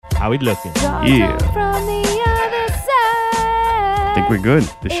How we looking? Yeah. From the other side. I think we're good.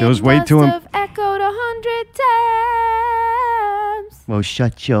 The show's It way must too... have echoed 100 times. Well,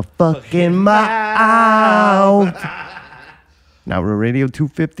 shut your fucking mouth. Now we're Radio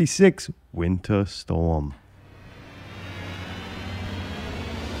 256, Winter Storm.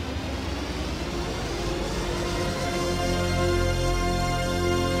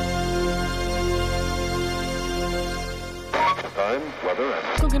 Time, weather,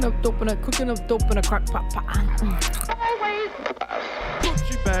 and Cooking up dope in a crack pot.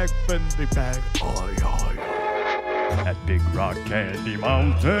 Gucci bag, Fendi bag, at Big Rock Candy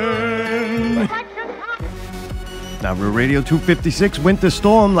Mountain. Now we're Radio 256, Winter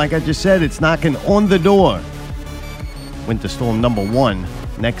Storm. Like I just said, it's knocking on the door. Winter Storm number 1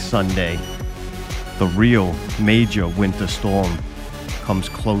 next Sunday. The real major winter storm comes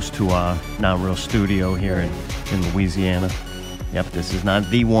close to our Not Real studio here in Louisiana. Yep, this is not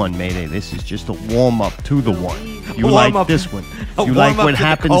the one, Mayday. This is just a warm-up to the one. You like this one. You like what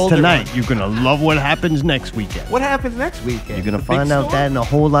happens tonight. You're going to love what happens next weekend. What happens next weekend? You're going to The find big out storm? that and a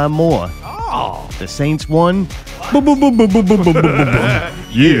whole lot more. Oh. The Saints won.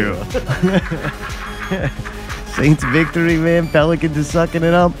 Yeah. Saints victory, man. Pelicans is sucking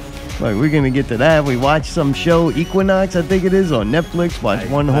it up. Like, we're going to get to that. We watched some show, Equinox, I think it is, on Netflix. Watch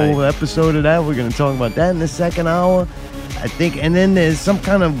one whole episode of that. We're going to talk about that in the second hour, I think. And then there's some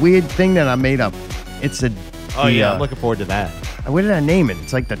kind of weird thing that I made up. It's a... Oh, yeah, I'm looking forward to that. What did I name it?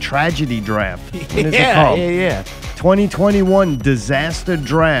 It's like the tragedy draft. What is it Yeah, called? yeah. 2021 disaster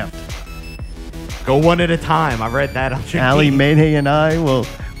draft. Go one at a time. I read that on your Allie, team. Mayday, and I will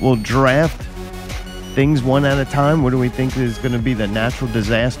draft things one at a time. What do we think is going to be the natural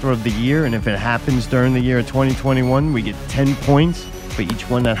disaster of the year? And if it happens during the year of 2021, we get 10 points for each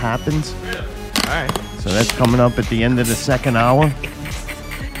one that happens. All right. So that's coming up at the end of the second hour.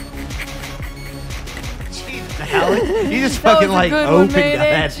 You just That was fucking a like good one, opened Mayday.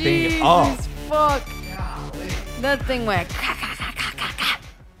 that thing Jesus up. fuck. That thing went.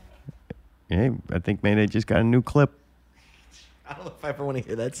 Yeah, I think Mayday just got a new clip. I don't know if I ever want to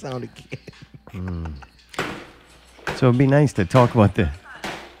hear that sound again. So it'd be nice to talk about the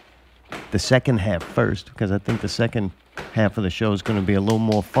second half first, because I think the second half of the show is going to be a little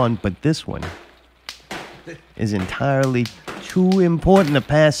more fun. But this one is entirely too important to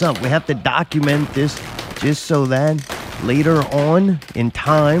pass up. We have to document this just so that later on in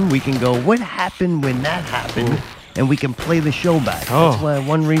time we can go, what happened when that happened? And we can play the show back. That's why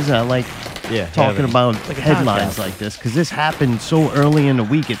one reason I like talking about headlines like this, because this happened so early in the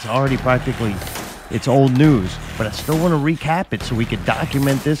week. It's already practically, it's old news. But I still want to recap it so we could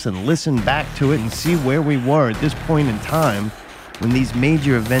document this and listen back to it and see where we were at this point in time when these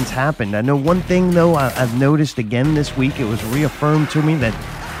major events happened. I know one thing, though, I've noticed again this week. It was reaffirmed to me that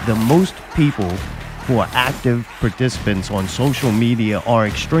the most people who are active participants on social media are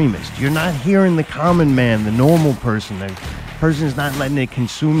extremists. You're not hearing the common man, the normal person. The person's not letting it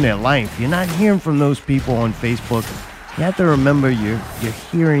consume their life. You're not hearing from those people on Facebook. You have to remember you're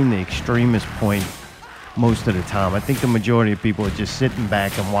hearing the extremist point most of the time. I think the majority of people are just sitting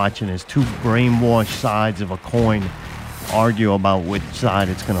back and watching as two brainwashed sides of a coin argue about which side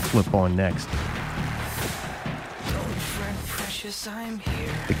it's going to flip on next.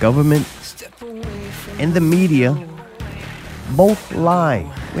 The government and the media both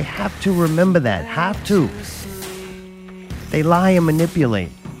lie. We have to remember that. Have to. They lie and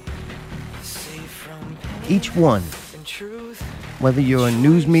manipulate. Each one. Whether you're a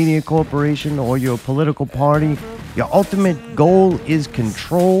news media corporation or you're a political party, your ultimate goal is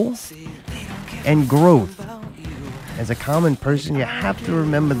control and growth. As a common person, you have to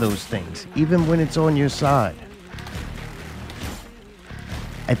remember those things, even when it's on your side.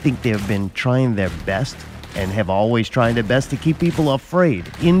 I think they've been trying their best and have always tried their best to keep people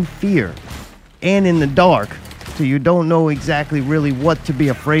afraid, in fear, and in the dark, so you don't know exactly really what to be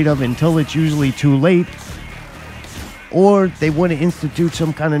afraid of until it's usually too late. Or they want to institute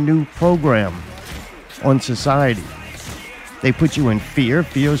some kind of new program on society. They put you in fear.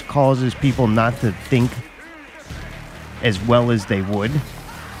 Fear causes people not to think as well as they would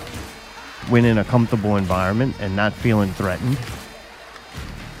when in a comfortable environment and not feeling threatened.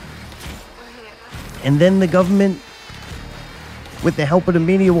 And then the government, with the help of the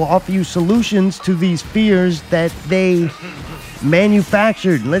media, will offer you solutions to these fears that they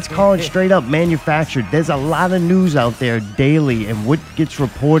manufactured. Let's call it straight up manufactured. There's a lot of news out there daily, and what gets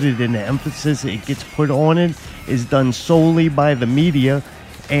reported and the emphasis it gets put on it is done solely by the media,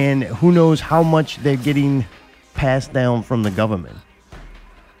 and who knows how much they're getting passed down from the government.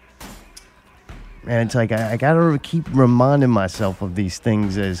 And it's like I gotta keep reminding myself of these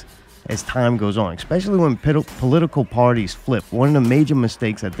things as time goes on, especially when political parties flip. One of the major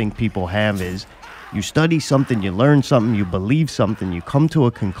mistakes I think people have is you study something, you learn something, you believe something, you come to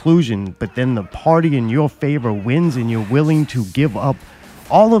a conclusion, but then the party in your favor wins and you're willing to give up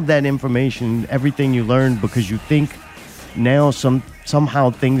all of that information, everything you learned, because you think now somehow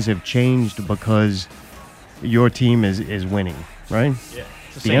things have changed because your team is winning, right? Yeah.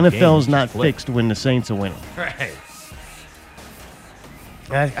 The NFL's not fixed when the Saints are winning. Right.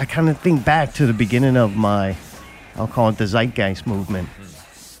 I kind of think back to the beginning of I'll call it the Zeitgeist movement.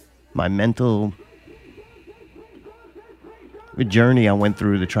 My mental journey I went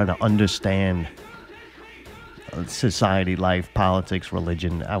through to try to understand society, life, politics,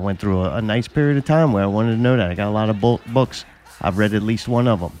 religion. I went through a nice period of time where I wanted to know that. I got a lot of books. I've read at least one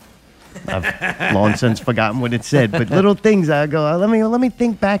of them. I've long since forgotten what it said, but little things I go, let me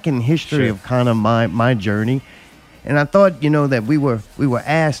think back in history of kind of my journey. And I thought, that we were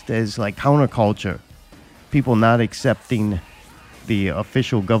asked as like counterculture, people not accepting the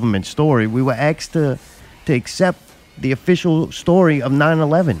official government story. We were asked to accept the official story of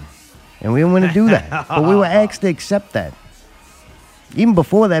 9/11, and we didn't want to do that. But we were asked to accept that. Even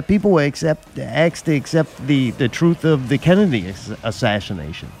before that, people were asked to accept the truth of the Kennedy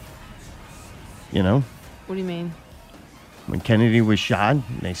assassination. What do you mean? When Kennedy was shot,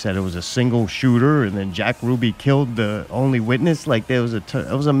 they said it was a single shooter, and then Jack Ruby killed the only witness. Like it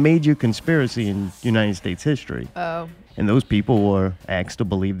was a major conspiracy in United States history. Oh. And those people were asked to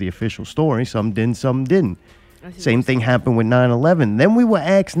believe the official story. Some didn't, some didn't. Same thing happened with 9/11. Then we were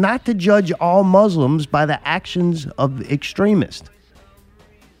asked not to judge all Muslims by the actions of extremists.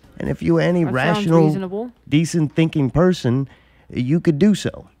 And if you were any That sounds rational, reasonable. decent thinking person, you could do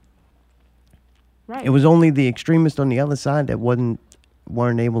so. Right. It was only the extremists on the other side that weren't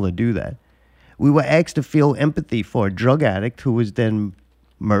able to do that. We were asked to feel empathy for a drug addict who was then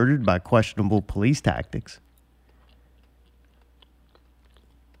murdered by questionable police tactics.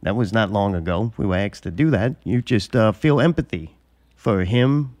 That was not long ago. We were asked to do that. You just feel empathy for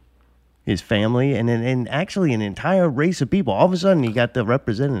him, his family, and actually an entire race of people. All of a sudden, you got to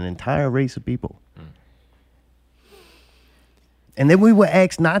represent an entire race of people. And then we were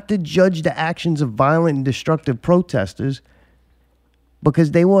asked not to judge the actions of violent and destructive protesters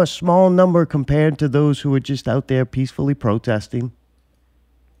because they were a small number compared to those who were just out there peacefully protesting.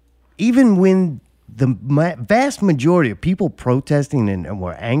 Even when the vast majority of people protesting and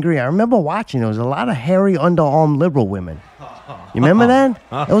were angry, I remember watching, there was a lot of hairy, underarmed liberal women. You remember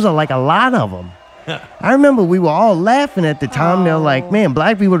that? There was like a lot of them. I remember we were all laughing at the time. They're like, man,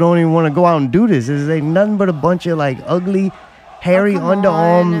 black people don't even want to go out and do this. This ain't nothing but a bunch of like ugly, hairy,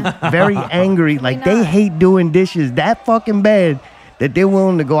 underarm, very angry. Like they hate doing dishes that fucking bad that they're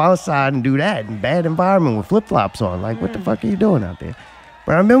willing to go outside and do that in bad environment with flip-flops on. Like, what the fuck are you doing out there?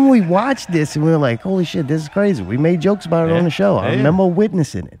 But I remember we watched this and we were like, holy shit, this is crazy. We made jokes about it on the show. I remember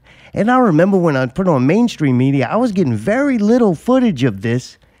witnessing it. And I remember when I put on mainstream media, I was getting very little footage of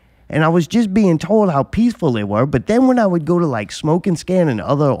this. And I was just being told how peaceful they were. But then when I would go to like Smoke and Scan and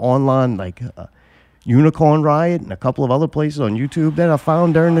other online, like Unicorn Riot and a couple of other places on YouTube that I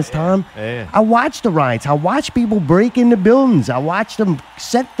found during this time, I watched the riots. I watched people break into buildings. I watched them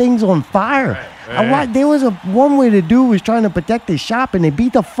set things on fire. There was one way the dude was trying to protect his shop and they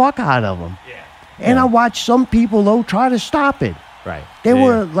beat the fuck out of him. And I watched some people, though, try to stop it. There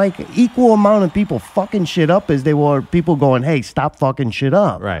were like equal amount of people fucking shit up as there were people going, hey, stop fucking shit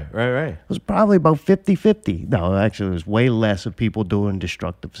up. It was probably about 50-50. No, actually, it was way less of people doing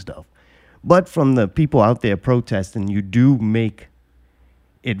destructive stuff. But from the people out there protesting, you do make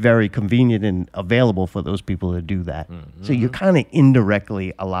it very convenient and available for those people to do that. So you kind of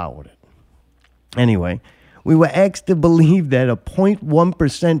indirectly allowed it. Anyway, we were asked to believe that a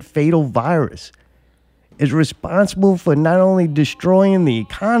 0.1% fatal virus is responsible for not only destroying the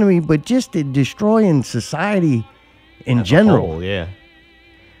economy, but just destroying society in general.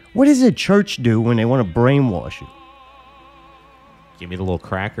 What does a church do when they want to brainwash you? Give me the little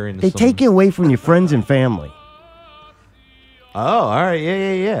cracker and they take you away from your friends and family. Oh, all right,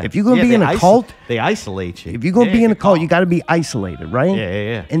 yeah. If you're gonna be in a cult, they isolate you. If you're gonna be in a cult, you got to be isolated, right?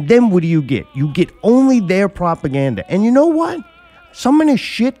 Yeah. And then what do you get? You get only their propaganda. And you know what? Some of the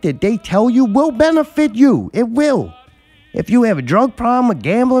shit that they tell you will benefit you. It will. If you have a drug problem, a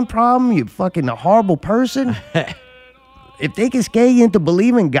gambling problem, you're fucking a horrible person. If they can scare you into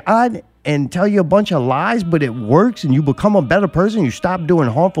believing God and tell you a bunch of lies, but it works and you become a better person, you stop doing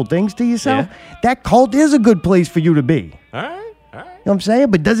harmful things to yourself, that cult is a good place for you to be. All right. You know what I'm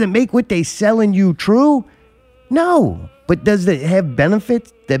saying? But does it make what they selling you true? No. But does it have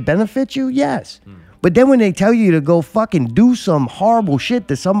benefits that benefit you? Yes. But then when they tell you to go fucking do some horrible shit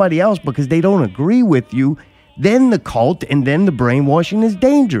to somebody else because they don't agree with you, then the cult and then the brainwashing is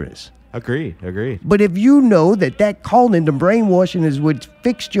dangerous. Agreed. But if you know that cult and the brainwashing is what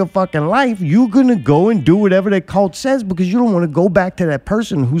fixed your fucking life, you're going to go and do whatever that cult says because you don't want to go back to that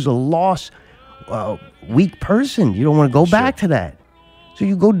person who's a lost, weak person. You don't want to go back to that. So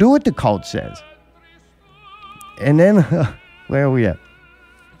you go do what the cult says. And then, where are we at?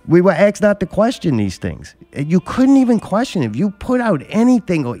 We were asked not to question these things. You couldn't even question if you put out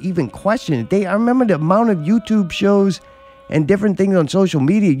anything or even question it. I remember the amount of YouTube shows and different things on social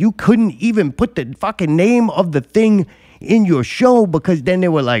media. You couldn't even put the fucking name of the thing in your show because then they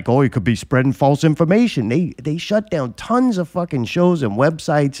were like, oh, it could be spreading false information. They shut down tons of fucking shows and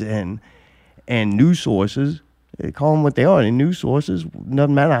websites and news sources. They call them what they are. They're news sources.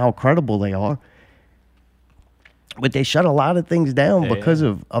 Doesn't matter how credible they are. But they shut a lot of things down because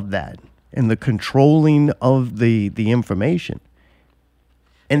of that and the controlling of the information.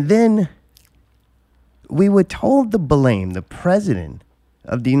 And then we were told to blame the president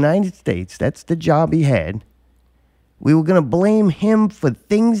of the United States. That's the job he had. We were going to blame him for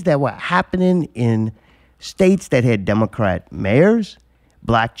things that were happening in states that had Democrat mayors,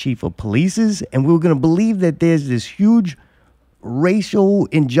 black chief of polices, and we were going to believe that there's this huge racial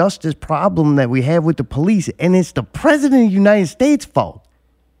injustice problem that we have with the police, and it's the president of the United States' fault.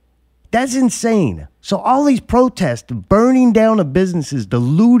 That's insane. So all these protests, the burning down of businesses, the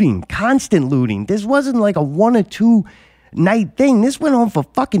looting, constant looting, this wasn't like a 1 or 2 night thing. This went on for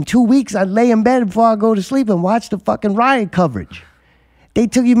fucking 2 weeks. I'd lay in bed before I go to sleep and watch the fucking riot coverage. You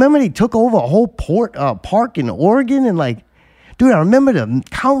remember they took over a whole park in Oregon and like, dude, I remember the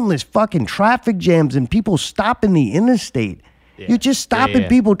countless fucking traffic jams and people stopping the interstate. You're just stopping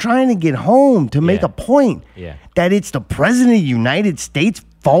people trying to get home to make a point that it's the president of the United States'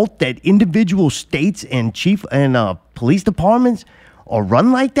 fault that individual states and police departments are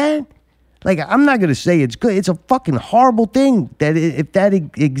run like that. Like, I'm not going to say it's good. It's a fucking horrible thing that if that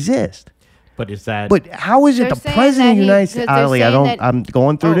exists. But is that? But how is it the president of the United States? Ali, I'm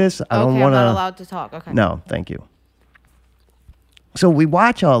going through this. I don't want to. I'm not allowed to talk. Okay. No, thank you. So we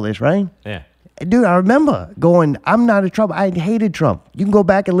watch all this, right? Yeah. Dude, I remember going, I'm not a Trump. I hated Trump. You can go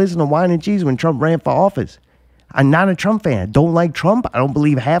back and listen to Wine and Cheese when Trump ran for office. I'm not a Trump fan. I don't like Trump. I don't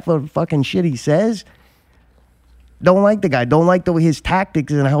believe half of the fucking shit he says. Don't like the guy. Don't like his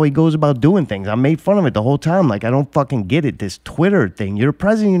tactics and how he goes about doing things. I made fun of it the whole time. Like, I don't fucking get it, this Twitter thing. You're the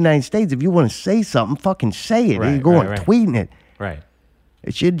president of the United States. If you want to say something, fucking say it. You go on tweeting it. Right.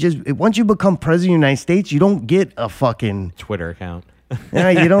 It should just, once you become president of the United States, you don't get a fucking Twitter account.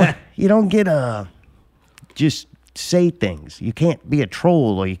 You don't get just say things. You can't be a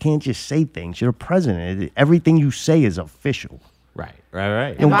troll or you can't just say things. You're a president. Everything you say is official. Right.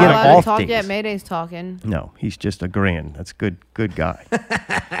 You don't get off talk things. yet? Mayday's talking. No, he's just agreeing. That's good guy.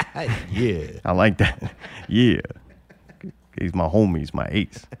 Yeah. I like that. Yeah. He's my homie. He's my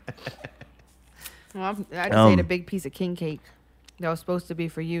ace. Well, I just ate a big piece of king cake that was supposed to be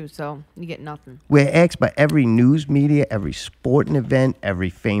for you, so you get nothing. We're asked by every news media, every sporting event, every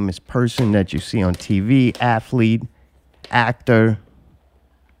famous person that you see on TV, athlete, actor,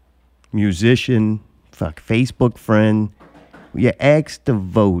 musician, Facebook friend. You're asked to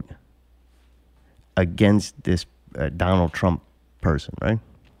vote against this Donald Trump person, right?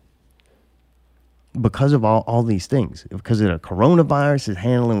 Because of all these things. Because of the coronavirus, his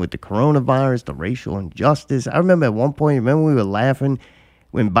handling with the coronavirus, the racial injustice. I remember at one point, we were laughing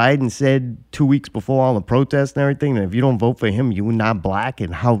when Biden said 2 weeks before all the protests and everything, that if you don't vote for him, you're not black,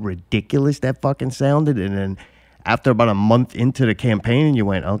 and how ridiculous that fucking sounded. And then after about a month into the campaign, you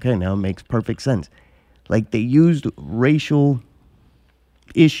went, okay, now it makes perfect sense. Like, they used racial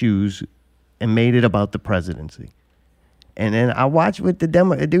issues and made it about the presidency. And then I watched with the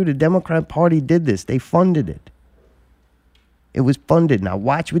Democrat Party did this. They funded it. It was funded. Now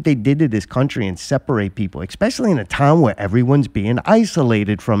watch what they did to this country and separate people, especially in a time where everyone's being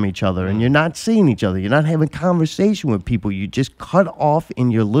isolated from each other and you're not seeing each other. You're not having conversation with people. You just cut off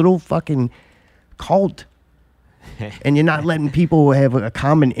in your little fucking cult. And you're not letting people have a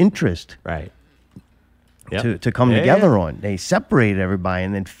common interest. Right. To come together on. They separated everybody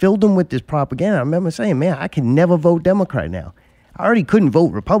and then filled them with this propaganda. I remember saying, man, I can never vote Democrat now. I already couldn't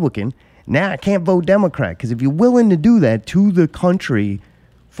vote Republican. Now I can't vote Democrat, because if you're willing to do that to the country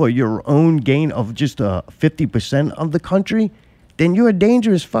for your own gain of just 50% of the country, then you're a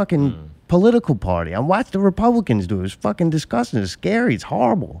dangerous fucking political party. I watched the Republicans do it. It's fucking disgusting. It's scary. It's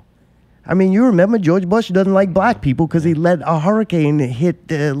horrible. I mean, you remember George Bush doesn't like black people because he let a hurricane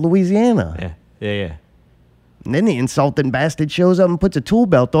hit Louisiana. Yeah. And then the insulting bastard shows up and puts a tool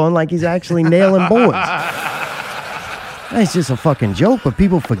belt on like he's actually nailing boards. It's just a fucking joke, but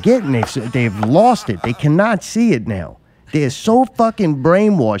people forget and they've lost it. They cannot see it now. They're so fucking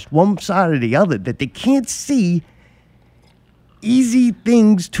brainwashed one side or the other that they can't see easy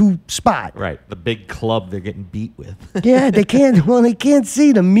things to spot. Right. The big club they're getting beat with. Yeah, they can't. Well, they can't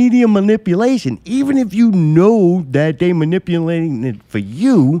see the media manipulation. Even if you know that they're manipulating it for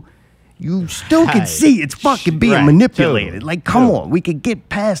you, you still can see it's fucking being manipulated. Totally. Like, come on, we could get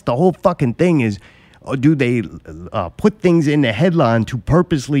past the whole fucking thing. Is or do they put things in the headline to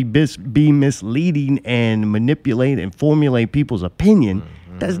purposely be misleading and manipulate and formulate people's opinion?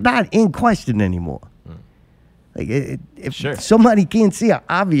 That's not in question anymore. Like, if somebody can't see how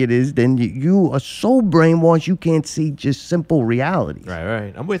obvious it is, then you are so brainwashed you can't see just simple realities.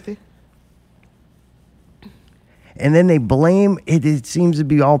 Right. I'm with you. And then they blame it. It seems to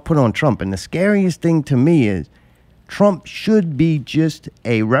be all put on Trump. And the scariest thing to me is Trump should be just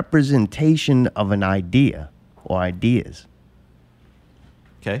a representation of an idea or ideas.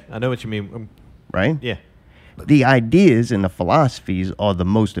 Okay, I know what you mean. Right? Yeah. The ideas and the philosophies are the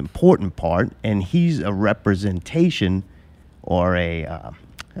most important part, and he's a representation or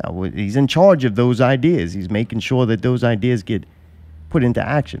he's in charge of those ideas. He's making sure that those ideas get put into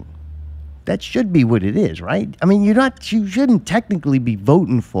action. That should be what it is, right? I mean, you shouldn't technically be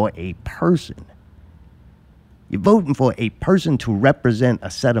voting for a person. You're voting for a person to represent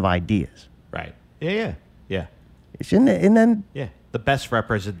a set of ideas. Right. Yeah. Shouldn't it? And then the best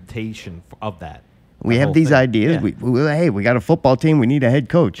representation of that. We have these ideas. Yeah. We got a football team. We need a head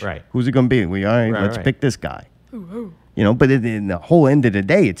coach. Right. Who's it going to be? Let's pick this guy. You know, but in the whole end of the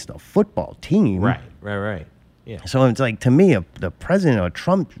day, it's the football team. Right. Yeah. So it's like, to me, the president or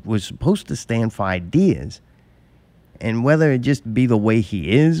Trump was supposed to stand for ideas. And whether it just be the way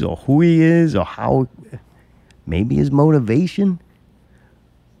he is or who he is or how, maybe his motivation,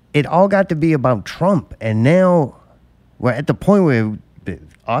 it all got to be about Trump. And now we're at the point where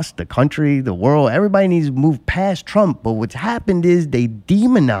us, the country, the world, everybody needs to move past Trump. But what's happened is they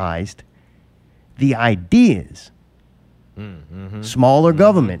demonized the ideas. Smaller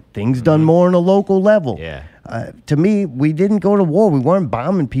government, things done more on a local level. Yeah. To me, we didn't go to war. We weren't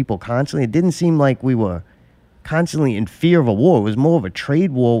bombing people constantly. It didn't seem like we were constantly in fear of a war. It was more of a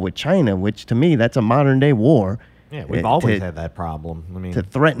trade war with China, which to me, that's a modern day war. Yeah, we've always had that problem. I mean, to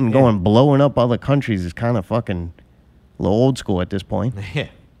threaten going blowing up other countries is kind of fucking a little old school at this point. Yeah,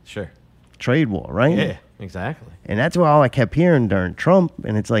 sure. Trade war, right? Yeah, exactly. And that's what all I kept hearing during Trump.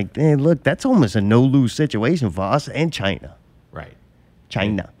 And it's like, hey, look, that's almost a no-lose situation for us and China. Right.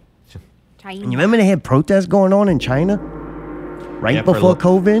 China. And you remember they had protests going on in China right before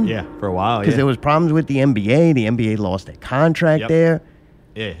COVID? Yeah, for a while, Because there was problems with the NBA. The NBA lost their contract there.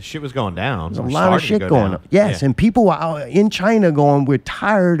 Yeah, shit was going down. There's a lot of shit going on. Yes, and people were out in China going, we're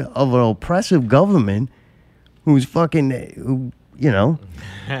tired of an oppressive government who's fucking, you know,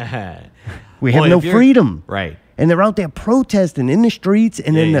 we have no freedom. Right. And they're out there protesting in the streets.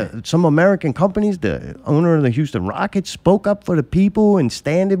 And then some American companies, the owner of the Houston Rockets, spoke up for the people and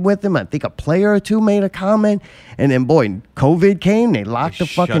standing with them. I think a player or two made a comment. And then, boy, COVID came. They locked the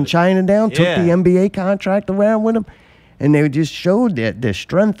fucking China down, took the NBA contract around with them. And they just showed the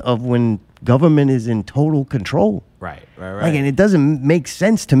strength of when government is in total control. Right. Like, and it doesn't make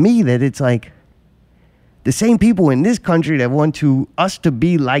sense to me that it's like the same people in this country that want us to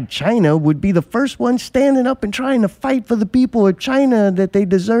be like China would be the first ones standing up and trying to fight for the people of China that they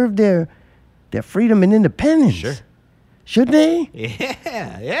deserve their freedom and independence. Sure. Shouldn't they?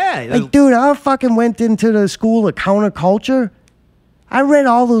 Yeah. Like, dude, I fucking went into the school of counterculture. I read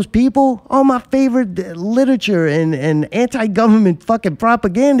all those people. All my favorite literature and anti-government fucking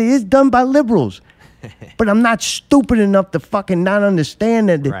propaganda is done by liberals. But I'm not stupid enough to fucking not understand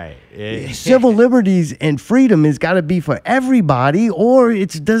that civil liberties and freedom has got to be for everybody, or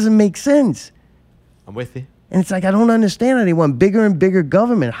it doesn't make sense. I'm with you. And it's like, I don't understand how they want bigger and bigger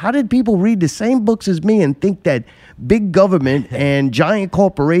government. How did people read the same books as me and think that big government and giant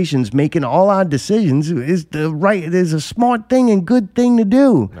corporations making all our decisions is a smart thing and good thing to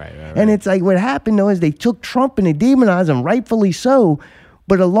do? Right. And it's like, what happened though is they took Trump and they demonized him, rightfully so.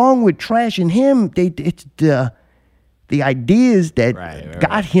 But along with trashing him, it's the ideas that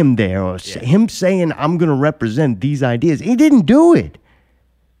got him there, or him saying, I'm going to represent these ideas. He didn't do it.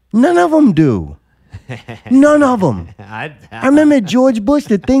 None of them do. None of them. I remember George Bush,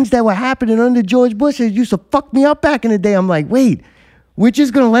 the things that were happening under George Bush, it used to fuck me up back in the day. I'm like, wait, we're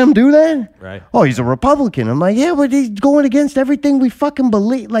just going to let him do that? Right. Oh, he's a Republican. I'm like, yeah, but he's going against everything we fucking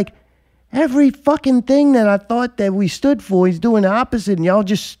believe. Like, Every fucking thing that I thought that we stood for, he's doing the opposite, and y'all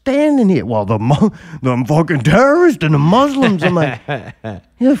just standing here. Well, the fucking terrorists and the Muslims. I'm like,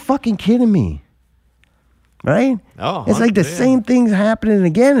 you're fucking kidding me, right? Oh, it's like the same thing's happening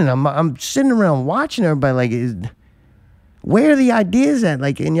again, and I'm sitting around watching everybody like, where are the ideas at?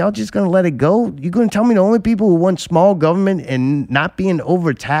 Like, and y'all just gonna let it go? You're gonna tell me the only people who want small government and not being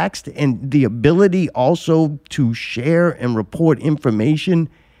overtaxed and the ability also to share and report information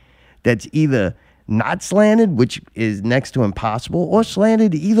that's either not slanted, which is next to impossible, or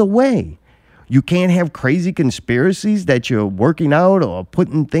slanted either way. You can't have crazy conspiracies that you're working out or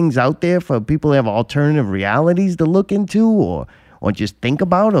putting things out there for people to have alternative realities to look into or just think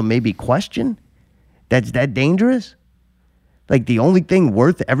about or maybe question. That's that dangerous? Like the only thing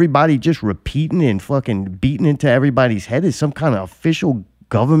worth everybody just repeating and fucking beating into everybody's head is some kind of official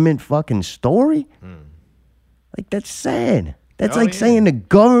government fucking story? Like that's sad. That's saying the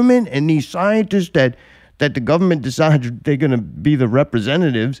government and these scientists that the government decides they're going to be the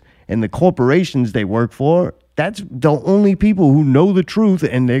representatives and the corporations they work for, that's the only people who know the truth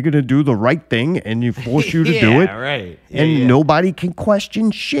and they're going to do the right thing and you force you to do it. Right. And nobody can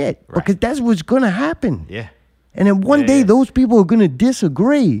question shit because that's what's going to happen. Yeah. And then one day those people are going to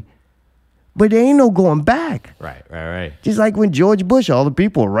disagree. But there ain't no going back. Right. Just like when George Bush, all the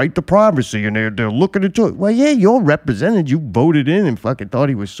people write the privacy and they're looking into it. Well, yeah, you're represented. You voted in and fucking thought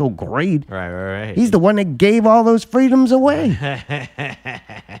he was so great. Right. He's the one that gave all those freedoms away.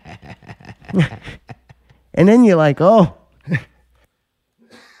 And then you're like, oh,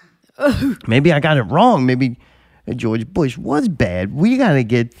 maybe I got it wrong. Maybe George Bush was bad. We got to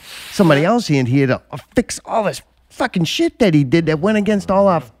get somebody else in here to fix all this fucking shit that he did that went against all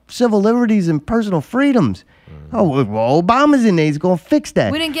our civil liberties and personal freedoms. Oh, well, Obama's in there. He's going to fix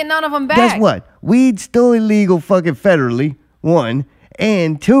that. We didn't get none of them back. Guess what? Weed's still illegal fucking federally, one.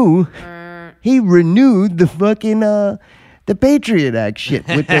 And two, he renewed the fucking, the Patriot Act shit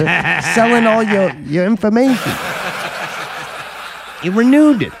with the selling all your information. He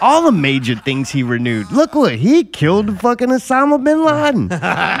renewed it. All the major things he renewed. Look what, he killed fucking Osama bin Laden. No,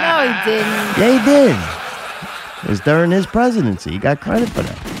 he didn't. Yeah, he did. It was during his presidency. He got credit for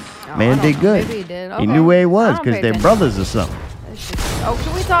that. Man did good. Maybe he did. He knew where he was I don't because pay they're attention. brothers or something. Oh,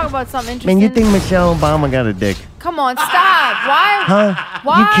 can we talk about something interesting? Man, you think Michelle Obama got a dick? Come on, stop. Why? Huh?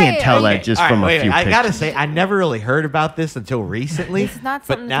 Why? You can't tell that Okay, just all from right, a few I pictures. gotta say, I never really heard about this until recently. It's not but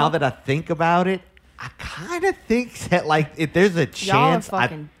something to now talk- that I think about it, I kind of think that, like, if there's a Y'all are chance,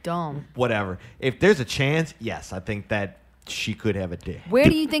 fucking dumb. whatever. If there's a chance, yes, I think that she could have a dick. Where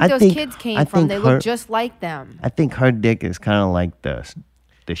do you think I those think- kids I came from? think They her- look just like them. I think her dick is kind of like the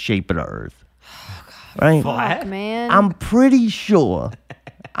shape of the earth. Right? What? Fuck, man. I'm pretty sure.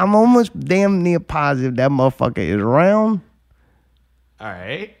 I'm almost damn near positive that motherfucker is round All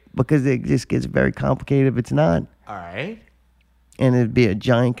right. because it just gets very complicated if it's not. All right. And it'd be a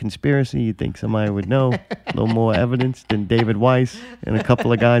giant conspiracy. You think somebody would know a little more evidence than David Weiss and a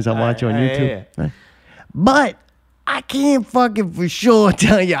couple of guys I watch on YouTube. yeah. Right? But I can't fucking for sure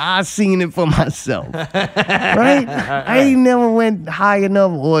tell you I seen it for myself. Right? I ain't never went high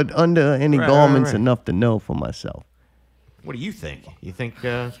enough or under any Right, garments right. enough to know for myself. What do you think? You think she's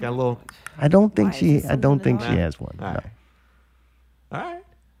got a little? I don't think Why, is she. it I don't something think at she all? has one. All No. right. All right.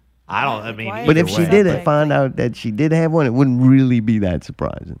 I don't. I mean, Why But either if she way. did Something. find out that she did have one, it wouldn't really be that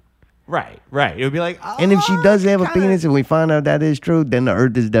surprising. right. It would be like, oh, And if she does have a kinda- penis and we find out that is true, then the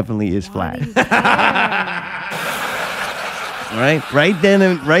Earth is definitely is Why do flat. you care? Right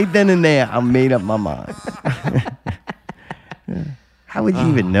then and there, I made up my mind. How would you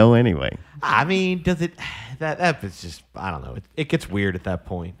even know anyway? I mean, does it? That is just. I don't know. It gets weird at that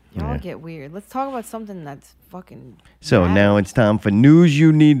point. Y'all Yeah. get weird. Let's talk about something that's fucking. So bad. now it's time for news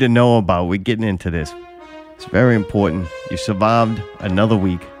you need to know about. We're getting into this. It's very important. You survived another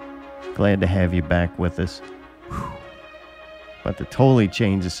week. Glad to have you back with us. Whew. But to totally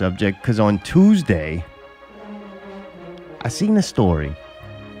change the subject, because on Tuesday, I seen a story.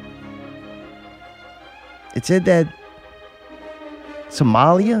 It said that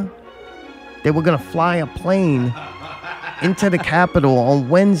Somalia, they were going to fly a plane into the capital on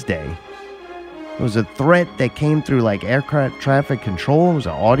Wednesday. It was a threat that came through like aircraft traffic control. It was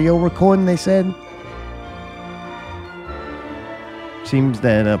an audio recording, they said. Seems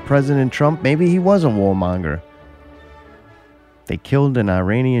that President Trump, maybe he was a warmonger. They killed an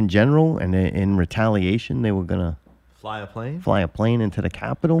Iranian general, and in retaliation, they were going to Fly a plane. fly a plane into the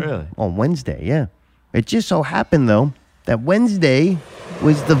Capitol Really? on Wednesday, yeah. It just so happened, though, that Wednesday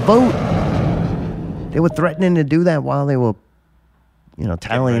was the vote. They were threatening to do that while they were,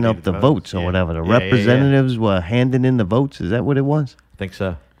 tallying ready up to the vote. votes or Yeah. whatever. The Yeah, yeah, yeah. representatives were handing in the votes. Is that what it was? I think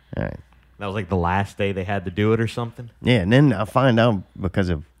so. All right. That was like the last day they had to do it or something. Yeah, and then I find out because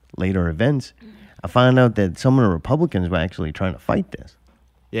of later events, I find out that some of the Republicans were actually trying to fight this.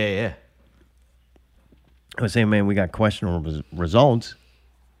 Yeah. I was saying, man, we got questionable results.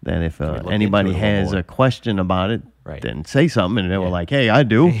 That if look anybody into it a little has more? a question about it, Right. then say something. And they were like, hey, I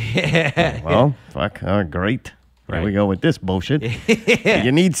do. Yeah. Well, fuck, great. Here we Right. go with this bullshit.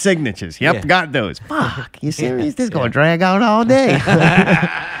 You need signatures. Yep, Yeah. got those. Fuck, you serious? This is going to drag out all day.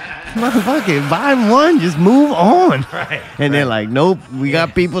 Motherfucker, buy one, just move on. Right. And they're like, nope, we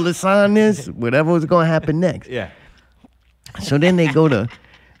got people to sign this, whatever was going to happen next. Yeah. So then they go to,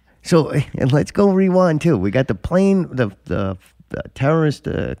 and let's go rewind too. We got the plane, the terrorist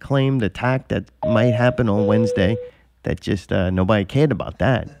claimed attack that might happen on Wednesday. That just nobody cared about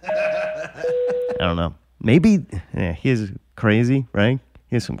that. I don't know. Maybe here's crazy, right?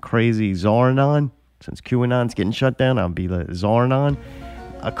 Here's some crazy Zaranon. Since QAnon's getting shut down, I'll be like Zaranon.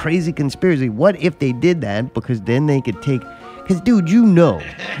 A crazy conspiracy. What if they did that? Because then they could take. Because, dude, you know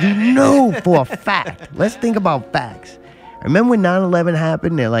for a fact. Let's think about facts. Remember when 9/11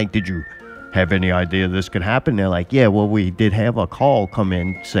 happened? They're like, did you have any idea this could happen? They're like, yeah, well, we did have a call come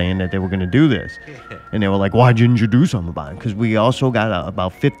in saying that they were going to do this. And they were like, why didn't you do something about it? Because we also got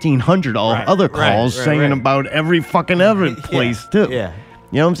about 1,500 other calls saying about every fucking other place, too. Yeah.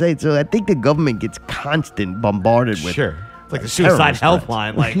 You know what I'm saying? So I think the government gets constant bombarded with. Sure. It's like the suicide terrorist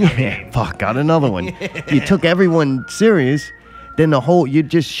helpline. threats. Like, Yeah, fuck, got another one. You took everyone serious, then you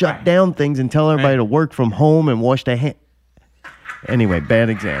just shut down things and tell everybody to work from home and wash their hands. Anyway, bad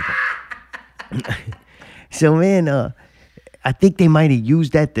example. So, man, I think they might have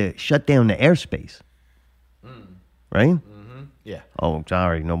used that to shut down the airspace. Right? yeah. Oh,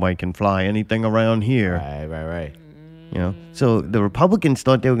 sorry, nobody can fly anything around here. Right. You know, so the Republicans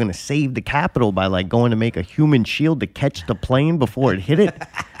thought they were going to save the Capitol by like going to make a human shield to catch the plane before it hit it,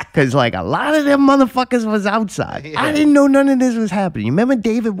 because like a lot of them motherfuckers was outside. Yeah. I didn't know none of this was happening. You remember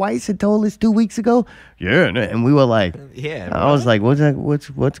David Weiss had told us 2 weeks ago? Yeah, and we were like, Yeah. I was like, what's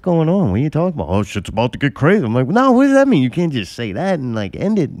going on? What are you talking about? Oh, shit's about to get crazy. I'm like, no, what does that mean? You can't just say that and like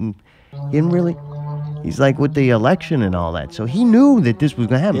end it. And he didn't really. He's like with the election and all that, so he knew that this was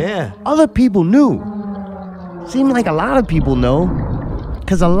gonna happen. Yeah. Other people knew. Seemed like a lot of people know,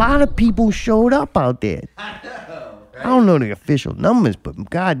 because a lot of people showed up out there. I don't know the official numbers, but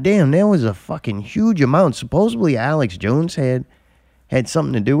goddamn, there was a fucking huge amount. Supposedly Alex Jones had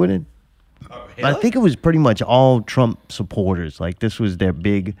something to do with it. Oh, But I think it was pretty much all Trump supporters. Like, this was their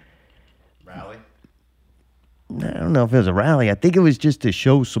big Rally. I don't know if it was a rally. I think it was just to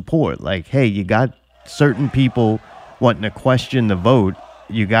show support. Like, hey, you got certain people wanting to question the vote.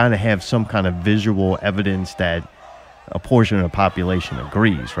 You got to have some kind of visual evidence that a portion of the population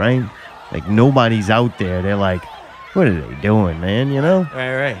agrees, right? Like, nobody's out there. They're like, what are they doing, man? You know?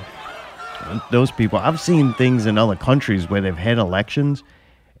 Right. Those people. I've seen things in other countries where they've had elections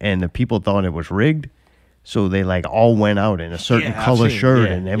and the people thought it was rigged. So they, like, all went out in a certain color shirt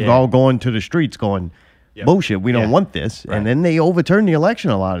and they've all gone to the streets going, bullshit, we don't want this. Right. And then they overturned the election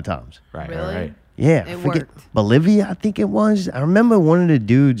a lot of times. Right. Really? Right. Yeah, It forget worked. Bolivia, I think it was. I remember one of the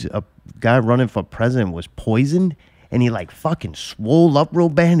dudes, a guy running for president, was poisoned, and he like fucking swole up real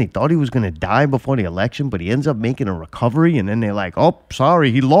bad. He thought he was gonna die before the election, but he ends up making a recovery. And then they're like, "Oh,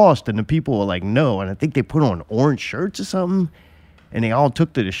 sorry, he lost." And the people were like, "No." And I think they put on orange shirts or something, and they all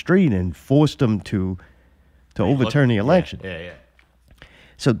took to the street and forced him to overturn the election. Yeah.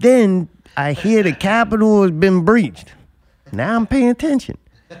 So then I hear the Capitol has been breached. Now I'm paying attention.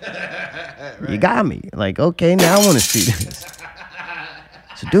 You got me. Like, okay, now I want to see this.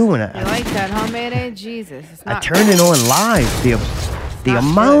 So, dude, when You like that, huh, Mayday? Jesus. It's I not turned it on live, the not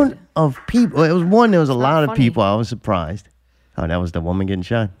amount good. of people, there was a lot of funny. people. I was surprised. Oh, that was the woman getting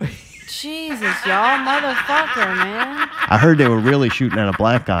shot. Jesus, y'all, motherfucker, man. I heard they were really shooting at a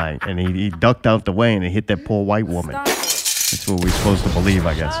black guy, and he ducked out the way, and it hit that poor white woman. Stop it. That's what we're supposed to believe,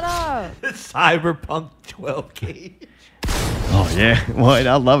 I guess. Shut up. Cyberpunk 12 gauge. Oh, yeah. What?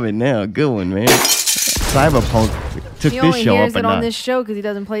 I love it now. Good one, man. Cyberpunk took He this only show hears up a it on notch. this show because he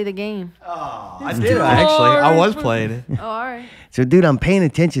doesn't play the game. I did actually. I was playing it. Oh, all right. So, dude, I'm paying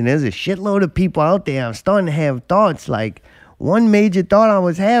attention. There's a shitload of people out there. I'm starting to have thoughts. Like, one major thought I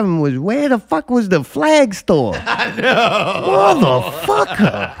was having was, where the fuck was the flag store? I know.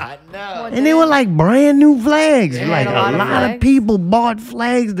 Motherfucker. I know. And they were like brand new flags. Yeah, like a a lot lot of of flags. people bought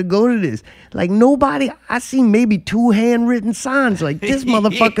flags to go to this. Like nobody, I seen maybe 2 handwritten signs. Like this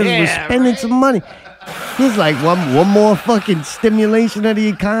motherfucker was spending some money. He's like one more fucking stimulation of the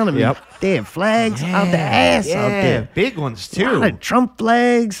economy. Yep. They had flags out the ass out there. Big ones A lot too. of Trump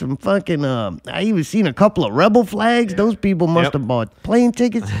flags, some fucking. I even seen a couple of rebel flags. Those people must have bought plane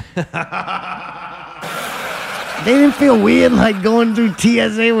tickets. They didn't feel weird like going through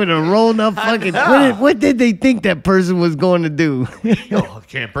TSA with a rolled up fucking. What did they think that person was going to do? Oh,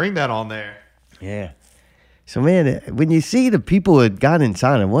 can't bring that on there. Yeah. So, man, when you see the people that got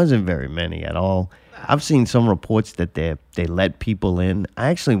inside, it wasn't very many at all. I've seen some reports that they let people in. I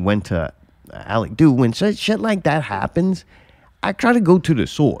actually went to Alec. Dude, when shit like that happens, I try to go to the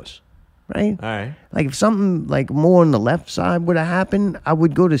source, right? All right. Like, if something, like, more on the left side would have happened, I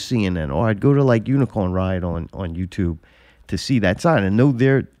would go to CNN, or I'd go to, like, Unicorn Riot on YouTube to see that side and know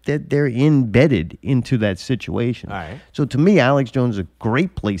they're embedded into that situation. All right. So to me, Alex Jones is a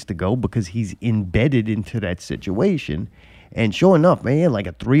great place to go because he's embedded into that situation. And sure enough, man, he had like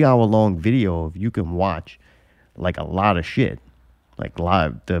a 3-hour-long video of you can watch like a lot of shit, like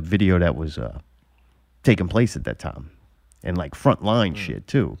live, the video that was taking place at that time, and like frontline shit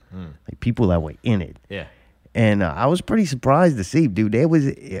too, like people that were in it. Yeah. And I was pretty surprised to see, dude, there was,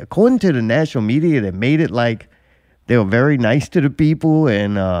 according to the national media, that made it like they were very nice to the people,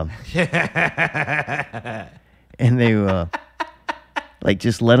 and and they like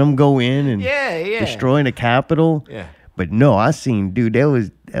just let them go in and destroying the Capitol. Yeah. But no, I seen, dude, there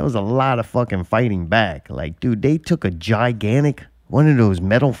was a lot of fucking fighting back. Like, dude, they took a gigantic one of those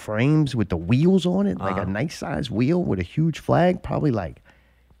metal frames with the wheels on it, like a nice size wheel with a huge flag, probably like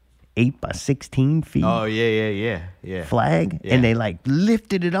 8 by 16 feet. Oh yeah. Flag, and they like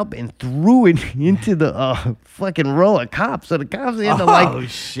lifted it up and threw it into the fucking row of cops. So the cops had to like,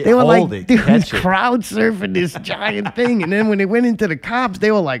 shit. they were Hold like, it, dude, catch it. crowd surfing this giant thing. And then when they went into the cops,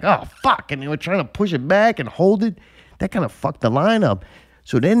 they were like, oh fuck, and they were trying to push it back and hold it. That kind of fucked the line up.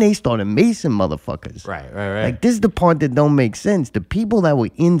 So then they started macing motherfuckers. Right. Like, this is the part that don't make sense. The people that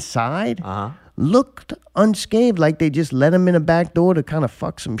were inside looked unscathed, like they just let them in the back door to kind of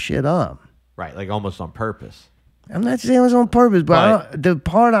fuck some shit up. Right, like almost on purpose. I'm not saying it was on purpose, but the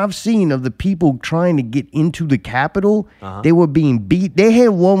part I've seen of the people trying to get into the Capitol, they were being beat. They had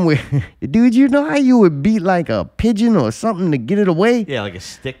one where, dude, you know how you would beat like a pigeon or something to get it away? Yeah, like a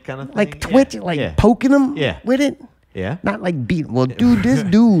stick kind of thing. Like twitch, poking them with it? Yeah. Not like beat. Well, dude, this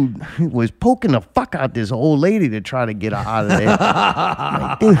dude was poking the fuck out this old lady to try to get her out of there.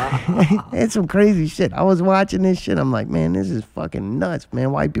 Like, dude, it's some crazy shit. I was watching this shit. I'm like, man, this is fucking nuts,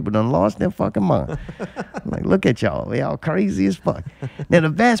 man. White people done lost their fucking mind. I'm like, look at y'all. Y'all crazy as fuck. Now, the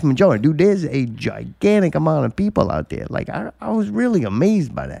vast majority, dude, there's a gigantic amount of people out there. Like, I was really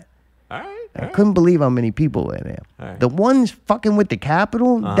amazed by that. All right. I couldn't believe how many people were there. Right. The ones fucking with the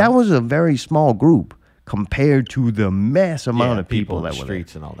Capitol, that was a very small group compared to the mass amount of people in that the were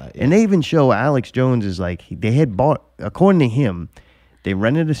streets there. and all that. And they even show Alex Jones is like, they had bought, according to him, they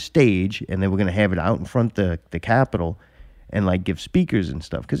rented a stage and they were going to have it out in front of the Capitol and like give speakers and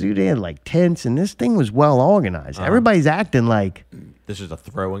stuff. Because they had like tents and this thing was well organized. Everybody's acting like, this is a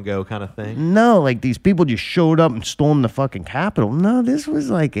throw and go kind of thing. no, like these people just showed up and stormed the fucking Capitol. No, this was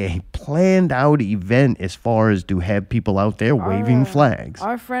like a planned out event as far as to have people out there waving flags.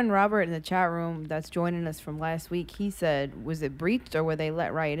 Our friend Robert in the chat room that's joining us from last week, he said, was it breached or were they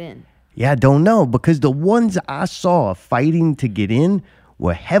let right in? Yeah, I don't know, because the ones I saw fighting to get in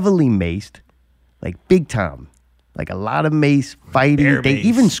were heavily maced, like big time. Like a lot of mace fighting. Bear They mace.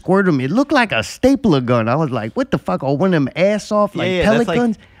 even squirt them. It looked like a stapler gun. I was like, what the fuck? Or one of them ass off like Yeah, pellet that's like-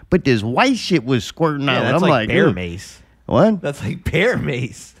 guns. But this white shit was squirting Yeah, out. that's I'm like bear "Ugh." mace. What? That's like bear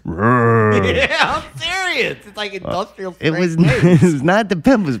mace. It Yeah, I'm serious. It's like industrial strength was, mace. it was not the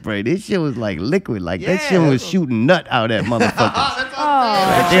pepper spray. This shit was like liquid. Like that shit Yeah, was that's shooting nut out at motherfuckers.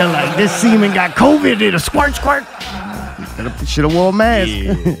 Oh, They're like, this semen got COVID. Did a squirt. Should have wore a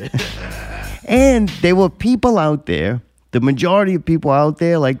mask. And there were people out there. The majority of people out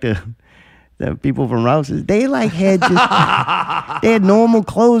there, like the people from Rouse's, they like had just they had normal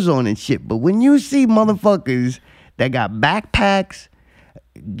clothes on and shit. But when you see motherfuckers that got backpacks,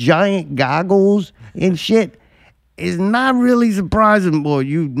 giant goggles and shit, it's not really surprising, boy.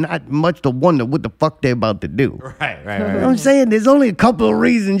 You not much to wonder what the fuck they're about to do. Right. You know what I'm saying? There's only a couple of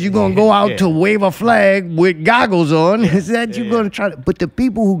reasons you're going to go out to wave a flag with goggles on. Is that you're going to try to... But the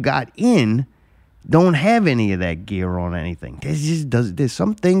people who got in don't have any of that gear on anything. There's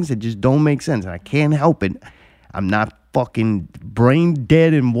some things that just don't make sense. And I can't help it. I'm not fucking brain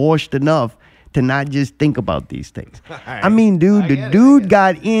dead and washed enough to not just think about these things. Right. I mean, dude, the get it, dude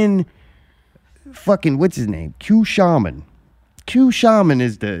got in... Fucking, what's his name? Q Shaman. Q Shaman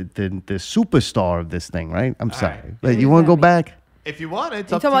is the superstar of this thing, right? I'm sorry. right. But you want to go back? If you want,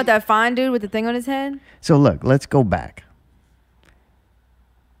 it's you up talking to about that fine dude with the thing on his head? So look, let's go back.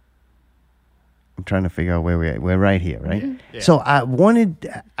 I'm trying to figure out where we're at. We're right here, right? Yeah. So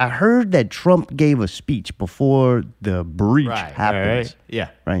I heard that Trump gave a speech before the breach happened. Right. Yeah.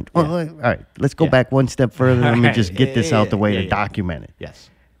 Right. Well, all right. Let's go back one step further. Let me Alright. just get this out the way to Yeah. document it. Yes.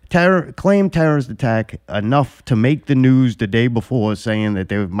 Claimed terrorist attack enough to make the news the day before, saying that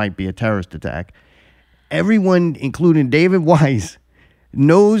there might be a terrorist attack. Everyone, including David Weiss,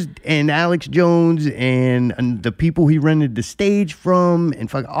 knows, and Alex Jones and the people he rented the stage from,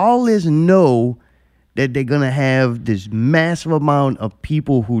 and all this know that they're gonna have this massive amount of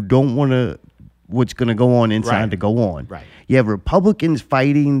people who don't want to what's gonna go on inside to go on. Right. You have Republicans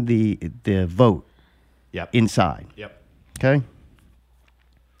fighting the vote Yep. inside. Yep. Okay.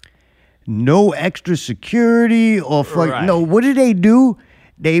 No extra security or Right. no. What do?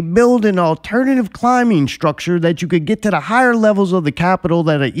 They build an alternative climbing structure that you could get to the higher levels of the Capitol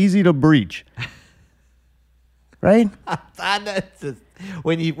that are easy to breach. Right?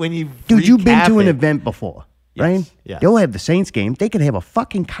 When you Dude, you've been to recap an it- event before, Yes, right? yes. They'll have the Saints game. They could have a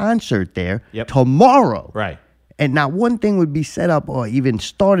fucking concert there Yep. tomorrow. Right. And not one thing would be set up or even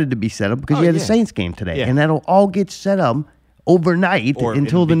started to be set up because you had the yeah. Saints game today. Yeah. And that'll all get set up overnight Or until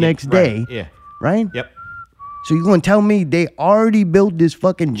it'll the begin- next day. right, yeah. Right? Yep. So you're going to tell me they already built this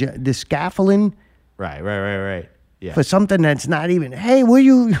fucking this scaffolding Right. Yeah. for something that's not even, hey, where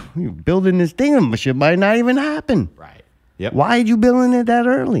you building this thing? And shit might not even happen. Right. Yep. Why are you building it that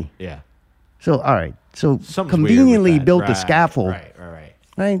early? Yeah. So, all right. So Something's weird with conveniently that. built a Right, scaffold. Right.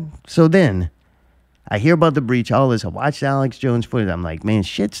 Right? So then I hear about the breach, all this. I watched Alex Jones footage. I'm like, man,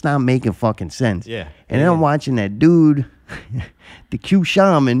 shit's not making fucking sense. Yeah. And then I'm watching that dude, the Q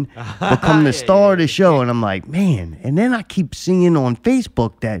Shaman, become the star of the show. And I'm like, man. And then I keep seeing on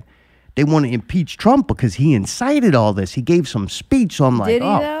Facebook that they want to impeach Trump because he incited all this. He gave some speech. So I'm like, Did he,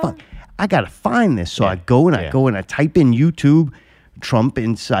 oh, though? fuck. I got to find this. So Yeah. I go and Yeah. I type in YouTube, Trump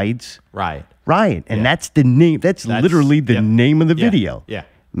incites Right. riot. And Yeah. that's the name. That's literally the yep. name of the Yeah. video. Yeah.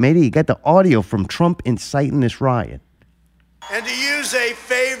 Matey, you got the audio from Trump inciting this riot. And to use a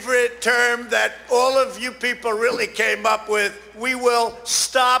favorite term that all of you people really came up with, we will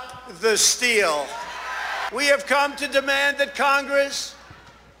stop the steal. We have come to demand that Congress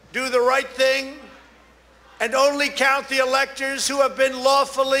do the right thing and only count the electors who have been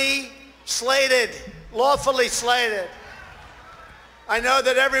lawfully slated. I know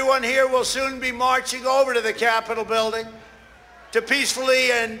that everyone here will soon be marching over to the Capitol building to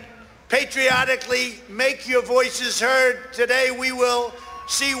peacefully and patriotically make your voices heard. Today we will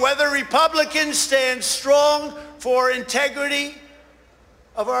see whether Republicans stand strong for integrity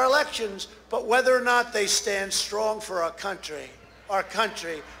of our elections, but whether or not they stand strong for our country. Our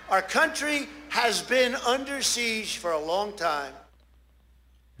country. Our country has been under siege for a long time.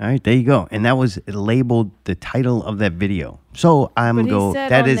 All right, there you go. And that was labeled the title of that video. So I'm But he go, said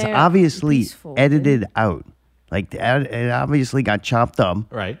that on is there, obviously peaceful, edited out. Like, it obviously got chopped up.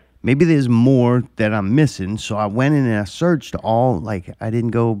 Right. Maybe there's more that I'm missing. So I went in and I searched all, like, I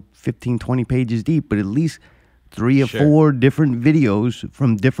didn't go 15, 20 pages deep, but at least 3 or Sure. 4 different videos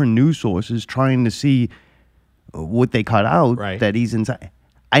from different news sources trying to see what they cut out Right. that he's inside.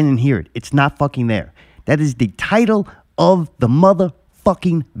 I didn't hear it. It's not fucking there. That is the title of the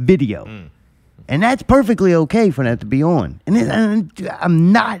motherfucking video. And that's perfectly okay for that to be on. And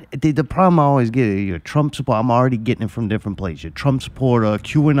I'm not, the problem I always get, your Trump support, I'm already getting it from different places. Your Trump supporter,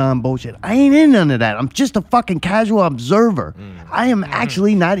 QAnon bullshit. I ain't in none of that. I'm just a fucking casual observer. I am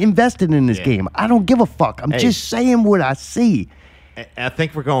actually not invested in this game. I don't give a fuck. I'm just saying what I see. I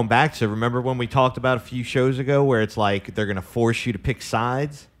think we're going back to, remember when we talked about a few shows ago where it's like they're going to force you to pick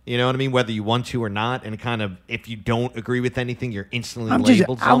sides? You know what I mean? Whether you want to or not. And kind of, if you don't agree with anything, you're instantly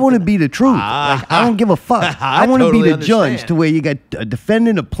labeled I want to something. be the truth. Like, I don't give a fuck. I I want to totally be the judge understand. to where you got a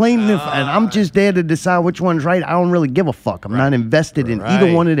defendant, a plaintiff, and I'm just there to decide which one's right. I don't really give a fuck. I'm not invested in either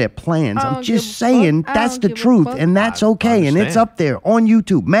Right. one of their plans. I I'm don't give just a saying fuck. I that's don't the give a truth, fuck. and that's I okay, and it's understand. up there on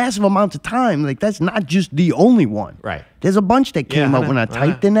YouTube. Massive amounts of time. Like, that's not just the only one. Right. There's a bunch that came I up know, when I I know.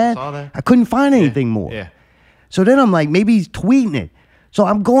 typed in that. Saw that. I couldn't find anything more. Yeah. So then I'm like, maybe he's tweeting it. So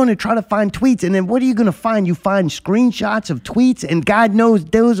I'm going to try to find tweets, and then what are you going to find? You find screenshots of tweets, and God knows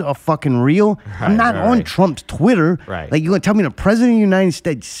those are fucking real. I'm not on right. Trump's Twitter. Right. Like, you're going to tell me the president of the United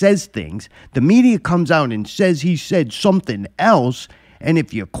States says things, the media comes out and says he said something else, and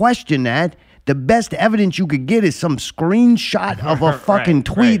if you question that, the best evidence you could get is some screenshot of a fucking Right,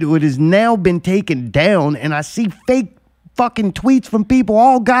 tweet right. that has now been taken down, and I see fake fucking tweets from people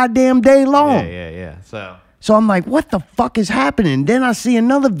all goddamn day long. Yeah. So I'm like, what the fuck is happening? Then I see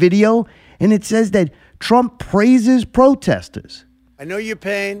another video, and it says that Trump praises protesters. I know your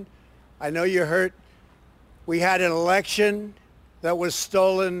pain. I know you're hurt. We had an election that was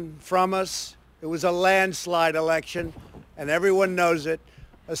stolen from us. It was a landslide election, and everyone knows it,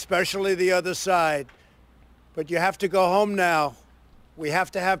 especially the other side. But you have to go home now. We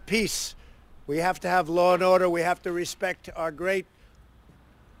have to have peace. We have to have law and order. We have to respect our great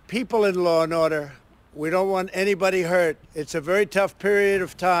people in law and order. We don't want anybody hurt. It's a very tough period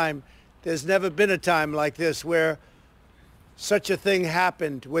of time. There's never been a time like this where such a thing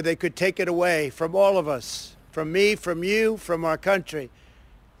happened, where they could take it away from all of us, from me, from you, from our country.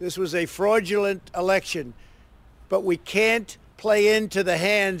 This was a fraudulent election, but we can't play into the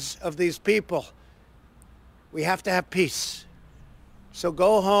hands of these people. We have to have peace. So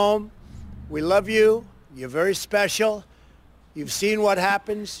go home. We love you. You're very special. You've seen what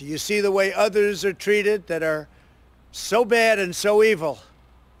happens. You see the way others are treated that are so bad and so evil.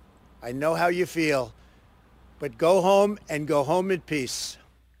 I know how you feel. But go home and go home in peace.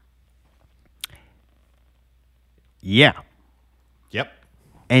 Yeah. Yep.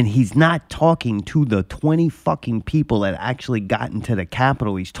 And he's not talking to the 20 fucking people that actually got into the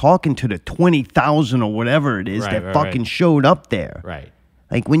Capitol. He's talking to the 20,000 or whatever it is that fucking showed up there. Right.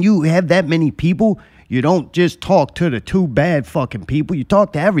 Like, when you have that many people, you don't just talk to the two bad fucking people. You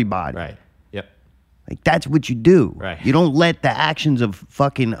talk to everybody. Right. Yep. Like, that's what you do. Right. You don't let the actions of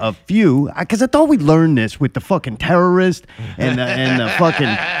fucking a few, because I thought we learned this with the fucking terrorist and the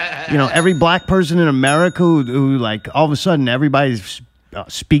fucking, you know, every black person in America who like, all of a sudden everybody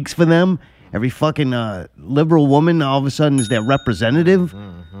speaks for them. Every fucking liberal woman all of a sudden is their representative.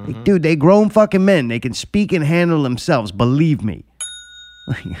 Like, dude, they grown fucking men. They can speak and handle themselves. Believe me.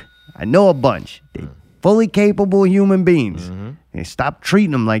 I know a bunch. They're fully capable human beings. And stop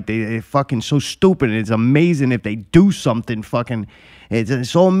treating them like they're fucking so stupid. It's amazing if they do something fucking. It's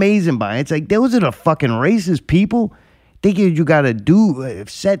so amazing by it. It's like, those are the fucking racist people. Think you got to do,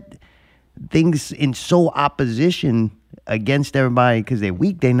 set things in so opposition against everybody because they're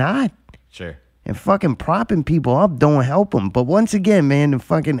weak. They're not. Sure. And fucking propping people up don't help them. But once again, man, the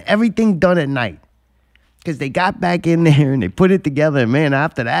fucking everything done at night. Because they got back in there and they put it together. And, man,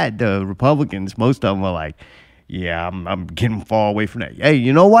 after that, the Republicans, most of them were like, yeah, I'm getting far away from that. Hey,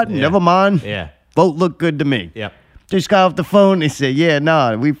 you know what? Yeah. Never mind. Yeah. Vote looked good to me. Yep. Just got off the phone. They said, yeah,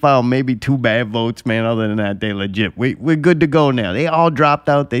 nah, we found maybe 2 bad votes, man. Other than that, they legit. We're good to go now. They all dropped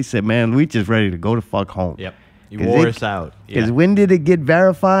out. They said, man, we just ready to go the fuck home. Yep. You wore us out. Because when did it get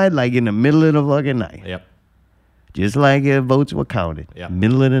verified? Like in the middle of the fucking night. Yep. Just like votes were counted. Yep.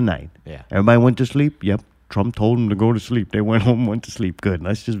 Middle of the night. Yeah. Everybody went to sleep. Yep. Trump told them to go to sleep. They went home, went to sleep. Good.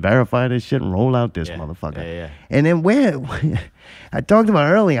 Let's just verify this shit and roll out this motherfucker. Yeah. And then I talked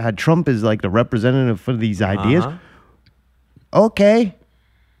about earlier how Trump is like the representative for these ideas. Okay.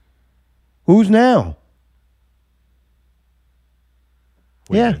 Who's now?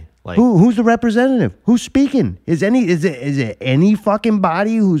 What do you Yeah. mean? Like, Who's the representative? Who's speaking? Is it any fucking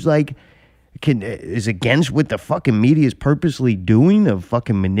body who's like is against what the fucking media is purposely doing of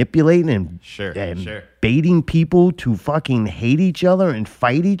fucking manipulating and baiting people to fucking hate each other and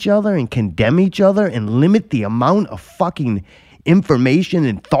fight each other and condemn each other and limit the amount of fucking information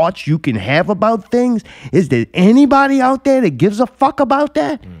and thoughts you can have about things? Is there anybody out there that gives a fuck about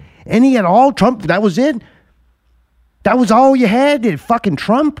that? Any at all? Trump, that was it? That was all you had? The fucking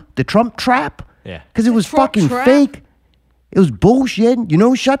Trump? The Trump trap? Yeah. Because it was fucking fake. It was bullshit. You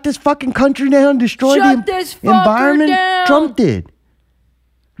know, shut this fucking country down, destroy the environment. Down. Trump did.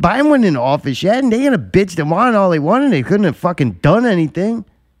 Biden went in office yet, and they gonna bitch them on all they wanted. They couldn't have fucking done anything.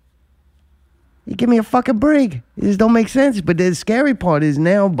 You give me a fucking break. It just don't make sense. But the scary part is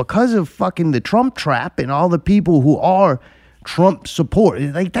now, because of fucking the Trump trap and all the people who are Trump support,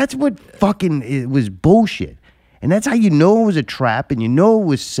 like, that's what fucking, it was bullshit. And that's how you know it was a trap, and you know it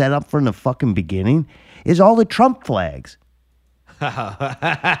was set up from the fucking beginning, is all the Trump flags.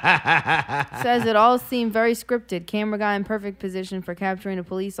 Says it all seemed very scripted. Camera guy in perfect position for capturing a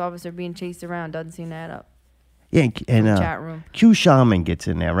police officer being chased around. Doesn't seem to add up. Yeah, and Chat room. Q Shaman gets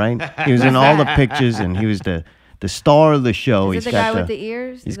in there, right? He was in all the pictures, and he was the star of the show. Is it the guy with the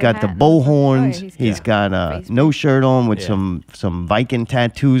ears? He's got the bull horns. He's got no shirt on with some Viking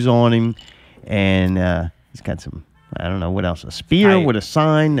tattoos on him, and he's got some, I don't know what else, a spear with a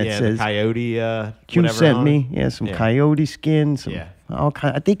sign that says the coyote. Q sent me. Yeah, some coyote skin. Some all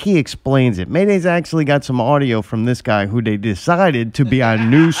kind. I think he explains it. Mayday's actually got some audio from this guy who they decided to be our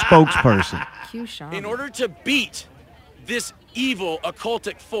new spokesperson. Q Shaman. In order to beat this evil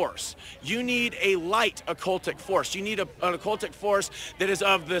occultic force. You need a light occultic force. You need an occultic force that is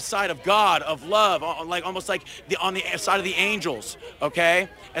of the side of God, of love, like almost like on the side of the angels, okay,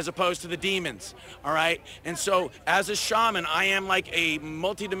 as opposed to the demons. All right. And so as a shaman, I am like a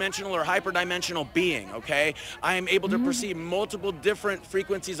multidimensional or hyperdimensional being. Okay. I am able to perceive multiple different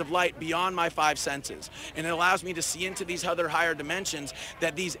frequencies of light beyond my 5 senses, and it allows me to see into these other higher dimensions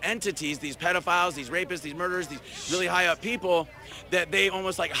that these entities, these pedophiles, these rapists, these murderers, these really high up people, that they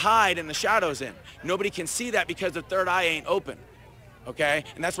almost like hide in the shadows in. Nobody can see that because the third eye ain't open. Okay?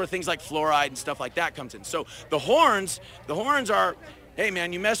 And that's where things like fluoride and stuff like that comes in. So the horns are, hey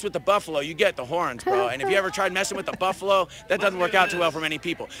man, you mess with the buffalo, you get the horns, bro. And if you ever tried messing with the buffalo, that doesn't work out too well for many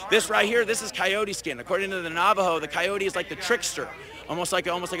people. This right here, this is coyote skin. According to the Navajo, the coyote is like the trickster. Almost like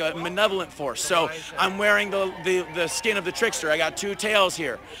a malevolent force. So I'm wearing the skin of the trickster. I got 2 tails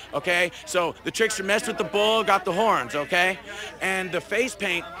here, okay? So the trickster messed with the bull, got the horns, okay? And the face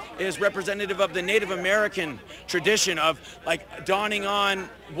paint is representative of the Native American tradition of like donning on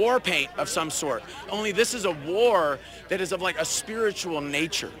war paint of some sort. Only this is a war that is of like a spiritual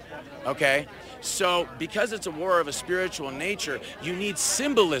nature, okay? So because it's a war of a spiritual nature, you need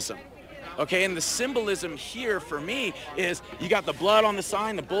symbolism. Okay, and the symbolism here for me is you got the blood on the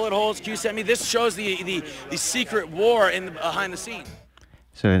sign, the bullet holes Q sent me. This shows the secret war behind the scenes.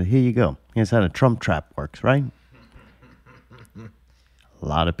 So here you go. Here's how the Trump trap works, right? A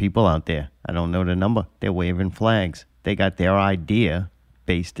lot of people out there, I don't know the number, they're waving flags. They got their idea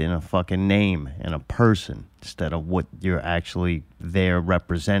based in a fucking name and a person instead of what you're actually there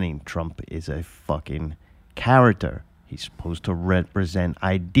representing. Trump is a fucking character. He's supposed to represent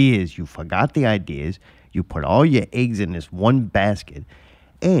ideas. You forgot the ideas. You put all your eggs in this one basket.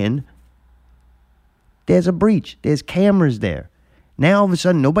 And there's a breach. There's cameras there. Now, all of a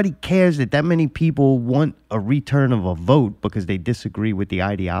sudden, nobody cares that many people want a return of a vote because they disagree with the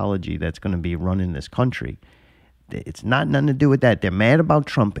ideology that's going to be running this country. It's not nothing to do with that. They're mad about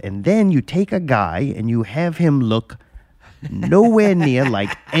Trump. And then you take a guy and you have him look nowhere near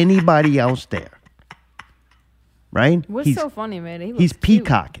like anybody else there. Right? What's so funny, man? He's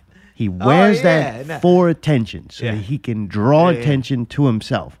peacocking. He wears that for attention so that he can draw attention to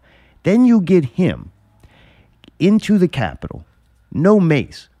himself. Then you get him into the Capitol. No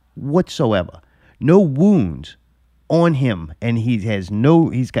mace whatsoever. No wounds on him. And he's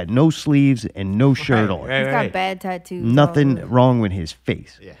got no sleeves and no shirt on. He's got bad tattoos. Nothing wrong with his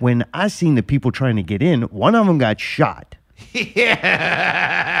face. Yeah. When I seen the people trying to get in, one of them got shot.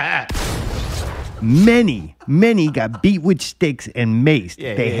 Yeah. Many got beat with sticks and maced.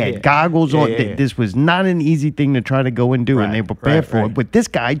 They had goggles on. This was not an easy thing to try to go and do, and they prepared for it. But this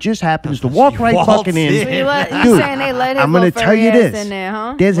guy just happens to walk right fucking in. Dude, I'm going to tell you this. There,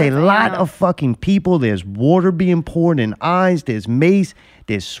 huh? There's a lot of fucking people. There's water being poured in eyes. There's mace.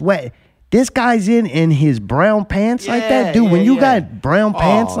 There's sweat. This guy's in his brown pants like that. Dude, when you got brown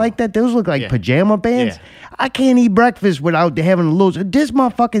pants like that, those look like pajama pants. I can't eat breakfast without having a little. This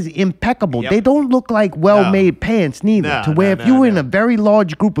motherfucker's impeccable. They don't look like well-made pants neither. If you were in a very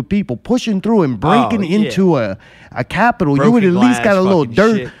large group of people pushing through and breaking into a Capitol, you would at least got a little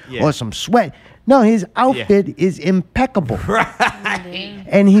dirt or some sweat. No, his outfit is impeccable. Right.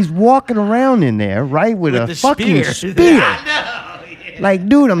 And he's walking around in there, right, with a fucking spear. I know. Like,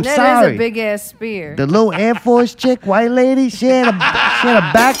 dude, I'm sorry. That is a big ass spear. The little Air Force chick, white lady, she had a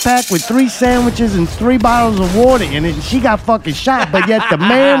backpack with 3 sandwiches and 3 bottles of water in it, and she got fucking shot. But yet the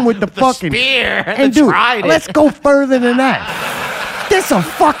man with the fucking spear, and dude, let's go further than that. This a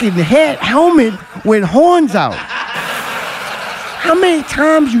fucking helmet with horns out. How many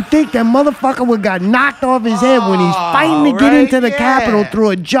times you think that motherfucker would got knocked off his head when he's fighting to get into the Capitol through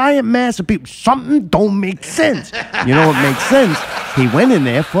a giant mass of people? Something don't make sense. You know what makes sense? He went in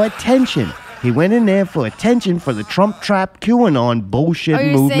there for attention. He went in there for attention for the Trump trap QAnon bullshit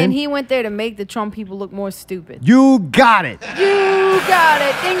movement. Are you saying he went there to make the Trump people look more stupid? You got it. You got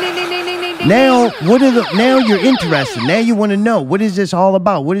it. Ding, ding, ding, ding, ding, ding, ding. Now you're interested. Now you want to know, what is this all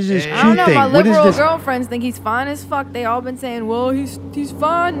about? What is this Q I don't know. thing? My What is liberal this? girlfriends think he's fine as fuck. They all been saying, well, he's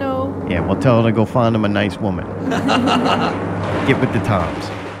fine, no. Yeah, well, tell her to go find him a nice woman. Get with the times.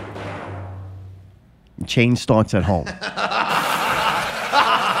 Change starts at home.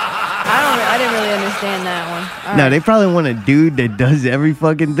 I didn't really understand that one. Now, they probably want a dude that does every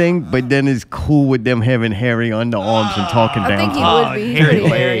fucking thing, but then is cool with them having hairy underarms and talking down. I think he would be. He's pretty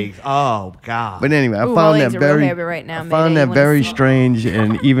hairy. Oh, God. But anyway, I Ooh, found my that legs are real very, heavy right now. I found that very strange,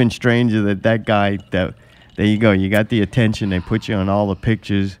 and even stranger that guy, there you go. You got the attention. They put you on all the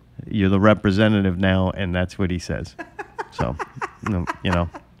pictures. You're the representative now, and that's what he says. So, you know,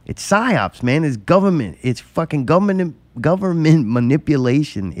 It's psyops, man. It's government. It's fucking government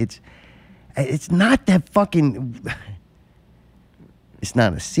manipulation. It's not that fucking. It's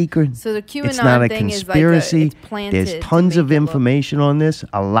not a secret. So the QAnon it's not a thing conspiracy. is like it's planted. There's tons of information on this.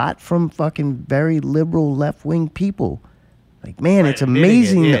 A lot from fucking very liberal left-wing people. Like, man, it's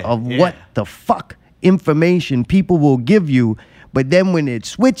amazing what the fuck information people will give you. But then when it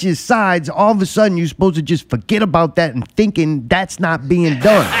switches sides, all of a sudden you're supposed to just forget about that and thinking that's not being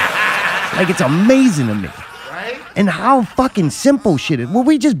done. Like, it's amazing to me. Right? And how fucking simple shit is. Well,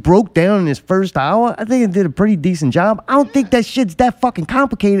 we just broke down in this first hour. I think it did a pretty decent job. I don't think that shit's that fucking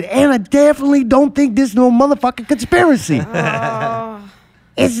complicated. And I definitely don't think this no motherfucking conspiracy.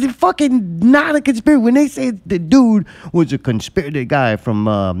 It's fucking not a conspiracy. When they say the dude was a conspiracy, the guy from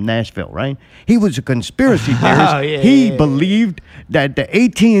Nashville, right? He was a conspiracy theorist. He believed that the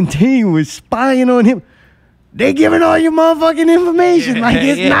AT&T was spying on him. They giving all your motherfucking information.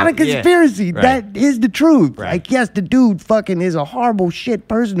 It's not a conspiracy. Right. That is the truth. Right. Like, yes, the dude fucking is a horrible shit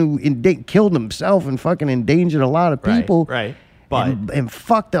person who killed himself and fucking endangered a lot of people. Right. But And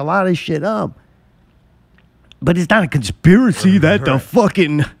fucked a lot of shit up. But it's not a conspiracy that the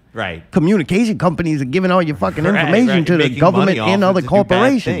fucking communication companies are giving all your fucking information to the government and other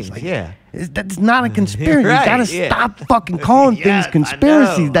corporations. Like, that's not a conspiracy. You gotta stop fucking calling things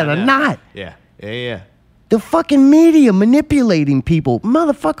conspiracies that are not. Yeah. The fucking media manipulating people.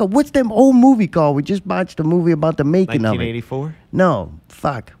 Motherfucker, what's them old movie called? We just watched a movie about the making of it. 1984? No,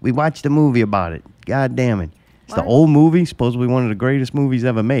 fuck. We watched a movie about it. God damn it. It's the What? old movie, supposedly one of the greatest movies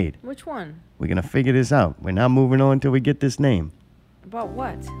ever made. Which one? We're going to figure this out. We're not moving on until we get this name. About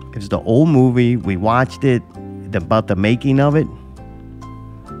what? It's the old movie. We watched it about the making of it.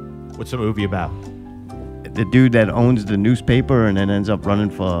 What's the movie about? The dude that owns the newspaper and then ends up running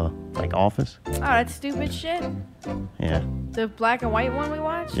for, like, office. Oh, that stupid shit. Yeah. The black and white one we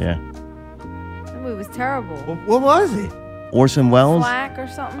watched? Yeah. That movie was terrible. What was it? Orson Welles. Slack or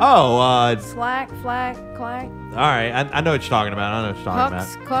something? Oh, Slack, flack, clack. all right. I know what you're talking about.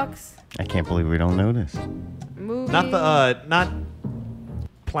 Cucks. I can't believe we don't know this. Movie. Not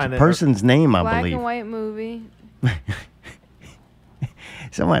Planet Person's name, I black believe. and white movie.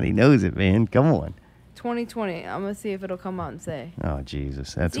 Somebody knows it, man. Come on. 2020. I'm going to see if it'll come out and say. Oh,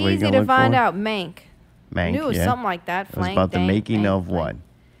 Jesus. That's It's what you're easy going to to look find for? out. Mank. Mank, I knew it was something like that. It was Flank, about the dank, making dank, of what? flank.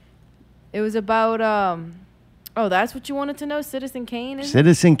 It was about, oh, that's what you wanted to know? Citizen Kane? Is it?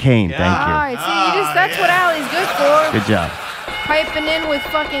 Citizen Kane, All thank you. right. See, that's what Allie's good for. Good job. Piping in with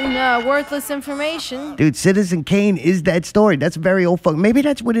fucking worthless information. Dude, Citizen Kane is that story. That's very old fuck. Maybe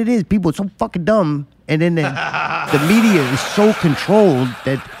that's what it is. People are so fucking dumb. And then the media is so controlled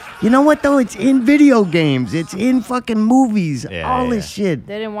that, you know what, though? It's in video games. It's in fucking movies. All this shit.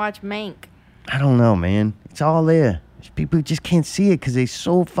 They didn't watch Mank. I don't know, man. It's all there. People just can't see it because they're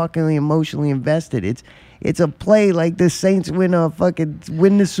so fucking emotionally invested. It's a play like the Saints win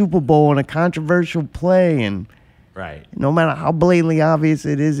the Super Bowl on a controversial play, and no matter how blatantly obvious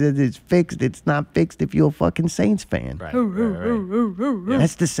it is that it's fixed, it's not fixed if you're a fucking Saints fan.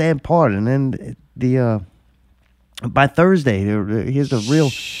 That's the sad part. And then by Thursday, here's the real.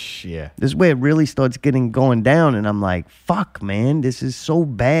 This is where it really starts going down, and I'm like, fuck, man, this is so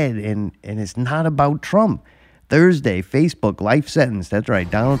bad, and it's not about Trump. Thursday, Facebook life sentence. That's right,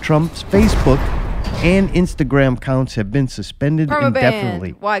 Donald Trump's Facebook and Instagram accounts have been suspended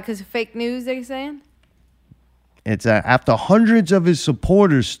indefinitely. Why? Because of fake news, they're saying? It's after hundreds of his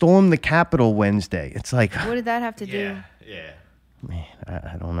supporters stormed the Capitol Wednesday. It's like, What did that have to do? man,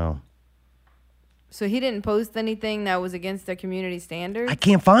 I don't know. So he didn't post anything that was against their community standards? I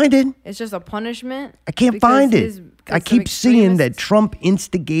can't find it. It's just a punishment? I can't because find it. because I some keep seeing that extremists- Trump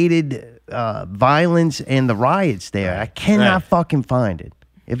instigated violence and the riots there. I cannot fucking find it.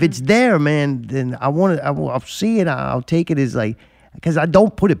 If it's there, man, then I'll see it. I'll take it as like, because I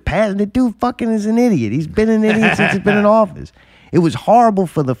don't put it past the dude. Fucking is an idiot. He's been an idiot since he's been in office. It was horrible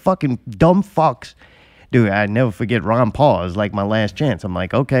for the fucking dumb fucks. Dude, I never forget Ron Paul. It was like my last chance. I'm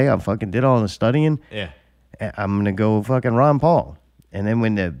like, okay, I fucking did all the studying. I'm gonna go fucking Ron Paul. And then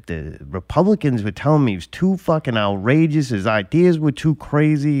when the Republicans were telling me he was too fucking outrageous, his ideas were too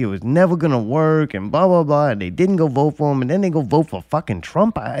crazy, it was never gonna work, and blah blah blah, and they didn't go vote for him, and then they go vote for fucking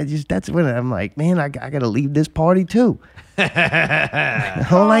Trump. That's when I'm like, man, I gotta leave this party too. I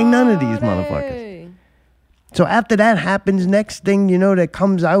don't like none of these motherfuckers. So after that happens, next thing you know that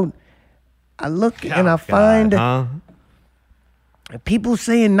comes out, I look and I find people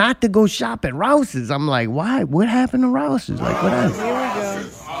saying not to go shop at Rouse's. I'm like, why? What happened to Rouse's? Like, what happened? Here we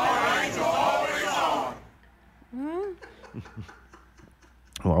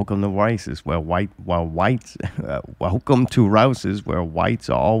go. Welcome to Rouse's, welcome to Rouse's, where whites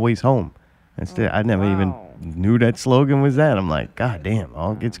are always home. I never even knew that slogan was that. I'm like, God damn,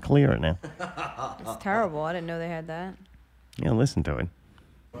 all gets clearer now. It's terrible. I didn't know they had that. Yeah, listen to it.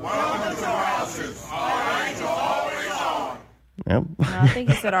 Welcome to Rouse's. Our lights are always on. Yep. No, I think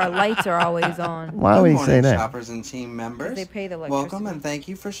he said our lights are always on. Why would he say Good morning, that? shoppers and team members. They pay the electricity. Welcome and thank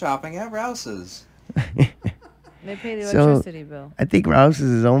you for shopping at Rouse's. They pay the So, electricity bill. I think Rouse's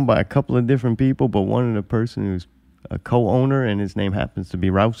is owned by a couple of different people, but one of the person who's a co-owner, and his name happens to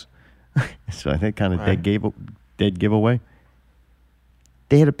be Rouse. So I think kind of dead giveaway.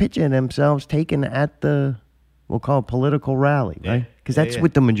 They had a picture of themselves taken at the, we'll call it political rally, right? Because that's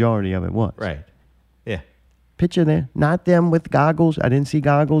what the majority of it was. Right. Yeah. Picture there. Not them with goggles. I didn't see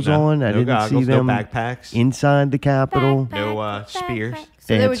goggles on. I didn't see them no backpacks. inside the Capitol. No spears.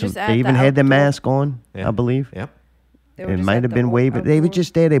 So They, were had some, just at they even the had their outdoor- mask on, Yeah. I believe. Yep. They were It just might at have the been waving. They were outdoor-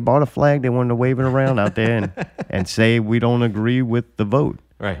 just there. They bought a flag. They wanted to wave it around out there and say, we don't agree with the vote.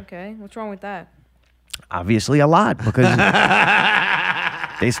 Right. Okay, what's wrong with that? Obviously a lot, because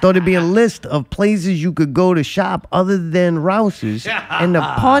they started being a list of places you could go to shop other than Rouse's. And the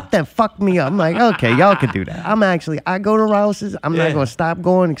part that fucked me up, I'm like, okay, y'all can do that. I go to Rouse's. I'm not going to stop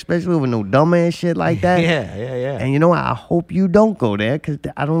going, especially with no dumbass shit like that. Yeah. And you know what? I hope you don't go there, because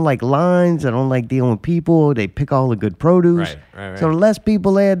I don't like lines. I don't like dealing with people. They pick all the good produce. Right. So the less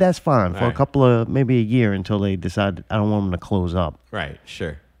people there, that's fine for a Right. couple of, maybe a year, until they decide I don't want them to close up. Right.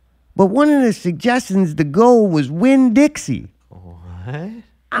 Sure. But one of the suggestions to go was Winn-Dixie. What?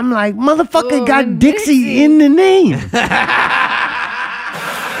 I'm like, motherfucker Oh, got Winn-Dixie. Dixie in the name.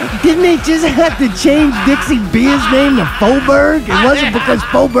 Didn't they just have to change Dixie Beer's name to Faubourg? It wasn't because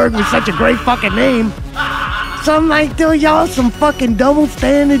Faubourg was such a great fucking name. So I'm like, dude, y'all some fucking double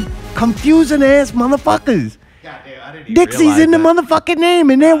standard, confusing ass motherfuckers. Goddamn, I didn't even Dixie's realize in the that. motherfucking name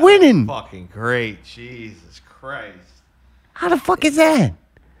and they're winning. Fucking great. Jesus Christ. How the fuck is that?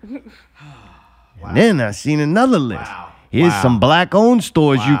 And then I seen another list. Wow. Here's Wow. some black-owned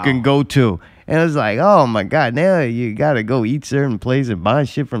stores you Wow. can go to. And I was like, oh, my God, now you got to go eat certain places, buy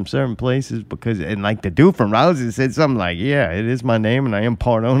shit from certain places. And like the dude from Rouse's said something like, yeah, it is my name and I am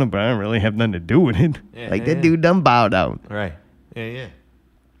part owner, but I don't really have nothing to do with it. That dude done bowed out. Right. Yeah.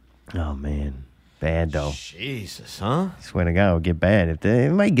 Oh, man. Bad, though. Jesus, huh? I swear to God, it'll get bad. If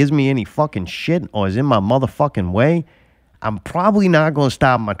anybody gives me any fucking shit or is in my motherfucking way, I'm probably not going to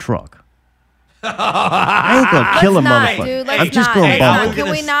stop my truck. I ain't going to kill a Let's not, motherfucker. dude. Let's I'm just not. going to Let's bump not. him.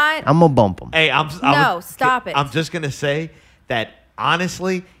 Can we not? I'm going to bump him. Hey, No, stop it. I'm just gonna say that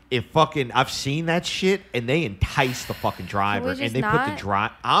honestly, if fucking I've seen that shit and they entice the fucking driver just and they put the not?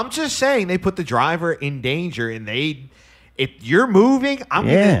 driver. I'm just saying they put the driver in danger and if you're moving,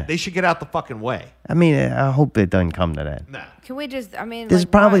 they should get out the fucking way. I mean, I hope it doesn't come to that. No. Can we just, There's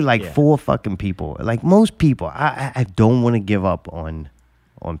probably why? like 4 fucking people. Like most people, I don't want to give up on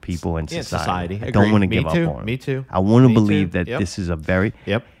people in Yeah, society. I Agreed. don't want to Me give too. up on them. Me too. I want to Me believe too. that Yep. this is a very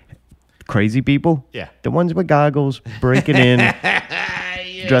Yep. crazy people. Yeah. The ones with goggles breaking in,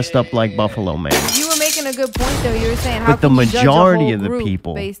 dressed up like Buffalo Man. You were making a good point, though. You were saying how But the can you judge a majority whole of the group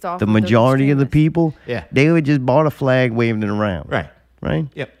people, based off the of those majority of the extremists? people, Yeah. they would just bought a flag, waving it around. Right. Right?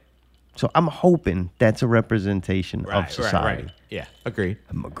 Yep. So I'm hoping that's a representation of society. Right. Yeah. Agreed.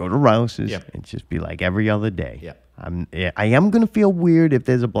 I'm gonna go to Rouse's Yep. and just be like every other day. Yep. I am gonna feel weird if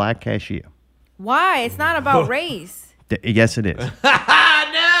there's a black cashier. Why? It's not about race. Yes, it is.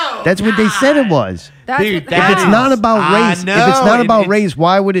 No. That's what they said it was. That's Dude, what, that If it's is- how? not about I race, if know, it's not about it's- race,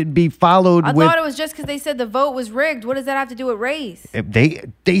 why would it be followed I with? thought it was just because they said the vote was rigged. What does that have to do with race? If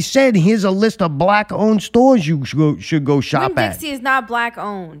they said here's a list of black-owned stores you should go shop Winn at. Dixie is not black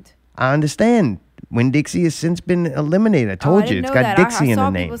owned. I understand. Winn-Dixie has since been eliminated. I I told you, didn't it's know got that. Dixie I in saw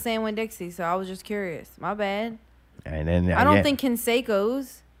the name. people saying Winn Dixie, so I was just curious. My bad. And then I don't yeah. think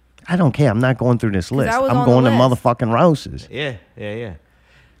Canseco's. I don't care. I'm not going through this list. I was I'm on the going to list. motherfucking Rouse's. Yeah.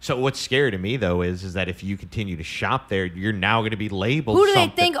 So what's scary to me though is that if you continue to shop there, you're now going to be labeled. Who do they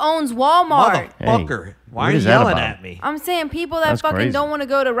something. think owns Walmart? Motherfucker! Why what are you is that yelling about? at me? I'm saying people that That's fucking crazy. don't want to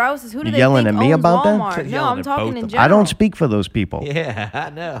go to Rouse's. Who do You they yelling think at me owns about that? Walmart? You're No, yelling I'm at talking both in of them. general. I don't speak for those people. Yeah, I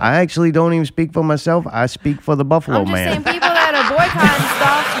know. I actually don't even speak for myself. I speak for the Buffalo I'm just Man. saying people that are boycotting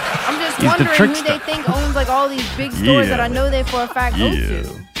stuff. I'm just He's the wondering who trickster. they think owns like all these big stores that I know they for a fact go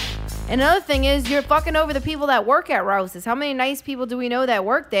to. And another thing is, you're fucking over the people that work at Rouse's. How many nice people do we know that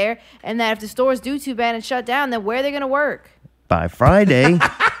work there? And that if the stores do too bad and shut down, then where are they gonna work? By Friday,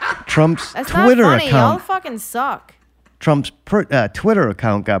 Trump's That's Twitter not funny. Y'all account, fucking suck. Trump's Twitter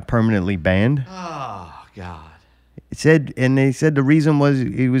account got permanently banned. Oh God. They said the reason was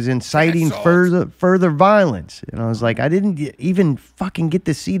he was inciting further violence. And I was like, I didn't even fucking get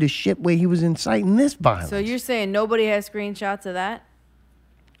to see the shit where he was inciting this violence. So you're saying nobody has screenshots of that?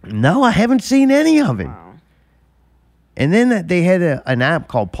 No, I haven't seen any of it. Wow. And then they had an app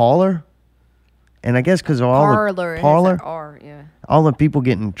called Parler. And I guess because of all all the people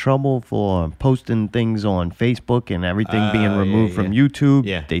getting in trouble for posting things on Facebook and everything being removed from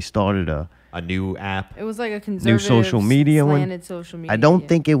YouTube, they started a new app. It was like a conservative, new social media one. Social media. I don't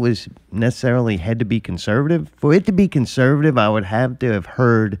think it was necessarily had to be conservative. For it to be conservative, I would have to have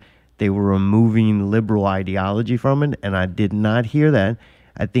heard they were removing liberal ideology from it, and I did not hear that.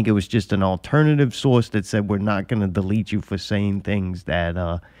 I think it was just an alternative source that said we're not going to delete you for saying things that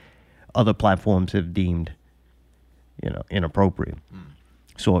other platforms have deemed, inappropriate.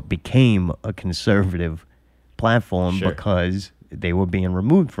 So it became a conservative platform because they were being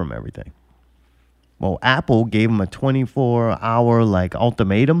removed from everything. Well, Apple gave them a 24-hour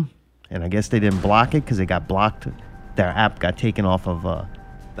ultimatum, and I guess they didn't block it because they got blocked. Their app got taken off of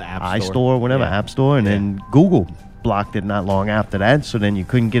the App iStore or whatever, App Store, and then Google blocked it not long after that, so then you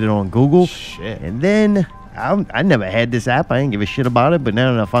couldn't get it on Google. Shit. And then I never had this app. I didn't give a shit about it, but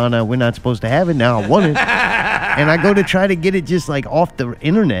now that I found out we're not supposed to have it, now I want it. And I go to try to get it just off the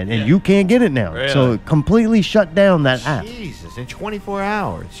internet, and you can't get it now. Really? So it completely shut down that app. Jesus, in 24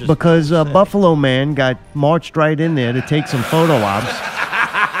 hours. Just because Buffalo Man got marched right in there to take some photo ops.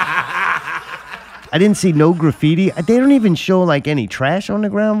 I didn't see no graffiti. They don't even show any trash on the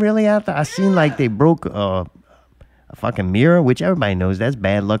ground really out there. I seen they broke a fucking mirror, which everybody knows that's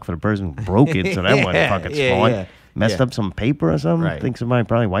bad luck for the person who broke it. So that wasn't fucking smart. Yeah. Messed up some paper or something. Right. I think somebody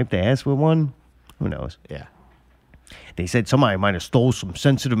probably wiped their ass with one. Who knows? Yeah. They said somebody might have stole some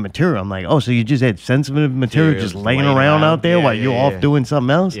sensitive material. I'm like, oh, so you just had sensitive material just laying around out there while you're off doing something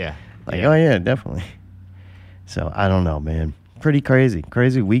else? Yeah. Oh, yeah, definitely. So, I don't know, man. Pretty crazy.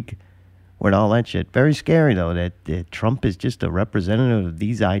 Crazy week with all that shit. Very scary, though, that Trump is just a representative of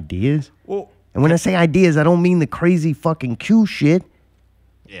these ideas. Well, and when I say ideas, I don't mean the crazy fucking Q shit.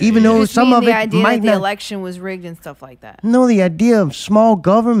 Even though Just some mean of the it idea might that the not... election was rigged and stuff like that. No, the idea of small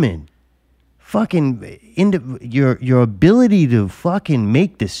government. Fucking your ability to fucking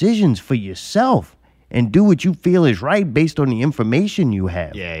make decisions for yourself and do what you feel is right based on the information you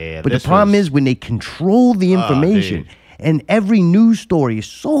have. Yeah. But the problem is when they control the information and every news story is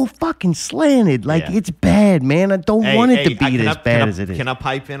so fucking slanted, it's bad, man. I don't want it to be as bad as it is. Can I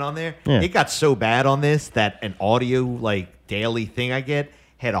pipe in on there? Yeah. It got so bad on this that an audio daily thing I get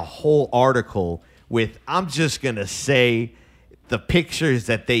had a whole article with, I'm just gonna say, the pictures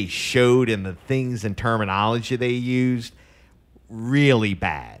that they showed and the things and terminology they used, really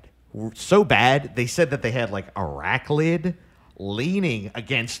bad. So bad, they said that they had a rack lid leaning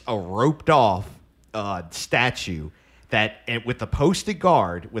against a roped off statue and with a posted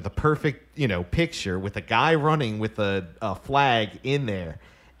guard with a perfect, picture with a guy running with a flag in there.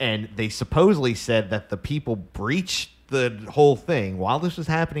 And they supposedly said that the people breached the whole thing while this was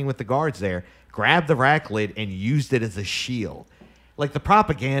happening with the guards there, grabbed the rack lid and used it as a shield. The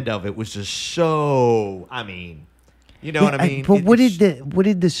propaganda of it was just so, you know what I mean? But what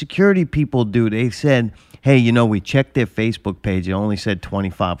did the security people do? They said, hey, we checked their Facebook page. It only said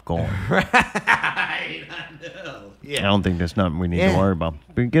 25 gone. Right, I know. Yeah. I don't think there's nothing we need to worry about.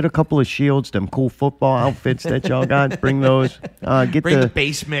 But get a couple of shields, them cool football outfits that y'all got. Bring those. Bring the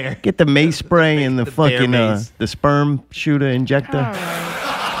base mare. Get the mace spray and the fucking the sperm shooter injector.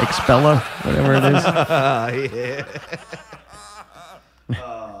 Expeller, whatever it is. Yeah.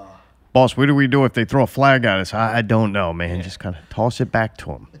 Boss, what do we do if they throw a flag at us? I don't know, man. Yeah. Just kind of toss it back to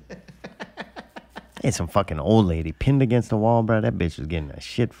them. Hey, some fucking old lady pinned against the wall, bro. That bitch was getting the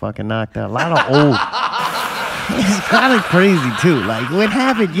shit fucking knocked out. A lot of old. It's kind of crazy, too. What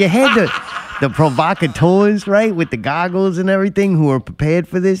happened? You had the provocateurs, right, with the goggles and everything who are prepared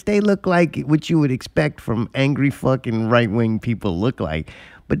for this. They look like what you would expect from angry fucking right-wing people look like.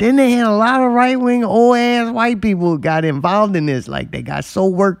 But then they had a lot of right-wing, old-ass white people who got involved in this. They got so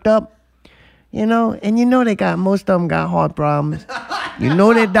worked up. And they got, most of them got heart problems.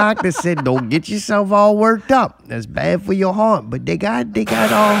 Their doctor said, don't get yourself all worked up. That's bad for your heart. But they got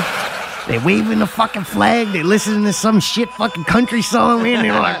all, they waving the fucking flag. They listening to some shit fucking country song, man.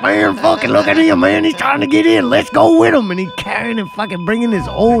 They're like, man, fucking look at him, man. He's trying to get in. Let's go with him. And he carrying and fucking bringing this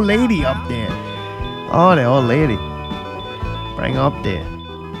old lady up there. Oh, the old lady. Bring her up there.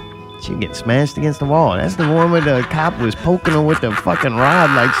 She get smashed against the wall. That's the one where the cop was poking her with the fucking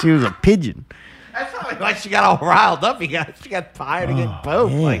rod like she was a pigeon. That's probably why she got all riled up. She got fired against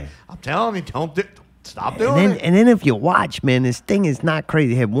both. Man. I'm telling you, don't Stop doing it. And then if you watch, man, this thing is not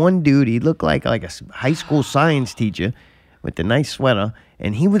crazy. They had one dude, he looked like a high school science teacher with the nice sweater,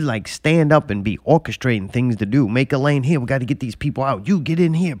 and he would like stand up and be orchestrating things to do. Make a lane here. We got to get these people out. You get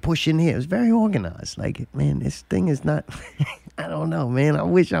in here, push in here. It was very organized. Like, man, this thing is not, I don't know, man. I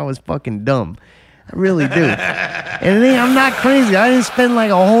wish I was fucking dumb. I really do. And then I'm not crazy. I didn't spend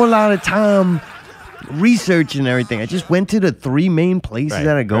like a whole lot of time researching everything. I just went to the 3 main places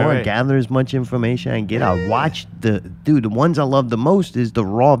that I go and gather as much information I can get. I watched the ones I love the most is the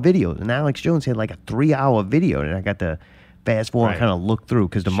raw videos. And Alex Jones had like a 3-hour video and I got to fast forward and kind of look through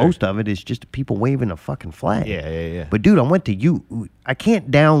because the most of it is just people waving a fucking flag. Yeah. But dude, I went to I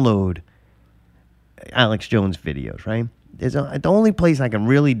can't download Alex Jones videos, right? The only place I can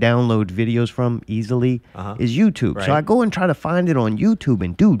really download videos from easily is YouTube. Right. So I go and try to find it on YouTube,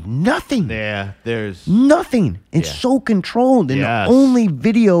 and dude, nothing. Yeah, there's nothing. It's so controlled, and the only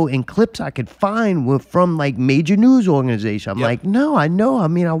video and clips I could find were from like major news organizations. I'm like, no, I know. I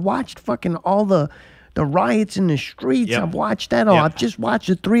mean, I watched fucking all the riots in the streets. I've watched that all. I've just watched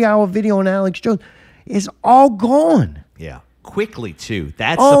a 3-hour video on Alex Jones. It's all gone. Yeah, quickly too.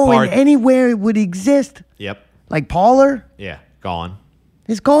 That's the part. And anywhere it would exist. Yep. Like Parler. Yeah, gone.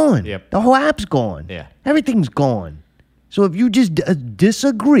 It's gone. Yep. The whole app's gone. Yeah. Everything's gone. So if you just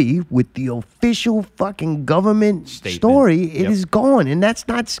disagree with the official fucking government story, it is gone. And that's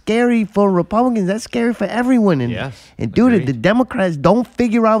not scary for Republicans. That's scary for everyone. And, and dude, if the Democrats don't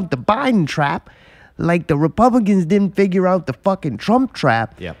figure out the Biden trap, like the Republicans didn't figure out the fucking Trump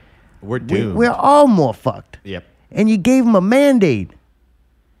trap, we're doomed. We're all more fucked. Yep. And you gave them a mandate.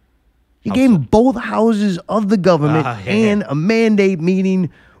 You gave them both houses of the government and a mandate, meaning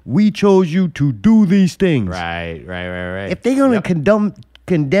we chose you to do these things. Right. If they're going to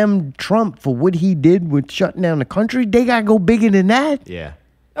condemn Trump for what he did with shutting down the country, they got to go bigger than that. Yeah.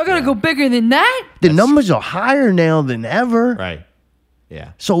 I'm going to go bigger than that? The numbers are higher now than ever. Right.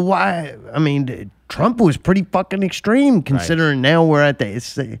 Yeah. So why, I mean, Trump was pretty fucking extreme considering now we're at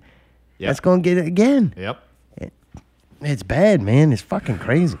the, that's going to get it again. Yep. It's bad, man. It's fucking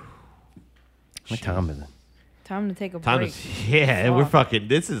crazy. What time is it? Time to take a break. We're fucking.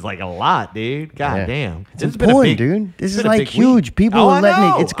 This is like a lot, dude. God damn. It's important, dude. This is like huge. Week. People are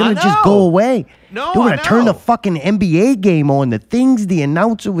letting it. It's gonna just go away. No, dude, I turned the fucking NBA game on. The things the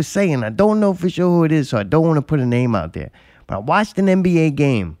announcer was saying. I don't know for sure who it is, so I don't want to put a name out there. But I watched an NBA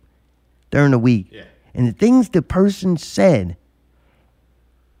game during the week, and the things the person said,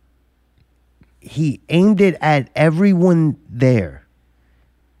 he aimed it at everyone there.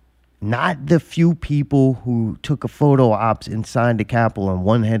 Not the few people who took a photo ops inside the Capitol and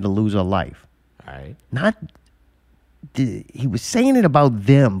one had to lose her life. All right. He was saying it about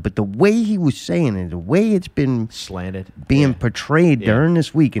them, but the way he was saying it, the way it's been slanted, being portrayed during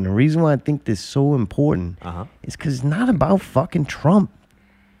this week, and the reason why I think this is so important is because it's not about fucking Trump.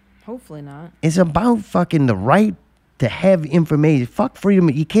 Hopefully not. It's about fucking the right to have information. Fuck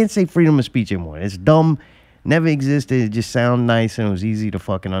freedom. You can't say freedom of speech anymore. It's dumb. Never existed. It just sounded nice and it was easy to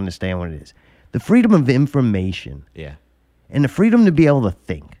fucking understand what it is. The freedom of information. Yeah. And the freedom to be able to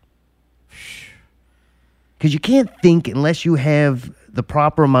think. Because you can't think unless you have the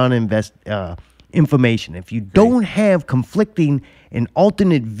proper amount of information. If you don't have conflicting and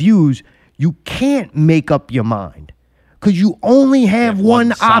alternate views, you can't make up your mind. Because you only have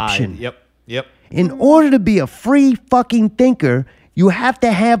one option. Yep. In order to be a free fucking thinker, you have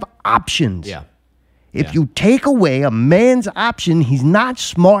to have options. Yeah. If you take away a man's option, he's not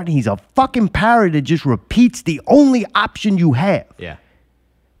smart. He's a fucking parrot that just repeats the only option you have. Yeah.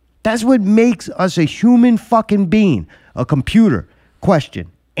 That's what makes us a human fucking being. A computer. Question.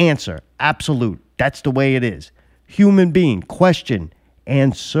 Answer. Absolute. That's the way it is. Human being. Question.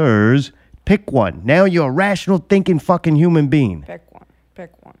 Answers. Pick one. Now you're a rational thinking fucking human being. Pick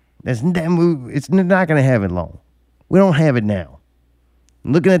one. It's not going to have it long. We don't have it now.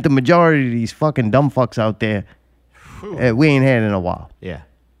 Looking at the majority of these fucking dumb fucks out there, we ain't had it in a while. Yeah.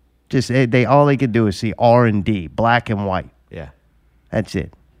 Just all they could do is see R&D, black and white. Yeah. That's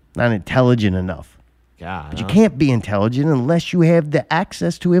it. Not intelligent enough. God. But you can't be intelligent unless you have the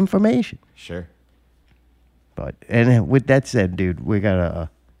access to information. Sure. But and with that said, dude, we got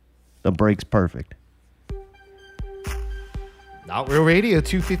the break's perfect. Not Real Radio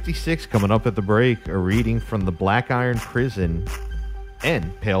 256 coming up at the break. A reading from the Black Iron Prison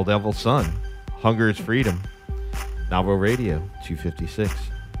and Pale Devil Sun. Hunger is Freedom. Novel Radio 256.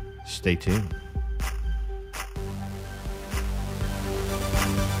 Stay tuned.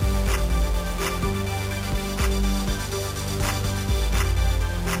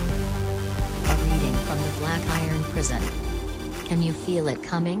 A reading from the Black Iron Prison. Can you feel it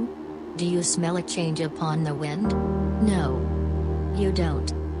coming? Do you smell a change upon the wind? No. You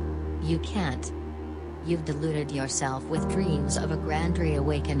don't. You can't. You've deluded yourself with dreams of a grand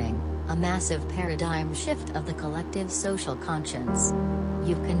reawakening, a massive paradigm shift of the collective social conscience.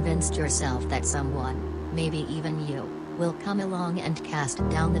 You've convinced yourself that someone, maybe even you, will come along and cast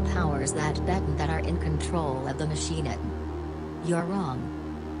down the powers that are in control of the Machinette. You're wrong.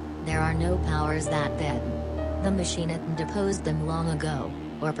 There are no powers that the Machinette deposed them long ago,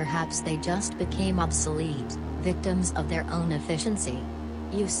 or perhaps they just became obsolete, victims of their own efficiency.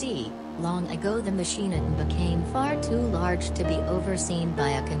 You see, long ago the Machinette became far too large to be overseen by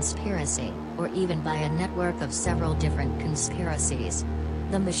a conspiracy, or even by a network of several different conspiracies.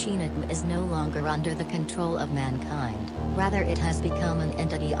 The Machinette is no longer under the control of mankind, rather it has become an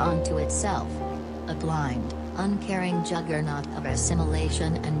entity unto itself. A blind, uncaring juggernaut of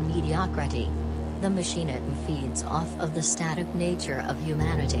assimilation and mediocrity. The Machinette feeds off of the static nature of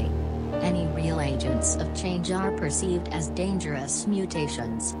humanity. Any real agents of change are perceived as dangerous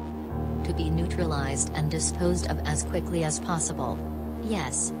mutations, to be neutralized and disposed of as quickly as possible.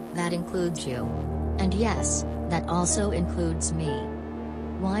 Yes, that includes you. And yes, that also includes me.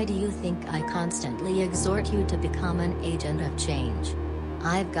 Why do you think I constantly exhort you to become an agent of change?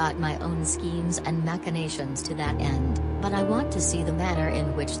 I've got my own schemes and machinations to that end, but I want to see the manner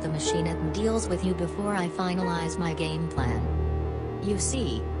in which the Machinette deals with you before I finalize my game plan. You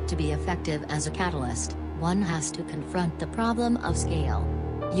see, to be effective as a catalyst, one has to confront the problem of scale.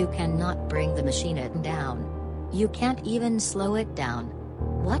 You cannot bring the Machinette down. You can't even slow it down.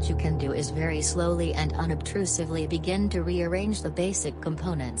 What you can do is very slowly and unobtrusively begin to rearrange the basic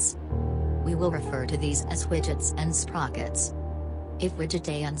components. We will refer to these as widgets and sprockets. If widget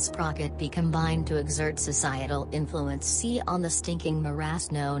A and sprocket B combine to exert societal influence C on the stinking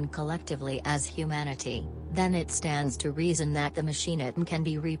morass known collectively as humanity, then it stands to reason that the Machinette can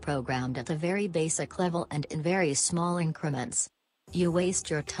be reprogrammed at a very basic level and in very small increments. You waste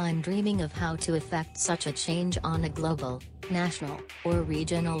your time dreaming of how to effect such a change on a global, national, or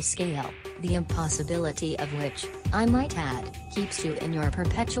regional scale, the impossibility of which, I might add, keeps you in your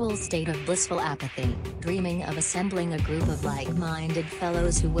perpetual state of blissful apathy, dreaming of assembling a group of like-minded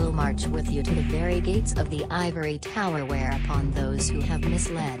fellows who will march with you to the very gates of the ivory tower, whereupon those who have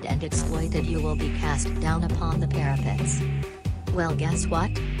misled and exploited you will be cast down upon the parapets. Well, guess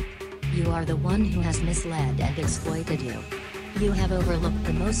what? You are the one who has misled and exploited you. You have overlooked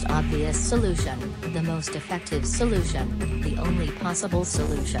the most obvious solution, the most effective solution, the only possible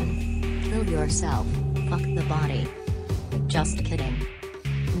solution. Kill yourself, fuck the body. Just kidding.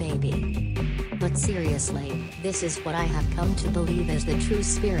 Maybe. But seriously, this is what I have come to believe is the true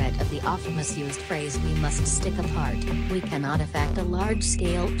spirit of the oft misused phrase "we must stick apart." We cannot effect a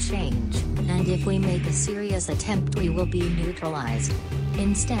large-scale change, and if we make a serious attempt we will be neutralized.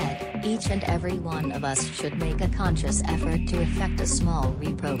 Instead, each and every one of us should make a conscious effort to effect a small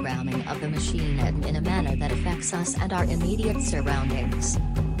reprogramming of the Machinette in a manner that affects us and our immediate surroundings.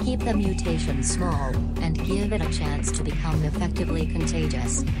 Keep the mutation small, and give it a chance to become effectively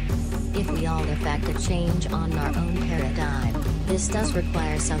contagious. If we all effect a change on our own paradigm, this does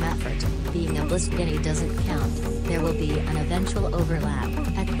require some effort. Being a bliss guinea doesn't count. There will be an eventual overlap,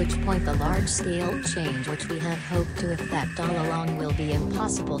 at which point the large-scale change which we have hoped to effect all along will be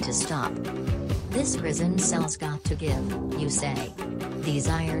impossible to stop. This prison cell's got to give, you say. These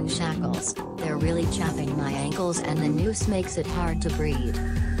iron shackles, they're really chapping my ankles and the noose makes it hard to breathe.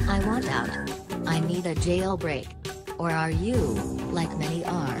 I want out. I need a jailbreak. Or are you, like many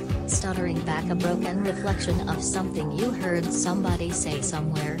are, stuttering back a broken reflection of something you heard somebody say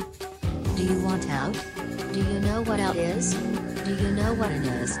somewhere? Do you want out? Do you know what out is? Do you know what in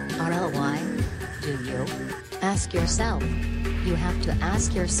is, RLY? Do you? Ask yourself. You have to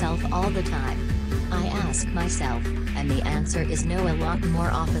ask yourself all the time. I ask myself, and the answer is no a lot more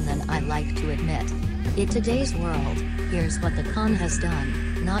often than I like to admit. In today's world, here's what the con has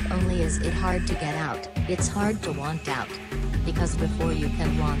done. Not only is it hard to get out, it's hard to want out. Because before you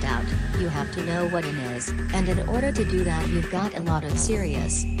can want out, you have to know what it is, and in order to do that you've got a lot of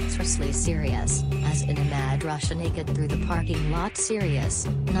serious, seriously serious, as in a mad rush naked through the parking lot serious,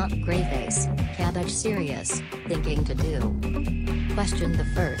 not grey face, cabbage serious, thinking to do. Question the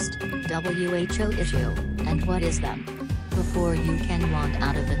first WHO issue, and what is them? Before you can want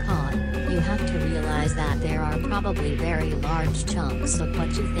out of the con, you have to realize that there are probably very large chunks of what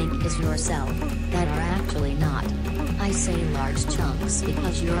you think is yourself, that are actually not. I say large chunks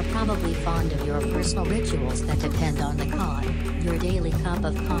because you're probably fond of your personal rituals that depend on the con, your daily cup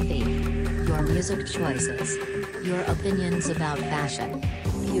of coffee, your music choices, your opinions about fashion.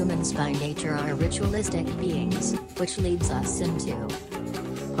 Humans by nature are ritualistic beings, which leads us into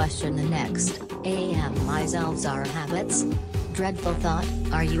question the next. My elves are habits? Dreadful thought,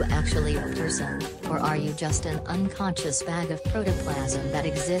 are you actually a person, or are you just an unconscious bag of protoplasm that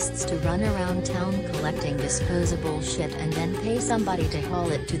exists to run around town collecting disposable shit and then pay somebody to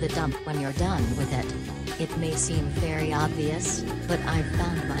haul it to the dump when you're done with it? It may seem very obvious, but I've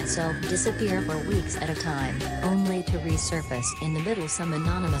found myself disappear for weeks at a time, only to resurface in the middle some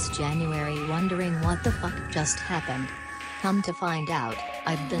anonymous January wondering what the fuck just happened. Come to find out,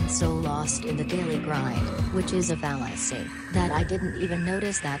 I've been so lost in the daily grind, which is a fallacy, that I didn't even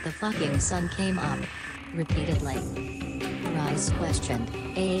notice that the fucking sun came up. Repeatedly. Rice questioned,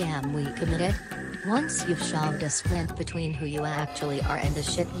 Am we committed? Once you've shoved a splint between who you actually are and the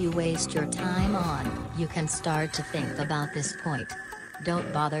shit you waste your time on, you can start to think about this point.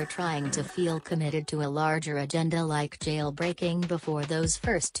 Don't bother trying to feel committed to a larger agenda like jailbreaking before those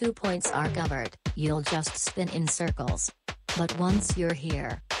first 2 points are covered, you'll just spin in circles. But once you're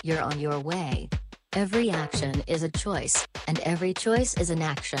here, you're on your way. Every action is a choice, and every choice is an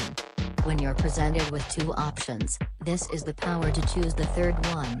action. When you're presented with 2 options, this is the power to choose the third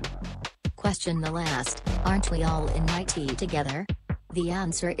one. Question the last, aren't we all in IT together? The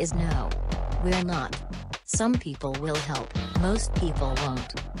answer is no. We're not. Some people will help, most people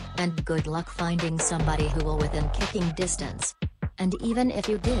won't. And good luck finding somebody who will within kicking distance. And even if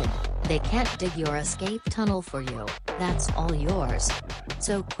you did, they can't dig your escape tunnel for you, that's all yours.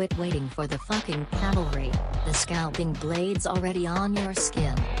 So quit waiting for the fucking cavalry, the scalping blades already on your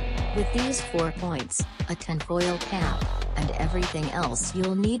skin. With these 4 points, a tinfoil cap, and everything else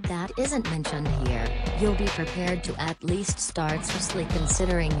you'll need that isn't mentioned here, you'll be prepared to at least start seriously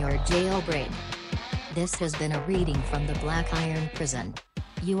considering your jailbreak. This has been a reading from the Black Iron Prison.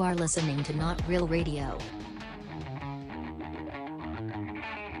 You are listening to Not Real Radio.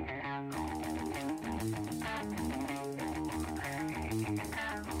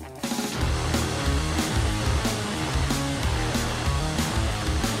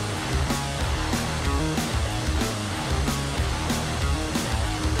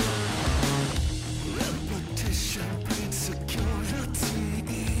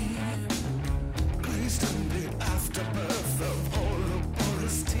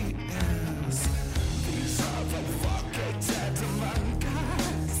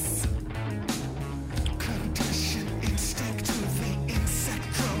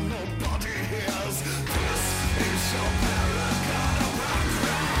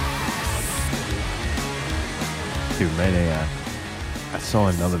 Dude, man, I saw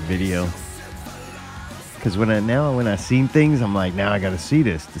another video. Because when I seen things, I'm like, now I got to see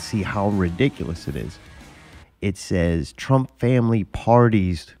this to see how ridiculous it is. It says Trump family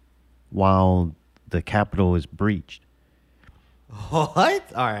parties while the Capitol is breached. What?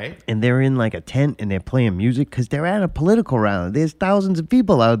 All right. And they're in like a tent and they're playing music because they're at a political rally. There's thousands of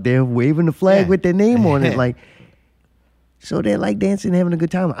people out there waving the flag with their name on it. Like, so they're like dancing, having a good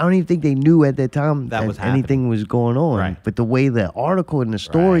time. I don't even think they knew at that time that anything was going on. Right. But the way the article and the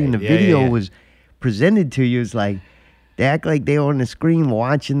story and the video was presented to you is like, they act like they're on the screen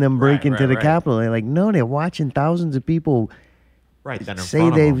watching them break into the Capitol. They're like, no, they're watching thousands of people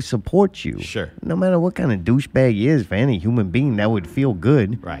say they support you. Sure. No matter what kind of douchebag he is, for any human being, that would feel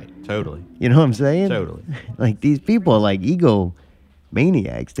good. Right, totally. You know what I'm saying? Totally. Like, these people are like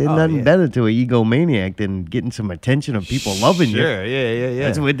egomaniacs. There's nothing better to an egomaniac than getting some attention of people loving you. Sure, yeah.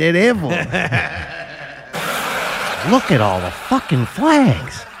 That's what they're there for. Look at all the fucking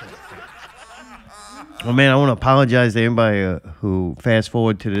flags. Oh, man, I want to apologize to anybody who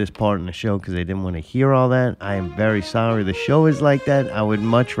fast-forward to this part in the show because they didn't want to hear all that. I am very sorry. The show is like that. I would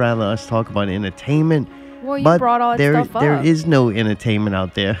much rather us talk about entertainment. Well, you brought all that stuff up. There is no entertainment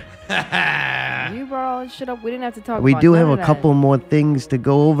out there. You brought all that shit up. We didn't have to talk We about do have none a of couple more things to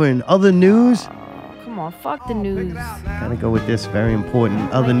go over in other news. Come on, fuck the news. Gotta go with this very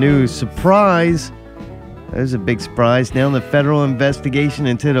important other news. Surprise! There's a big surprise. Now the federal investigation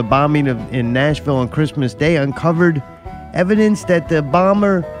into the bombing in Nashville on Christmas Day uncovered evidence that the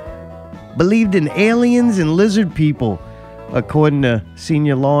bomber believed in aliens and lizard people, according to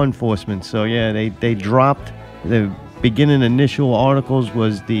senior law enforcement. So yeah, they dropped the beginning initial articles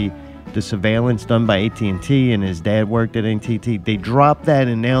was the surveillance done by AT&T, and his dad worked at AT&T. They dropped that,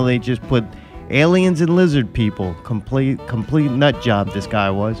 and now they just put aliens and lizard people. Complete nut job this guy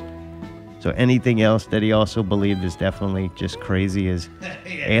was. So anything else that he also believed is definitely just crazy as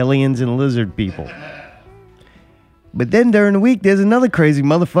aliens and lizard people. But then during the week, there's another crazy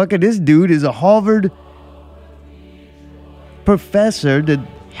motherfucker. This dude is a Harvard professor, the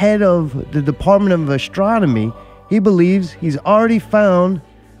head of the Department of Astronomy. He believes he's already found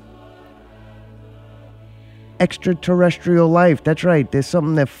extraterrestrial life. That's right. There's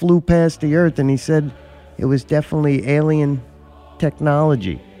something that flew past the Earth, and he said it was definitely alien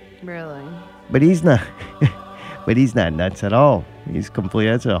technology. Really? But he's not. But he's not nuts at all. He's complete.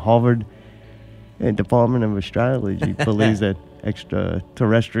 That's a Harvard Department of Astrology believes that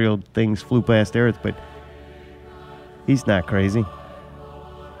extraterrestrial things flew past Earth, but he's not crazy.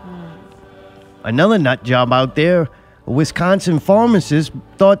 Another nut job out there, a Wisconsin pharmacist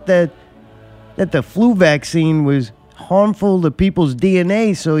thought that the flu vaccine was harmful to people's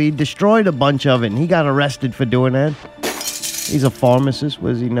DNA, so he destroyed a bunch of it, and he got arrested for doing that. He's a pharmacist. What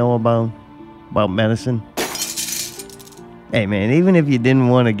does he know about medicine? Hey, man, even if you didn't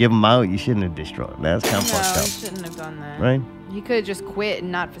want to give them out, you shouldn't have destroyed them. That's kind of fucked up. No, he shouldn't have done that. Right? He could have just quit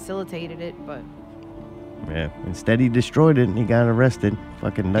and not facilitated it, but... Yeah. Instead, he destroyed it, and he got arrested.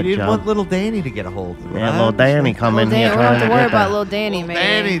 Fucking nut You didn't job. want little Danny to get a hold of it. Yeah, little Danny come in here we don't trying have to to worry get about that. little Danny, man.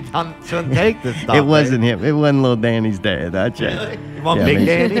 Danny shouldn't take this stuff. It wasn't him. It wasn't little Danny's dad. I checked. Really? You want Yeah, Big man.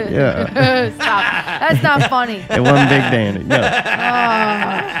 Danny? Yeah. Stop. That's not funny. It wasn't Big Danny. No.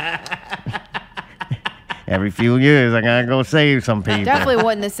 Every few years, I gotta go save some people. Definitely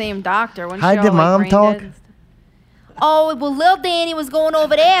wasn't the same doctor. When How did Mom talk? Oh, well, little Danny was going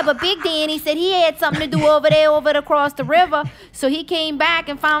over there, but Big Danny said he had something to do over there, across the river. So he came back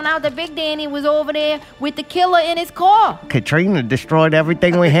and found out that Big Danny was over there with the killer in his car. Katrina destroyed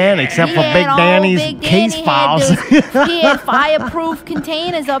everything we had except He for had Big all Danny's Big case Danny files. He had fireproof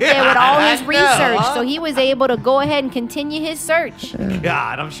containers up there with all his research, so he was able to go ahead and continue his search.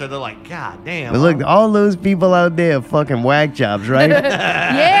 God, I'm sure they're like, God damn. But look, all those people out there are fucking whack jobs, right?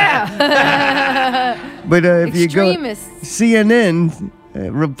 Yeah. But if you go, Extremists. CNN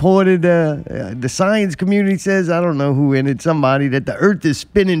reported the science community says, I don't know who in it, somebody, that the Earth is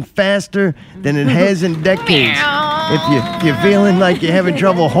spinning faster than it has in decades. If you're feeling like you're having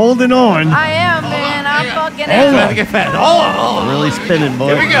trouble holding on, I am, man. I'm fucking Hold out. on. Get fast. Hold on. really spinning, boy.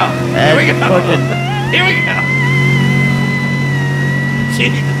 Here we go. As Here we go. fucking- Here we go.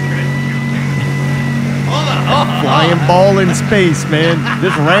 Jesus Christ. Hold on. Flying ball in space, man.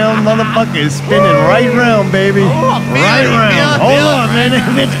 This round motherfucker is spinning right round, baby. Right round. Hold on, man.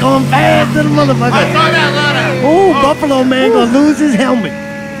 It's going fast to the motherfucker. Ooh, Buffalo Man gonna lose his helmet.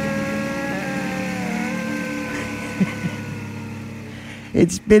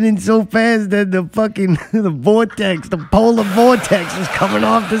 It's spinning so fast that the fucking the polar vortex is coming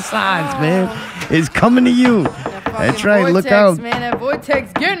off the sides, man. It's coming to you. That's right. Vortex, Look out. man. That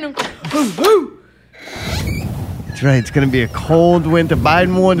vortex getting him. That's right. It's going to be a cold winter.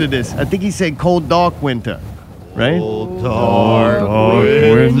 Biden warned of this. I think he said cold, dark winter. Right? Dark So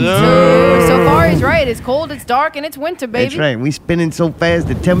far, he's right. It's cold, it's dark, and it's winter, baby. That's right. We spinning so fast,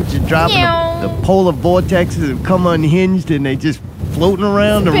 the temperature's dropping. Meow. The polar vortexes have come unhinged, and they just floating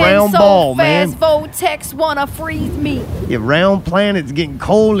around the Spin round so ball, fast, man. Vortex wanna freeze me. Your round planet's getting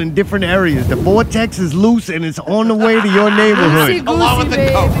cold in different areas. The vortex is loose, and it's on the way to your neighborhood. Along with the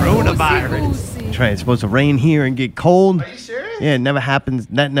coronavirus. That's right. It's supposed to rain here and get cold. Are you serious? Yeah, it never happens.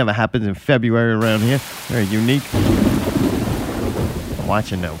 That never happens in February around here. Very unique. I'm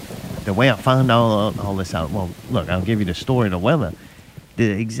watching the way I found all this out. Well, look, I'll give you the story of the weather. The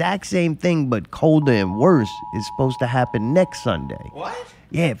exact same thing, but colder and worse, is supposed to happen next Sunday. What?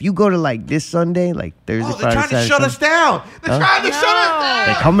 Yeah, if you go to like this Sunday, like Thursday, Oh, they're Friday, trying to Saturday, shut us Sunday, down. They're trying to shut us down.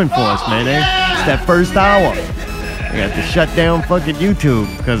 they're coming for us, man. It's that first hour. They got to shut down fucking YouTube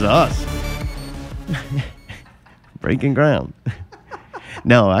because of us. Breaking ground.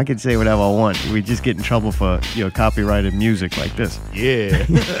 No, I can say whatever I want. We just get in trouble for copyrighted music like this. Yeah.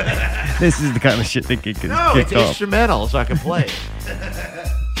 This is the kind of shit that gets No, it's kicked off. instrumental, so I can play it.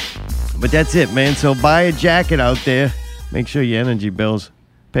 But that's it, man. So buy a jacket out there. Make sure your energy bill's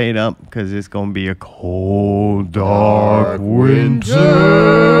paid up because it's going to be a cold, dark winter.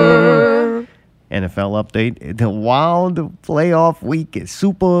 NFL update. The wild playoff week is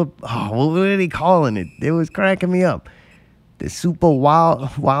super. Oh, what are they calling it? It was cracking me up. The super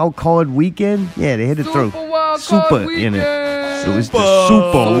wild card weekend. Yeah, they had to throw super in it. It was the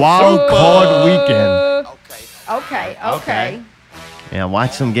super wild card weekend. Okay. Yeah, I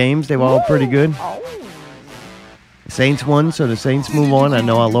watched some games. They were all pretty good. The Saints won, so the Saints move on. I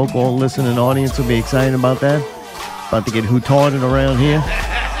know our local listening audience will be excited about that. About to get who-tarded around here.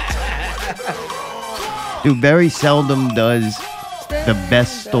 Dude, very seldom does the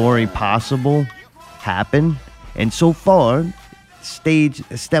best story possible happen. And so far,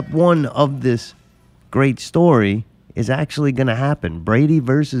 step one of this great story is actually going to happen. Brady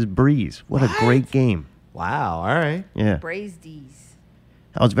versus Breeze. What a great game. Wow, all right. Yeah. Braisedies.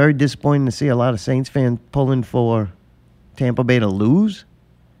 I was very disappointed to see a lot of Saints fans pulling for Tampa Bay to lose.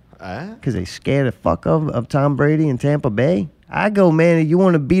 Because they scared the fuck of Tom Brady in Tampa Bay. I go, man, if you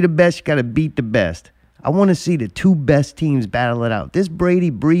want to be the best, you got to beat the best. I want to see the two best teams battle it out. This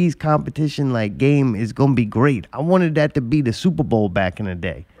Brady-Breeze competition game is going to be great. I wanted that to be the Super Bowl back in the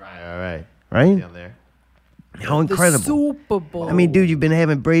day. Right. Right? Down there. How incredible. The Super Bowl. I mean, dude, you've been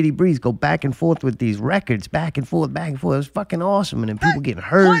having Brady-Breeze go back and forth with these records, back and forth. It was fucking awesome. And then people getting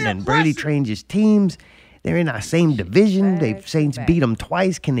hurt, and then Brady trains his teams. They're in our same division. The Saints beat them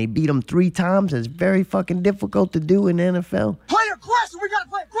twice. Can they beat them 3 times? It's very fucking difficult to do in the NFL. Play aggressive. We got to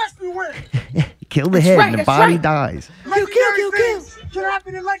play aggressive to win. Kill the head and the body dies. Legendary things can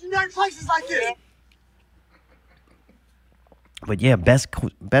happen in legendary places like this. But yeah,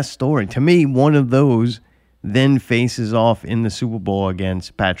 best story. To me, one of those then faces off in the Super Bowl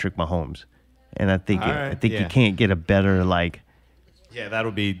against Patrick Mahomes. And I think you can't get a better Yeah, that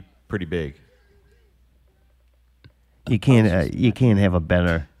would be pretty big. You can't have a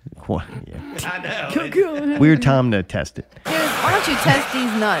better. Yeah. I know. Weird time to test it. Dude, why don't you test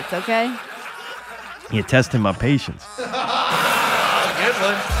these nuts, okay? You're testing my patience. Good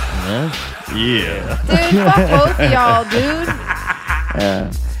one. Yeah. Dude, fuck both of y'all, dude.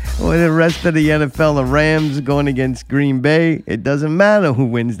 Well, the rest of the NFL, the Rams going against Green Bay. It doesn't matter who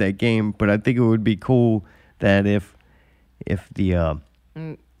wins that game, but I think it would be cool that if the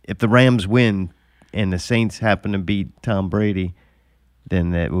Rams win and the Saints happen to beat Tom Brady,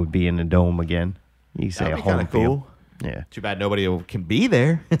 then that would be in the dome again. You say That'd a be home kinda field. cool. Yeah. Too bad nobody can be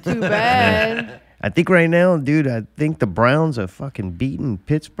there. Too bad. I think right now, dude, I think the Browns are fucking beating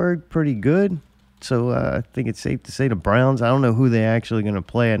Pittsburgh pretty good. So I think it's safe to say the Browns. I don't know who they're actually going to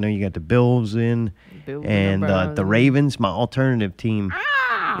play. I know you got the Bills in and the Ravens. My alternative team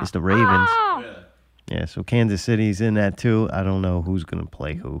is the Ravens. Yeah, so Kansas City's in that too. I don't know who's going to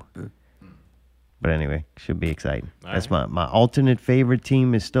play who. But anyway, should be exciting. That's my alternate favorite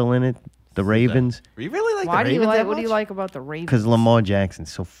team is still in it, the Ravens. You really like Why the do you Ravens like? that What do you much? like about the Ravens? Because Lamar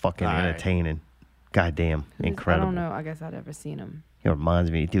Jackson's so fucking All right. entertaining. Goddamn, incredible. I don't know. I guess I've never seen him. He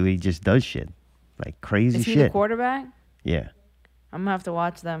reminds me, dude, he just does shit. Like crazy Is he shit. the quarterback? Yeah. I'm gonna have to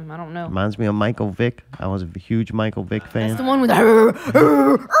watch them. I don't know. Reminds me of Michael Vick. I was a huge Michael Vick fan. That's the one with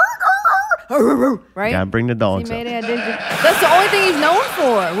right? Gotta bring the dogs See, up. Mayday, I did. That's the only thing he's known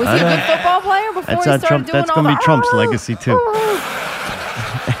for. Was he a good football player before he started doing That's all gonna the be Trump's legacy too.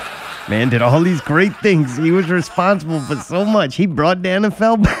 Man did all these great things. He was responsible for so much. He brought the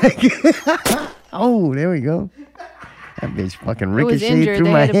NFL back. Oh, there we go. That bitch fucking It was ricocheted injured. through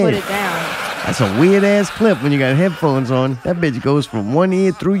They my had to put head. it down. That's a weird ass clip when you got headphones on. That bitch goes from one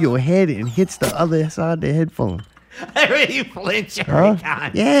ear through your head and hits the other side of the headphone. You flinch every Huh?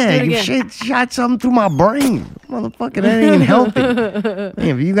 time. Yeah, Do it you again. shot something through my brain. Motherfucker, that ain't even healthy. Man,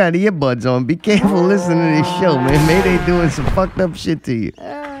 if you got earbuds on, be careful listening to this show, man. Mayday doing some fucked up shit to you.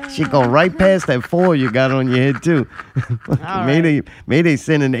 Shit go right past that 4 you got on your head, too. All Mayday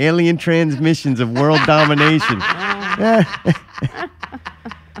sending alien transmissions of world domination.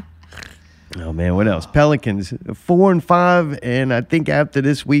 Oh, man, what else? Pelicans, 4-5, and I think after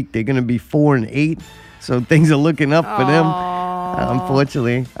this week, they're going to be 4-8. So things are looking up for them.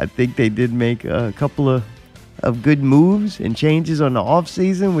 Unfortunately, I think they did make a couple of good moves and changes on the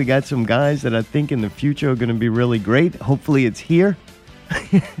offseason. We got some guys that I think in the future are going to be really great. Hopefully it's here.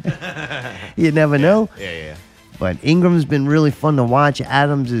 You never know. Yeah. But Ingram's been really fun to watch.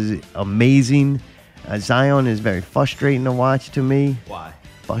 Adams is amazing. Zion is very frustrating to watch to me. Why?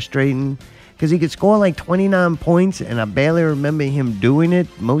 Frustrating. Because he could score like 29 points, and I barely remember him doing it.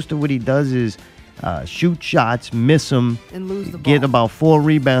 Most of what he does is shoot shots, miss them, And lose the ball. get about 4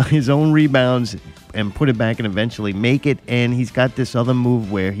 rebounds, his own rebounds, and put it back and eventually make it. And he's got this other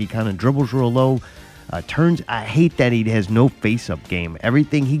move where he kind of dribbles real low, turns. I hate that he has no face-up game.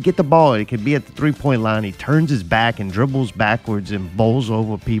 Everything, he get the ball, it could be at the three-point line. He turns his back and dribbles backwards and bowls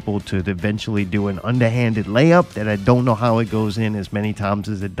over people to eventually do an underhanded layup that I don't know how it goes in as many times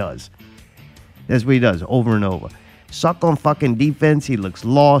as it does. That's what he does over and over. Suck on fucking defense. He looks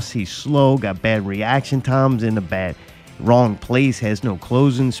lost. He's slow. Got bad reaction times in the wrong place. Has no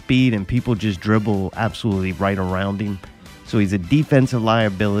closing speed, and people just dribble absolutely right around him. So he's a defensive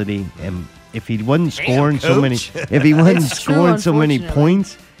liability. And if he wasn't scoring so many, if he wasn't It's true, scoring so many unfortunately.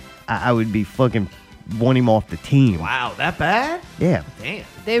 points, I would be fucking want him off the team. Wow, that bad? Yeah. Damn.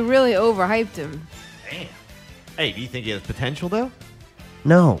 They really overhyped him. Damn. Hey, do you think he has potential though?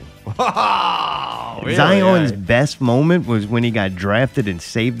 No. Oh, really? Zion's Yeah. best moment was when he got drafted and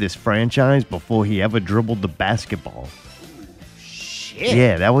saved this franchise before he ever dribbled the basketball. Shit.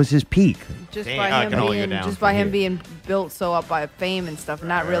 Yeah, that was his peak. Just Damn, by I him can only go being down just from by him here. being built so up by fame and stuff,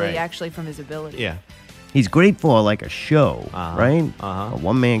 not really right. actually from his ability. Yeah. He's great for like a show, right? A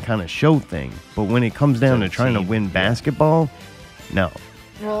one-man kind of show thing. But when it comes down to trying to win basketball, no.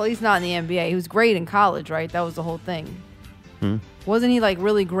 Well, he's not in the NBA. He was great in college, right? That was the whole thing. Wasn't he like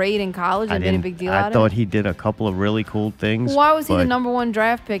really great in college and made a big deal out of it? I thought he did a couple of really cool things. Why was he the #1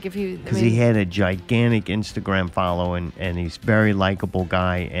 draft pick if he? Because he had a gigantic Instagram following, and he's a very likable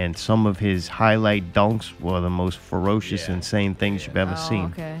guy. And some of his highlight dunks were the most ferocious, insane things you've ever seen.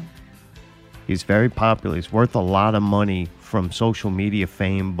 Okay. He's very popular. He's worth a lot of money from social media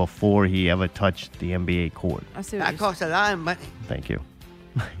fame before he ever touched the NBA court. I see. That costs a lot of money. Thank you.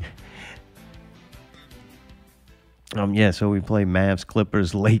 So we play Mavs,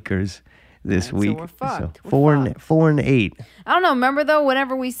 Clippers, Lakers this week. So we're fucked. So 4-8. I don't know. Remember though,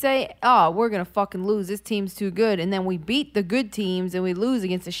 whenever we say, "Oh, we're gonna fucking lose. This team's too good," and then we beat the good teams and we lose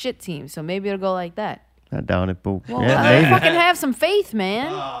against the shit teams. So maybe it'll go like that. I doubt it, but Well, maybe. Fucking have some faith, man.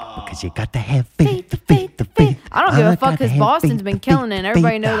 Because you got to have faith. Faith. I don't give a fuck because Boston's been killing it. And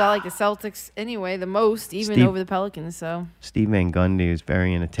everybody knows I like the Celtics anyway the most, even over the Pelicans. So Steve Van Gundy is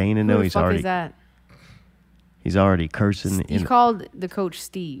very entertaining. who Though the fuck is that? He's already cursing. You called the coach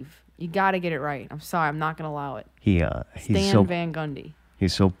Steve. You got to get it right. I'm sorry. I'm not going to allow it. He's Stan Van Gundy.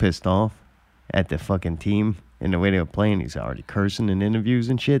 He's so pissed off at the fucking team and the way they were playing. He's already cursing in interviews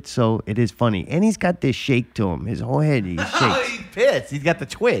and shit. So it is funny. And he's got this shake to him. His whole head, he shakes. He's pissed. He's got the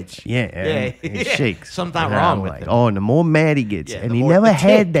twitch. Yeah. He shakes. Something wrong with like, him. Oh, and the more mad he gets. Yeah, and the he more- never the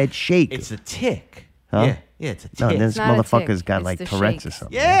had tick. that shake. It's a tick. Huh? Yeah, it's a tick. No, this It's not a motherfucker's tick. got It's like the Tourette's shake. or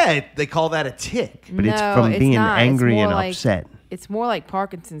something. Yeah, they call that a tick. But it's No, from being not. It's angry more and like- upset. It's more like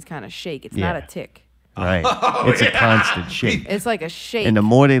Parkinson's kind of shake. It's not a tick. Right. It's a constant shake. It's like a shake. And the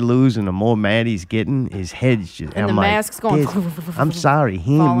more they lose and the more mad he's getting, his head's just. And I'm the like, mask's going "This- I'm sorry,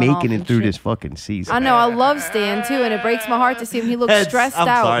 he ain't falling off making it and through shit. this fucking season. I know. I love Stan too, and it breaks my heart to see him. He looks stressed I'm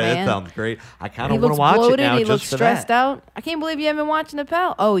out, sorry, man. that sounds great. I kind He of want looks to watch bloated. it now He just looks for stressed that. out. I can't believe you haven't been watching the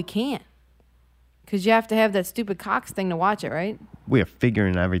Pal. Oh, he can't. Because you have to have that stupid Cox thing to watch it, right? We're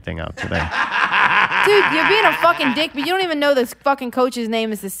figuring everything out today. Dude, you're being a fucking dick, but you don't even know this fucking coach's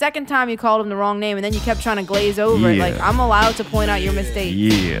name. It's the second time you called him the wrong name, and then you kept trying to glaze over it. Yeah. Like, I'm allowed to point out your mistake.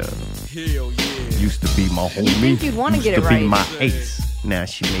 Yeah. Used to be my homie. think you'd wanna Used get to it be right. my ace. Now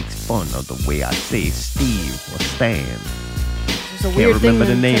she makes fun of the way I say Steve or Stan. It's a weird thing remember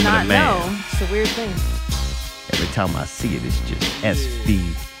the to name of the not man. know. It's a weird thing. Every time I see it, it's just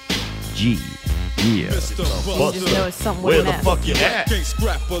SVG. Yeah. You just know it's something with an F. It's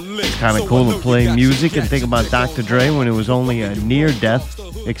kind of cool to play music and think about Dr. Dre when it was only a near-death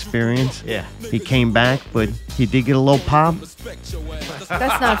experience. Yeah. He came back, but he did get a little pop.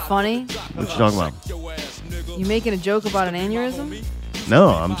 That's not funny. What you talking about? You making a joke about an aneurysm? No,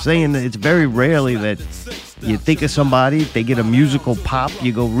 I'm saying that it's very rarely that you think of somebody, they get a musical pop,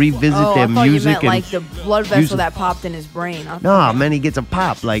 you go revisit Oh, their I thought you music. meant like the blood vessel music- that popped in his brain. No, man, he gets a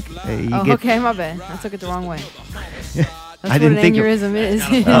pop. Like, he Oh, gets, okay, my bad. I took it the wrong way. That's I didn't what an think of- aneurysm is.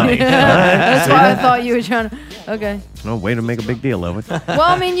 right. That's why I thought you were trying to. Okay. No way to make a big deal of it. Well,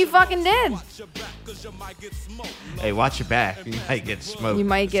 I mean, you fucking did. Hey, watch your back. You might get smoked. You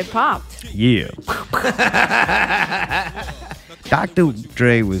might get popped. Yeah. Dr.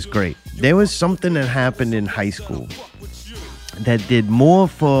 Dre was great. There was something that happened in high school that did more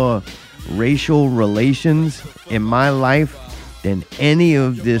for racial relations in my life than any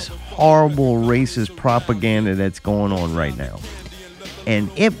of this horrible racist propaganda that's going on right now. And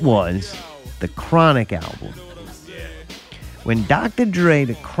it was the Chronic album. When Dr. Dre,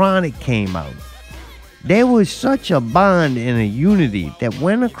 the Chronic came out, there was such a bond and a unity that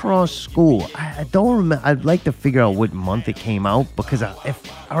went across school. I don't remember. I'd like to figure out what month it came out because if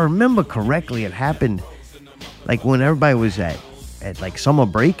I remember correctly, it happened like when everybody was at like summer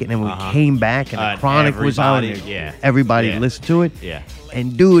break, and then we came back and the Chronic was out. And everybody listened to it. Yeah.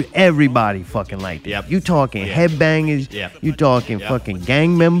 And dude, everybody fucking liked it. Yep. You talking headbangers. Yep. You talking Yep. fucking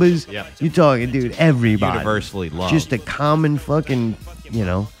gang members. Yep. You talking, dude, everybody. Universally loved. Just a common fucking,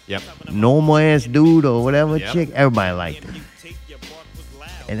 Yep. normal ass dude or whatever Yep. chick. Everybody liked it.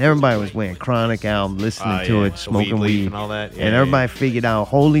 And everybody was wearing Chronic album, listening to yeah. it, smoking Weed leaf weed. and all that. Yeah, and yeah, everybody figured out,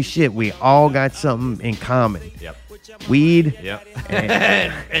 holy shit, we all got something in common. Yep. Weed Yep.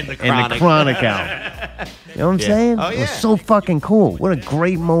 and the the Chronic album. You know what I'm Yeah. saying? Oh, It was yeah. so fucking cool. What a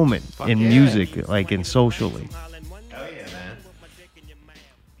great moment in yeah. music, like in socially. Oh yeah, man.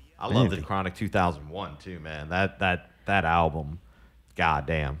 I love the Chronic 2001 too, man. That album,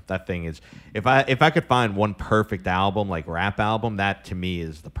 goddamn, that thing is. If I could find one perfect album, like rap album, that to me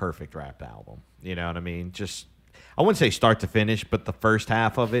is the perfect rap album. You know what I mean? Just, I wouldn't say start to finish, but the first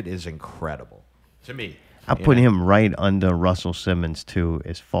half of it is incredible to me. I put him right under Russell Simmons too,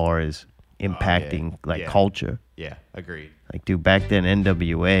 as far as impacting like Yeah. culture. Yeah, agreed. Like, dude, back then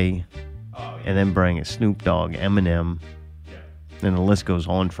NWA, and then bring a Snoop Dogg, Eminem, and the list goes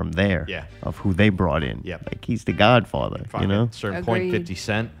on from there. Yeah. Of who they brought in. Yep. Like, he's the Godfather. Fucking You know. certain point, Agreed. 50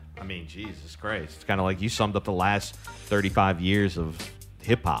 Cent. I mean, Jesus Christ. It's kind of like you summed up the last 35 years of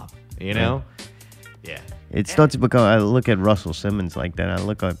hip hop. You know? Yeah. It starts to become. I look at Russell Simmons like that. I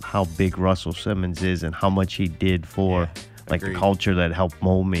look at how big Russell Simmons is and how much he did for like agreed. the culture that helped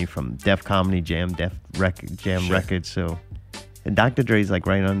mold me from Def Comedy Jam, Def Jam Sure. Records. So, and Dr. Dre's like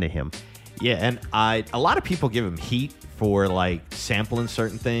right under him. Yeah, and a lot of people give him heat for like sampling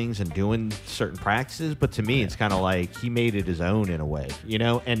certain things and doing certain practices, but to me, it's kind of like he made it his own in a way, you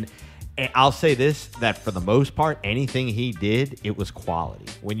know. And I'll say this: that for the most part, anything he did, it was quality.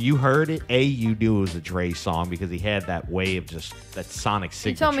 When you heard it, you knew it was a Dre song because he had that way of just that sonic You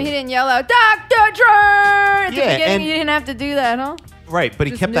signature. told me he didn't yell out Dr. Dre at the Yeah, beginning. and- You didn't have to do that, huh? Right, but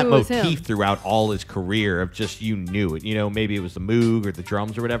he Just kept that knew it was him. motif throughout all his career of just you knew it. You know, maybe it was the Moog or the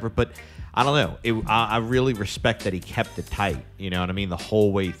drums or whatever, but I don't know. I really respect that he kept it tight. You know what I mean? The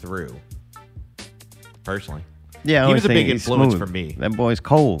whole way through. Personally. Yeah, I He always was a think big he's influence smooth. for me. That boy's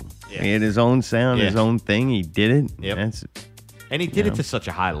cold. Yeah. He had his own sound, his Yeah. own thing. He did it. Yep. That's And he did You it know? to such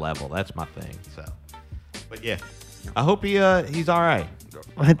a high level. That's my thing. So, but yeah, I hope he's all right.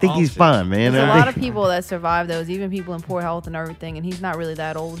 I think he's Honestly. fine, man. There's a I lot of think people that survive those, even people in poor health and everything, and he's not really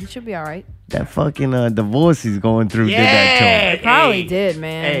that old. He should be all right. that fucking divorce he's going through did that to him. It probably did,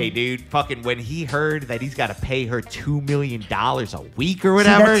 man. Hey, dude, fucking when he heard that he's got to pay her $2 million a week or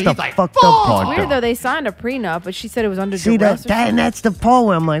whatever, that's the he's like, fucked up "Fuck." part, Weird though. though, they signed a prenup, but she said it was under See duress. that, and that's the part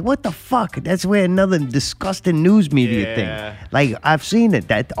where I'm like, what the fuck? That's where another disgusting news media Yeah. thing. Like I've seen it.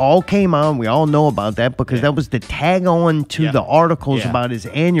 That all came on. We all know about that because that was the tag on to Yeah. the articles Yeah. about his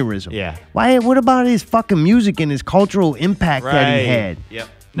aneurysm. Yeah. Why? What about his fucking music and his cultural impact that he Right. had? Yep.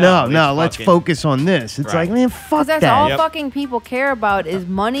 No, it's let's fucking- focus on this. It's Right. like, man, fuck Because that's that. all Yep. fucking people care about is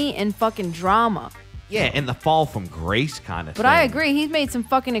money and fucking drama. Yeah, and the fall from grace kind of But thing. I agree, he's made some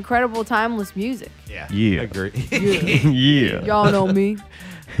fucking incredible timeless music. Yeah. Yeah. Agree. Yeah. Y'all know me.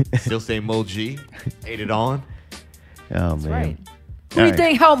 Still say Mo G. Ate it on. Oh That's man. right. All Who do you right.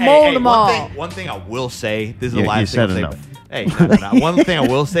 think helped mold them all? One thing I will say, this is You- the last you thing said I'll say, enough. but- Hey, no. One thing I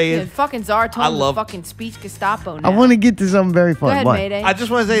will say Yeah, is, fucking Zartone I love- fucking speech Gestapo now. I want to get to something very fun. Go ahead, What? Mayday. I just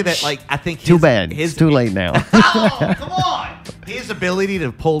want to say that, like, I think Too bad. It's too late now. Oh, come on. His ability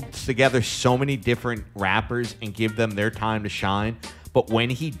to pull together so many different rappers and give them their time to shine, but when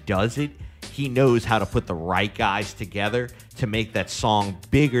he does it, he knows how to put the right guys together to make that song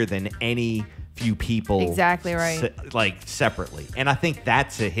bigger than any few people. Exactly right. Separately. And I think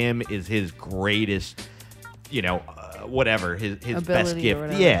that to him is his greatest, whatever, his best Ability or gift.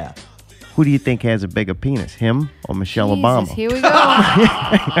 whatever. Yeah. Who do you think has a bigger penis, him or Michelle Jesus, Obama? here we go.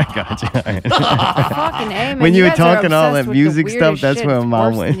 I got you. Fucking A, man. When you were guys are talking all obsessed that with the music stuff, weirdest that's shit. where It's my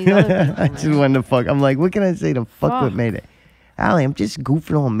worse went. than these other people, I just man. wanted to fuck. I'm like, what can I say to fuck with Fuck. Mayday? Allie, I'm just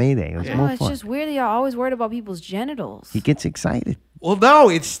goofing on Mayday. It was No, more it's fun. just weird that y'all always worried about people's genitals. He gets excited. Well, no,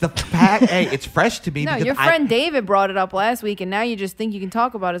 it's the fact. Hey, it's fresh to me. No, because your friend David brought it up last week, and now you just think you can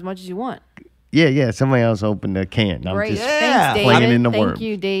talk about it as much as you want. Yeah. Somebody else opened a can. I'm Great. just Thanks, David. playing in the Thank worm.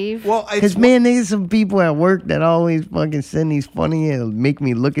 you, Dave. Well, Because, man, there's some people at work that always fucking send these funny, make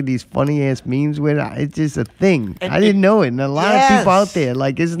me look at these funny ass memes with. It's just a thing. And I didn't know it. And a lot of people out Yes. there,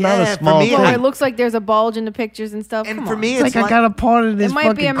 like, it's not Yeah, a for small me, thing. Well, like- it looks like there's a bulge in the pictures and stuff. And Come for on. me, It's like I got a part of this might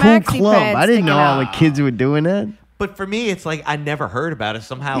be fucking a cool maxi club. pad I didn't know sticking all the out. kids were doing that. But for me, it's like I never heard about it.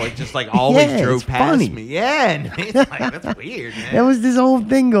 Somehow it just like always Yeah, drove it's past funny. me. Yeah, and it's like that's weird, man. There was this whole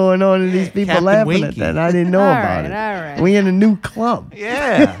thing going on, and Yeah, these people Captain laughing at Winky. that. I didn't know All about right, it. all right. We in a new club.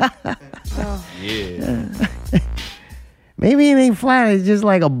 Yeah. Yeah. Maybe it ain't flat. It's just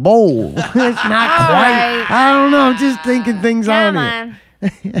like a bowl. It's not quite. right. I don't know. I'm just thinking things Come on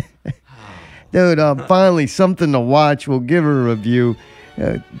here. on. Dude, finally, something to watch. We'll give her a review.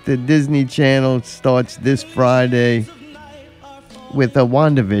 The Disney Channel starts this Friday with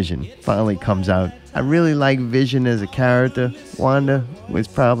WandaVision. Finally comes out. I really like Vision as a character. Wanda was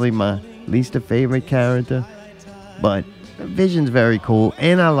probably my least favorite character. But Vision's very cool.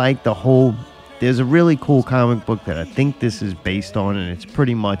 And I like the whole... There's a really cool comic book that I think this is based on. And it's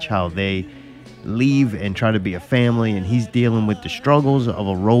pretty much how they leave and try to be a family. And he's dealing with the struggles of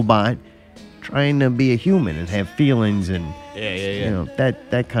a robot trying to be a human and have feelings and Yeah. you know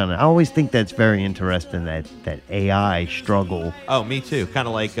that kind of. I always think that's very interesting, that AI struggle. Oh, me too. Kind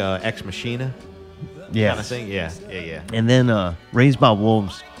of like Ex Machina Yeah. kind of thing. Yeah. And then Raised by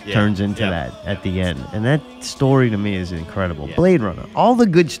Wolves Yeah. turns into Yep. that at the end, and that story to me is incredible. Yeah. Blade Runner, all the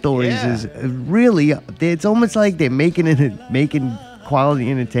good stories Yeah. is really. It's almost like they're making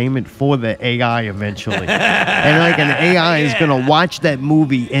quality entertainment for the AI eventually. And like an AI is gonna watch that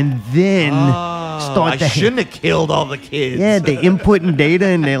movie and then start I to shouldn't have killed all the kids. Yeah, they inputting data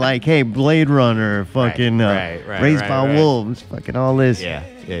and they're like, hey, Blade Runner, fucking Raised by Wolves, fucking all this. Yeah.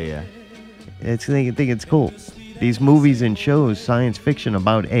 I think it's cool. These movies and shows, science fiction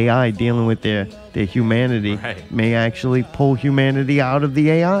about AI dealing with their humanity, may actually pull humanity out of the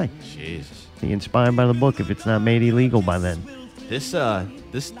AI. Jesus. Be inspired by the book if it's not made illegal by then. This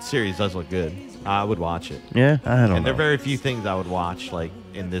series does look good. I would watch it. Yeah, I don't know. And there are very few things I would watch like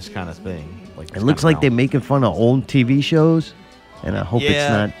in this kind of thing. Like it looks like they're making fun of old TV shows, and I hope it's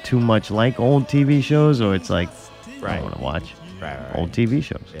not too much like old TV shows, or it's like I want to watch old TV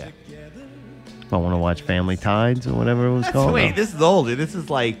shows. Yeah. I want to watch Family Tides or whatever it was called. Wait, this is older. This is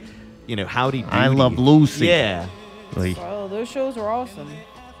like, Howdy Doody. I Love Lucy. Yeah. Like, Oh, those shows are awesome.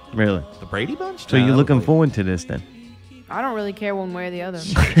 really? The Brady Bunch? So you're looking forward to this then? I don't really care one way or the other.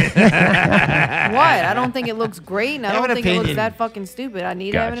 What? I don't think it looks great, and I Have don't an think it looks opinion. that fucking stupid. I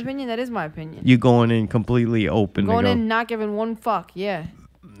need to have an Gotcha. opinion. That is my opinion. You going in completely open Going to go? in, not giving one fuck. Yeah.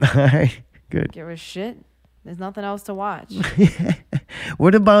 All right, good. Give a shit. There's nothing else to watch.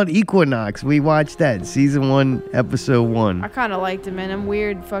 What about Equinox? We watched that season 1, episode 1. I kind of liked it, man. I'm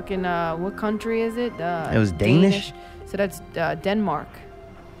weird. Fucking, what country is it? It was Danish? So that's Denmark.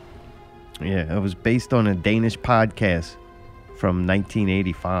 Yeah, it was based on a Danish podcast from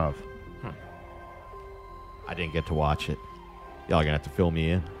 1985. I didn't get to watch it. Y'all gonna have to fill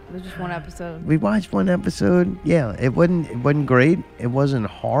me in. It was just one episode. We watched one episode. Yeah, it wasn't great. It wasn't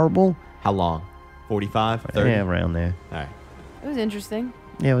horrible. How long? 45? 30? Yeah, around there. All right. It was interesting.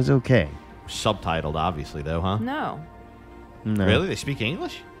 Yeah, it was okay. Subtitled, obviously, though, huh? No. No. Really? They speak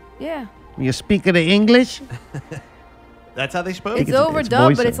English? Yeah. You speak of the English? That's how they spoke? It's it's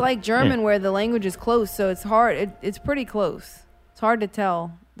overdubbed, but voiceover. it's like German Yeah. where the language is close, so it's hard. It's pretty close. It's hard to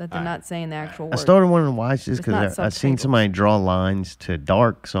tell that they're not saying the actual I word. started wanting to watch this It's not because I've seen subtitled. somebody draw lines to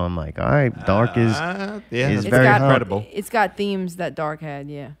Dark, so I'm like, all right, Dark is it's very got, hard. It's got themes that Dark had,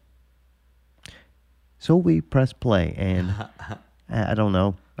 yeah. So we press play, and I don't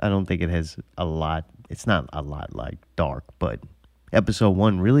know. I don't think it has a lot. It's not a lot like Dark, but episode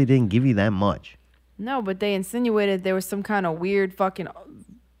 1 really didn't give you that much. No, but they insinuated there was some kind of weird fucking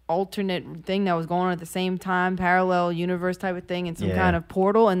alternate thing that was going on at the same time, parallel universe type of thing, and some Yeah. kind of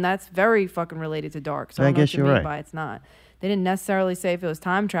portal, and that's very fucking related to Dark. So I I don't know guess what you you're mean right. by it's not. They didn't necessarily say if it was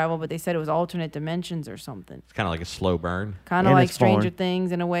time travel, but they said it was alternate dimensions or something. It's kind of like a slow burn. Kind of And like it's Stranger foreign.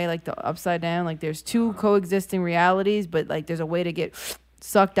 Things in a way, like the Upside Down. Like there's two coexisting realities, but like there's a way to get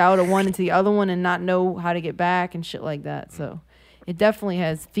sucked out of one into the other one and not know how to get back and shit like that. So it definitely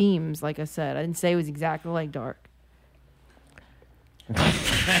has themes, like I said. I didn't say it was exactly like Dark. Well,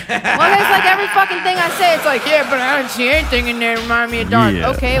 that's like every fucking thing I say. It's like, yeah, but I didn't see anything in there that remind me of Dark.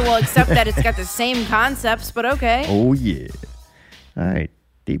 Yeah. Okay, well, except that it's got the same concepts, but okay. Oh, yeah. All right.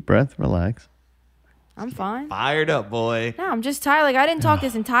 Deep breath. Relax. I'm fine. Fired up, boy. No, I'm just tired. Like, I didn't talk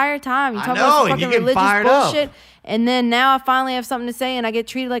this entire time. You I talk know, about and some you fucking get religious fired up. bullshit, and then now I finally have something to say, and I get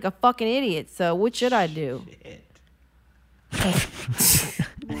treated like a fucking idiot. So what should I do?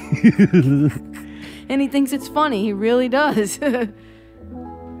 And he thinks it's funny. He really does.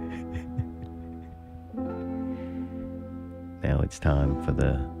 Now it's time for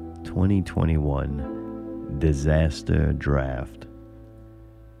the 2021 Disaster Draft.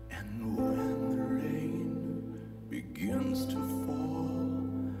 And when the rain begins to fall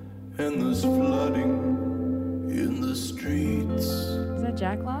and there's flooding in the streets Is that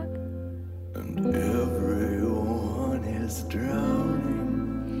Jack Lock? and everyone is drowning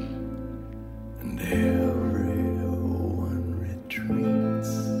and everyone retreats.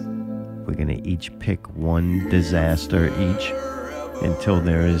 We're going to each pick one disaster each until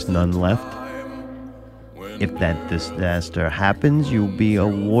there is none left. If that disaster happens, you'll be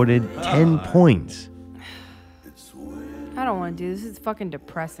awarded 10 points. I don't want to do this. This is fucking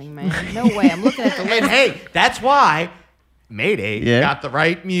depressing, man. No way. I'm looking at the And list. hey, that's why Mayday Yeah. got the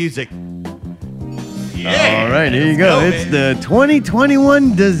right music. All right, here you go. Let's It's go, the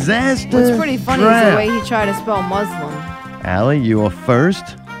 2021 Disaster What's pretty funny is Draft. the way he tried to spell Muslim. Allie, you are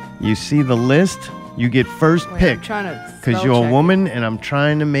first. You see the list. You get first Wait, pick. I'm trying to Because spell you're a check woman and I'm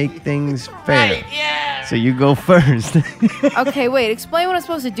trying to make things fair. So you go first. it. Okay, wait. Explain what I'm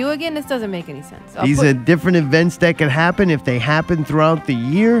supposed to do again. This doesn't make any sense. I'll These put- are different events that can happen. If they happen throughout the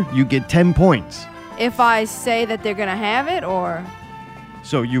year, you get 10 points. if I say that they're gonna have it, or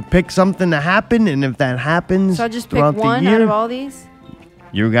So you pick something to happen, and if that happens so I just pick throughout one the out year, of all these.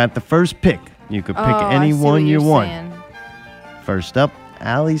 you got the first pick. You could pick Oh, I any see one what you you're want. saying. First up,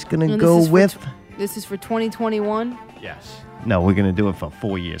 Allie's going to And go this is for with... This is for 2021. Yes. No, we're going to do it for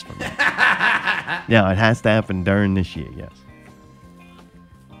 4 years from now. Yeah, it has to happen during this year, yes.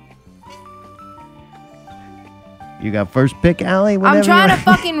 You got first pick, Allie? I'm trying to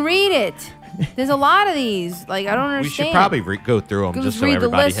fucking read it. There's a lot of these. Like, I don't understand. We should probably go through them just so read the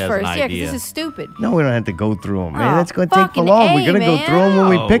everybody list has first. an Yeah, idea. because this is stupid. No, we don't have to go through them, man. Oh, That's going to take for fucking long. We're A, going to go man. through them when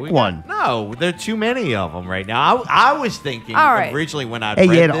we pick got- one. No, there are too many of them right now. I was thinking All right. originally when I Hey,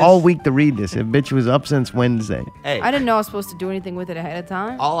 read you had this, all week to read this. That bitch was up since Wednesday. Hey, I didn't know I was supposed to do anything with it ahead of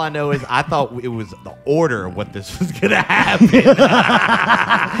time. all I know is I thought it was the order of what this was gonna happen.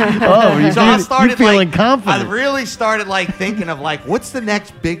 Oh, you So I started feeling like, confident. I really started like thinking of like, what's the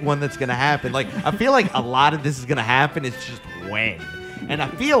next big one that's gonna happen? Like, I feel like a lot of this is gonna happen. It's just when, and I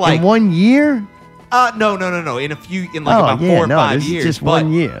feel like In 1 year? no. In about 4 or 5 this years. is just but,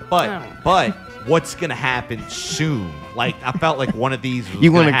 1 year. But what's gonna happen soon? Like, I felt like one of these was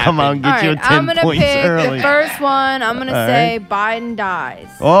You want to come out and All get your right, 10 I'm gonna points pick early. the first one. I'm gonna All say Biden dies.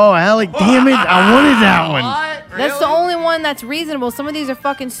 Oh, Alec, damn it. I wanted that one. What? That's the only one that's reasonable. Some of these are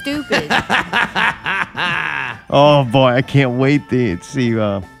fucking stupid. Oh, boy. I can't wait to see.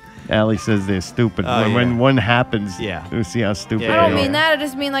 Allie says they're stupid. Oh, when yeah. one happens, Yeah. we'll see how stupid Yeah, I don't they mean are. that. I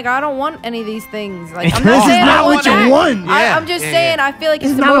just mean like I don't want any of these things. Like I'm This not is saying not I what want you that. want. I'm just saying I feel like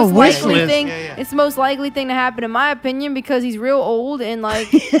it's It's the not a most wish likely list. thing. Yeah. It's the most likely thing to happen in my opinion because he's real old and like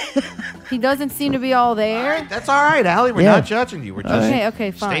he doesn't seem to be all there. That's all right, Allie. We're Yeah. not judging you. We're just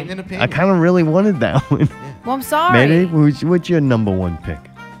Okay, fine. stating an opinion. I kind of really wanted that one. Well, I'm sorry. Mayday, what's your number one pick?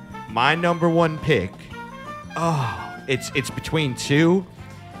 My number one pick. Oh, it's between two,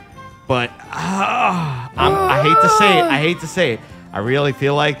 but I hate to say it. I hate to say it. I really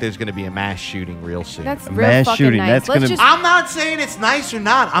feel like there's going to be a mass shooting real soon. That's A real mass fucking shooting, nice. that's Let's gonna- just I'm not saying it's nice or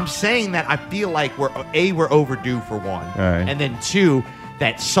not. I'm saying that I feel like we're overdue for one, right. and then two,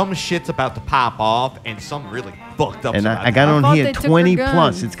 that some shit's about to pop off and some really fucked up. And about I got I on thought here they took her 20 plus.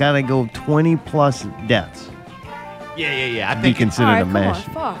 guns. It's got to go 20 plus deaths. Yeah. I Be think considered all right, a come mass.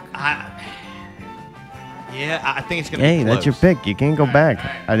 on, fuck. I think it's gonna. Hey, be that's your close. pick. You can't go back.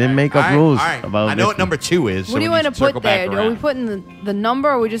 I didn't make up All right, rules all right. about I know this what number two is. What do you want want to put there? Are we putting the number?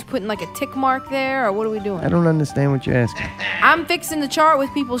 Or are we just putting like a tick mark there, or what are we doing? I don't understand what you're asking. I'm fixing the chart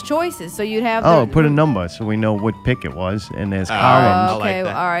with people's choices, so you'd have. Oh, the, put a number so we know what pick it was. And there's I columns. like Okay,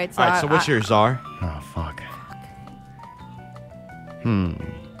 that. all right, so all right. So what's yours, Czar? Oh, fuck.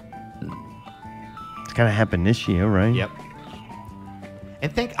 It's got to happen this year, right? Yep.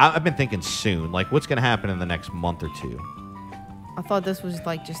 And I've been thinking soon. Like, what's gonna happen in the next month or two? I thought this was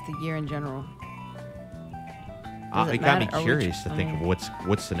like just the year in general. Does It it got me matter? Are we curious just- to I think of mean-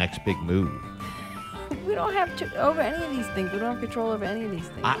 what's the next big move. We don't have over any of these things. We don't have control over any of these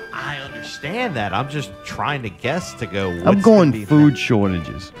things. I understand that. I'm just trying to guess to go. What's I'm gonna going be the food next-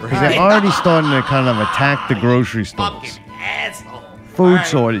 shortages. Because Right. they're already starting to kind of attack the grocery stores. Fucking asshole. Food All right,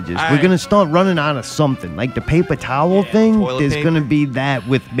 shortages. all We're right. going to start running out of something. Like the paper towel Yeah, thing, toilet there's paper. going to be that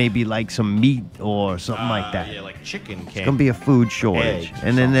with maybe like some meat or something like that. Yeah, like chicken. It's going to be a food shortage. Eggs or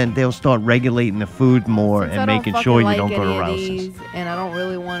And then they'll start regulating the food more Since I and don't making fucking sure you like don't go any to of Rouse's. these, and I don't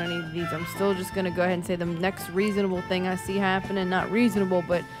really want any of these. I'm still just gonna go ahead and say the next reasonable thing I see happening, not reasonable,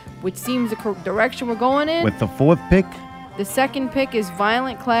 but which seems the direction we're going in. With the fourth pick, The second pick is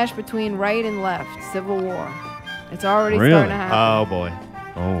violent clash between right and left, civil war. It's already Really? starting to happen. Oh boy.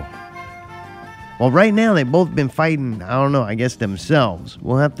 oh. Well, right now they've both been fighting, I don't know, I guess themselves.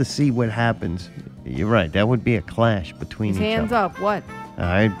 We'll have to see what happens. You're right, that would be a clash between His each hands other. up. What? All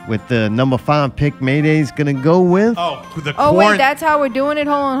right, with the number 5 pick, Mayday's going to go with. Oh, the Oh corn. wait, that's how we're doing it.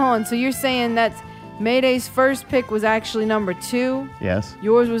 Hold on. So you're saying that Mayday's first pick was actually number 2. Yes,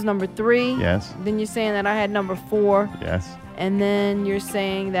 Yours was number 3. yes, Then you're saying that I had number 4. yes. And then you're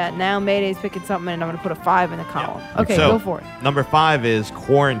saying that now Mayday's picking something and I'm going to put a 5 in the column. Okay, So, go for it. Number 5 is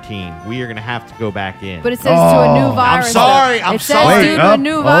quarantine. We are gonna have to go back in. But it says to a new virus. I'm sorry, though. I'm it sorry. says due to a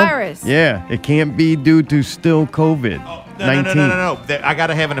new virus. Yeah, it can't be due to still COVID. No. I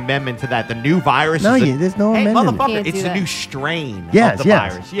gotta have an amendment to that. The new virus. No, is there's no hey, amendment. motherfucker, Can't it's do the that. new strain Yes, of the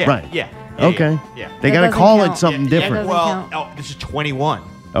yes, virus. Yeah, right. yeah. Okay. Yeah. They That got to doesn't call count. it something Yeah, different. doesn't Well, count. this is 21.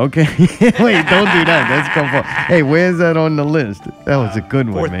 Okay. Wait, don't do that. Let's go for. Hey, where's that on the list? That was a good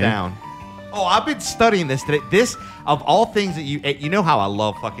one, Fourth man. down. Oh, I've been studying this today. This, of all things that you know how I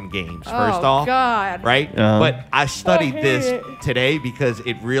love fucking games, first Oh, off. God. Right? Uh-huh. But I studied hate this it. today because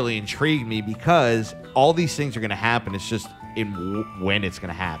it really intrigued me because all these things are going to happen. It's just when it's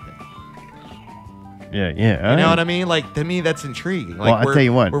going to happen. Yeah. You know what I mean? Like, to me, that's intriguing. Like, Well, I'll tell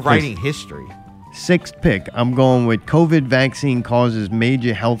you what, We're first- writing history. 6th pick, I'm going with COVID vaccine causes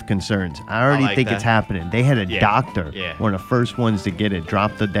major health concerns. I already like think that. it's happening. They had a Yeah, doctor, yeah. one of the first ones to get it,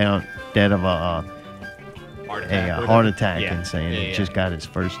 dropped dead of a heart attack Yeah. and saying Yeah, he yeah. just got his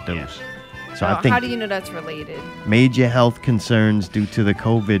first dose. So Oh, I think how do you know that's related? major health concerns due to the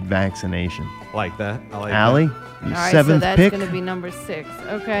COVID vaccination. Like that. I like Allie, that. All right, seventh so that's pick. gonna be number 6.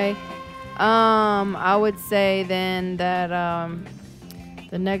 Okay. I would say then that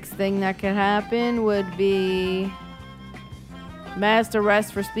the next thing that could happen would be mass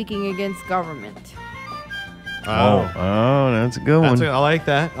arrest for speaking against government. Oh, that's a good one. I like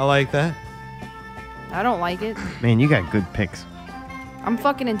that. I like that. I don't like it. Man, you got good picks. I'm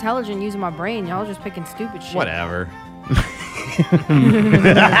fucking intelligent using my brain. Y'all just picking stupid shit. Whatever.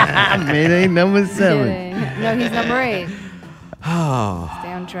 Mayday number Just 7. kidding. No, he's number 8. Oh.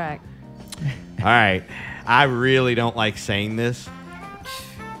 Stay on track. All right. I really don't like saying this.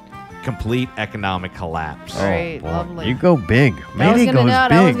 Complete economic collapse. Great, boy. lovely. You go big. That was Mayday gonna, goes no, big.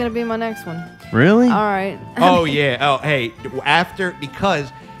 that was gonna be my next one. Really? All right. Oh, yeah. Oh, hey.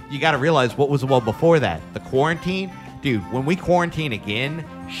 Because you got to realize what was the one before that? The quarantine? Dude, when we quarantine again,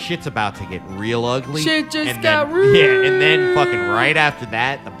 shit's about to get real ugly. Shit just and got then, real. Yeah, and then fucking right after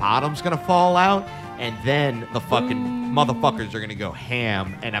that, the bottom's going to fall out. And then the fucking motherfuckers are going to go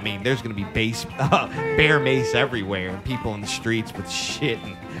ham. And, I mean, there's going to be bear mace everywhere. And people in the streets with shit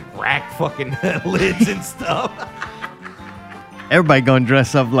and rack fucking lids and stuff. Everybody gonna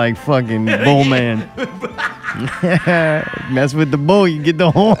dress up like fucking bull man. Mess with the bull, you get the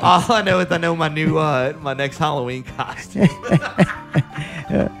horn. All I know is I know my new, my next Halloween costume.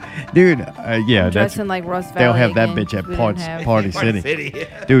 Dude, yeah, that's Dressing like Russ Valley. they'll have that again, bitch at 'cause we didn't have- Party City. City.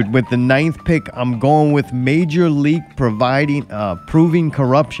 Dude, with the 9th pick, I'm going with Major League proving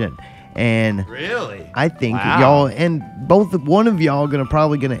corruption. And Really? I think Wow. y'all and one of y'all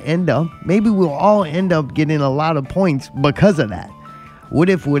probably gonna end up, maybe we'll all end up getting a lot of points because of that. What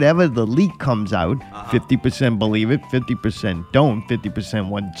if whatever the leak comes out, 50% believe it, 50% don't, 50%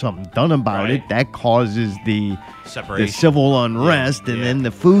 want something done about Right. it, that causes the Separation. civil unrest and yeah. then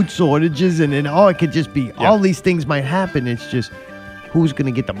the food shortages and then it could just be all these things might happen. It's just who's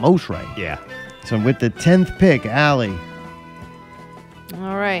gonna get the most right. Yeah. So with the 10th pick, Allie.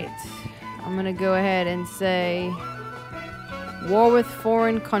 All right. I'm going to go ahead and say war with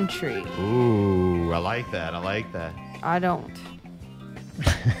foreign country. Ooh, I like that. I like that. I don't.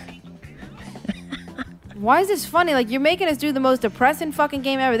 Why is this funny? Like, you're making us do the most depressing fucking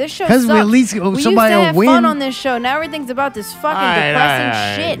game ever. This show 'Cause sucks. we at least- we used somebody to will have win. fun on this show. Now everything's about this fucking All right, depressing all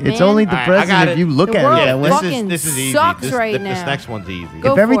right. shit, man. It's only All right, I depressing got if it. you look The at world it that way. fucking this is easy. sucks this, right this now. next one's easy. Go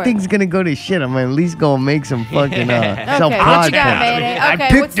If for everything's it. gonna go to shit, I'm at least gonna make some fucking Okay, self what you got, podcast. Mayday? I Okay,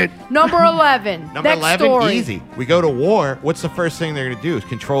 picked what's it. number 11? Number Next 11, story. easy. We go to war. What's the first thing they're going to do? Is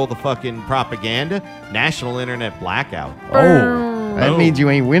control the fucking propaganda? National internet blackout. Oh, that Boom. means you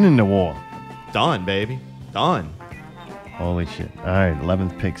ain't winning the war. Done, baby. Done. Holy shit. All right,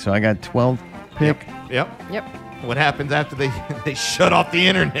 11th pick. So I got 12th pick. Yep. Yep. What happens after they they shut off the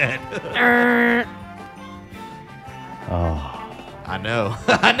internet? Oh. I know.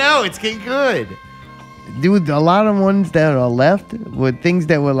 I know. It's getting good. Dude, a lot of ones that are left were things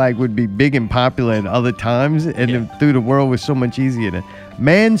that would be big and popular at other times, and then through the world was so much easier to.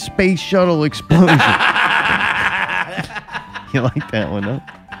 Manned space shuttle explosion. You like that one, huh?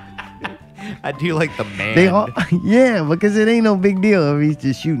 I do like the man. They all, yeah, because it ain't no big deal if he's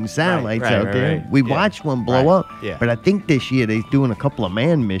just shooting satellites right, out right, there. right. We Yeah. watched one blow Right. up, Yeah. but I think this year they're doing a couple of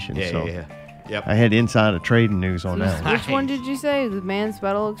manned missions. Yeah, so yeah. Yep. I had insider trading news on that one. Which one did you say? The man's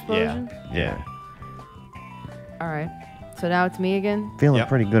sputtle explosion? Yeah, All right. So now it's me again? feeling Yep.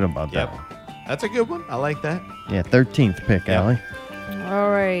 pretty good about that Yep. one. That's a good one. I like that. Yeah, 13th pick, Yep. Allie. All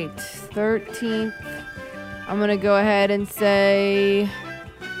right. 13th. I'm going to go ahead and say...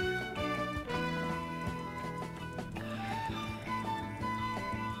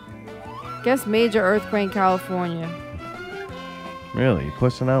 Guess major earthquake in California. Really, you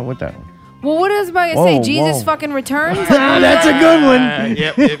pushing out with that one? Well, what else am I going to say? Whoa, Jesus whoa. fucking returns? That's a good one.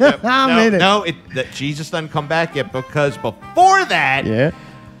 Yep. I No, made it. no, that Jesus doesn't come back yet because before that, Yeah.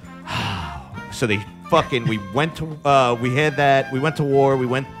 so they fucking we went to war.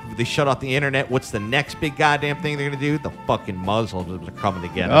 They shut off the internet. What's the next big goddamn thing they're gonna do? The fucking Muslims are coming to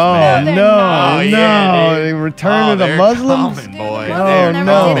get us. Oh, man. they're no, not. Oh, no. yeah, dude. The return of the they're Muslims? coming, boy. The Oh, Muslims never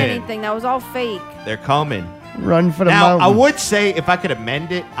no. did anything. That was all fake. They're coming. Run for the Now, mountains. I would say, if I could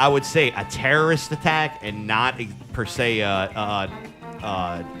amend it, I would say a terrorist attack and not per se a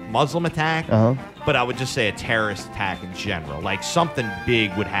Muslim attack. Uh-huh. But I would just say a terrorist attack in general. Like something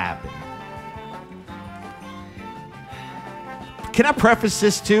big would happen. can I preface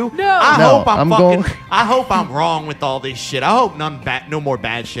this too? No. I hope I'm wrong with all this shit. I hope no more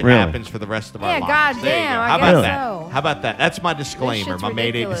bad shit Really? happens for the rest of our Yeah, lives. There you goddamn, go. I How guess about that? so. How about that? That's my disclaimer. shit's My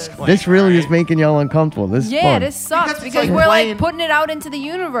Mayday ridiculous. disclaimer. This really is alright? making y'all uncomfortable. This is Yeah, fun. this sucks Because it's because like we're playing- like putting it out into the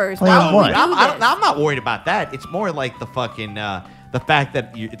universe. Playing Why would what? we do I'm this? not worried about that. It's more like the fucking the fact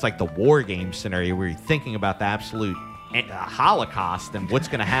that it's like the war game scenario where you're thinking about the absolute Holocaust and what's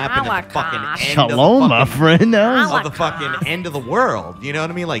going to happen at the fucking Holocaust. end Shalom, of the my fucking, friend. That was- of the fucking end of the world. You know what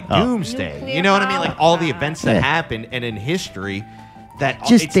I mean? Like Oh. doomsday. Nuclear You know what I mean? Like all the holocaust. events that Yeah. happen and in history that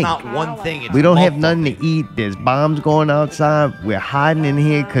Just it's think. not one thing. It's We don't have multiple nothing to things. eat. There's bombs going outside. We're hiding in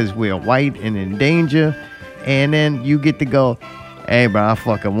here because we're white and in danger. And then you get to go, hey, bro, I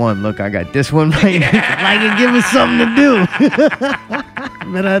fucking won. Look, I got this one right here. Like, and give us something to do.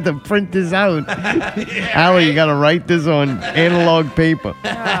 But I have to print this out. Allie, you got to write this on analog paper.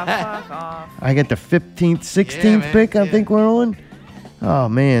 Ah, fuck off. I got the 15th, 16th man, pick I yeah. think we're on. Oh,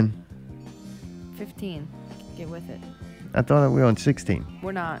 man. 15. Get with it. I thought we were on 16.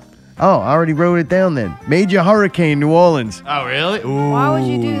 We're not. Oh, I already wrote it down then. Major hurricane, New Orleans. Oh, really? Ooh. Why would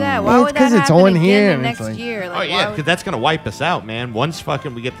you do that? Why Well, would it's 'cause that it's happen on again here the and it's next like- year? Oh, Like, yeah, why because would- that's going to wipe us out, man. Once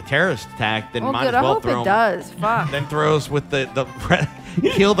fucking we get the terrorist attack, then Well, might good. as I well hope throw it 'em- does. Fuck. Then throw us with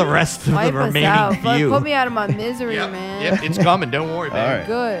kill the rest of Wipe the us remaining out. Fuck, few. put me out of my misery, Yep, man. yep, it's coming. Don't worry, All man. right.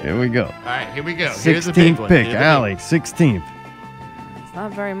 Good. Here we go. All right, here we go. Here's the 16th big one. pick, Here's the big Allie. 16th. It's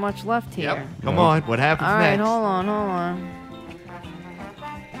not very much left here. Yep. Come on. What happens All right, next? hold on.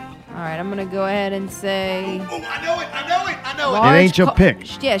 All right, I'm gonna go ahead and say. Oh, I know it. large ain't your cult-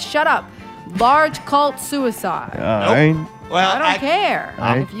 pick. Yeah, shut up. Large cult suicide. All right. Well, I don't care All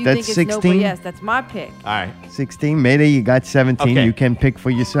right, if you that's think it's no, but 16? yes, that's my pick. All right. 16. Mayday, you got 17. Okay. You can pick for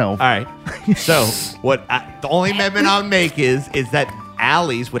yourself. All right. So the only amendment I'll make is that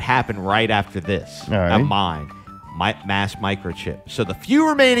Allie's would happen right after this. All right. Not mine. Mass microchip. So the few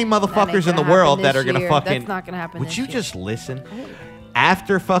remaining That ain't motherfuckers in gonna the world happen that this are gonna year. fucking. That's not gonna happen. Would this you year. just listen?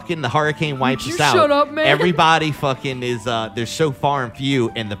 After fucking the hurricane wipes you us out, shut up, man? everybody fucking is they're so far and few,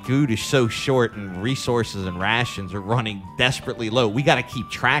 and the food is so short, and resources and rations are running desperately low. We got to keep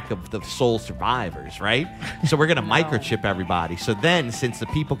track of the sole survivors, right? So we're gonna microchip everybody. So then, since the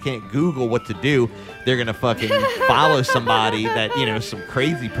people can't Google what to do, they're gonna fucking follow somebody that some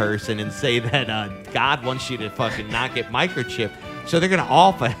crazy person and say that God wants you to fucking not get microchipped. So they're gonna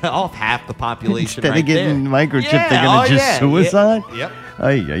off half the population Instead right of getting there. microchipped, they're going to just suicide? Yep.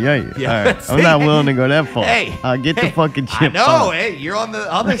 Ay. Yeah, All right. that's I'm not it. willing to go that far. Hey, I'll get the fucking chip. I know. out. Hey, you're on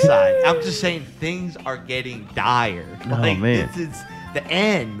the other side. I'm just saying things are getting dire. Like, man. This is the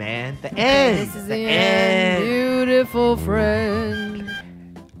end, man. The end. This is the end, beautiful friend.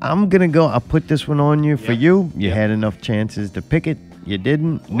 I'm going to go. I'll put this one on you for Yep. you. You Yep. had enough chances to pick it. You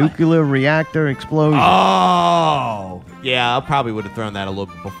didn't. Nuclear reactor explosion. Oh, yeah. I probably would have thrown that a little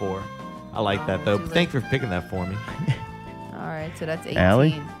bit before. I like that though. too late. Thanks for picking that for me. All right, so that's 18.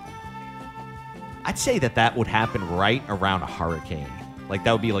 Allie? I'd say that would happen right around a hurricane. Like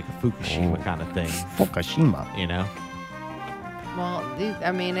that would be like a Fukushima kind of thing. Fukushima. You know? Well,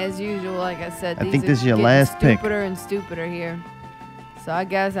 I mean, as usual, like I said, I these think are this is your getting last pick. stupider and stupider here. So I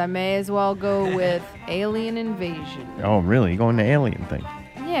guess I may as well go with alien invasion. Oh, really? You going the alien thing?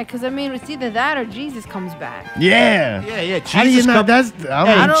 Yeah, because I mean, it's either that or Jesus comes back. Yeah. Yeah. How do you Jesus know? come- That's.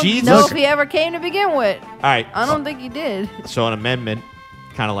 I don't Jesus- know Look- if he ever came to begin with. All right. I don't think he did. So an amendment,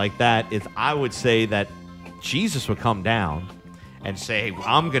 kind of like that, is I would say that Jesus would come down and say,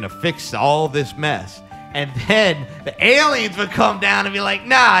 I'm going to fix all this mess. And then the aliens would come down and be like,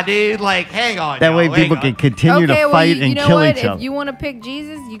 nah, dude, like, hang on. That yo, way hang people on." can continue Okay, to well, fight you and know kill what? each If other. you want to pick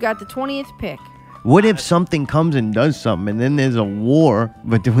Jesus, you got the 20th pick. What if something comes and does something, and then there's a war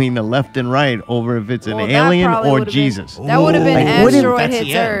between the left and right over if it's Well, an that alien probably or would've been- Jesus? that would have been Like, what if- asteroid That's hits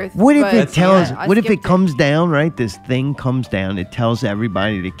the end. Earth. What if but- it tells? Yeah, I What if it skipped comes down? Right, this thing comes down. It tells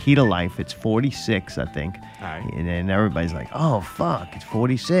everybody the key to life. It's 46, I think. All right. And then everybody's like, "Oh fuck, it's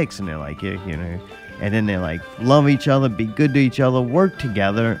 46," and they're like, "Yeah, you know." And then they're like, love each other, be good to each other, work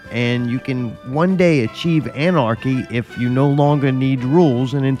together, and you can one day achieve anarchy if you no longer need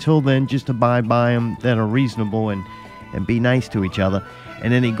rules. And until then, just abide by them that are reasonable and be nice to each other.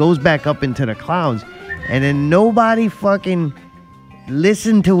 And then he goes back up into the clouds, and then nobody fucking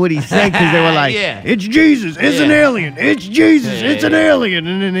listened to what he said because they were like, Yeah. it's Jesus, it's an Yeah. alien, it's Jesus, Yeah, it's an yeah. alien.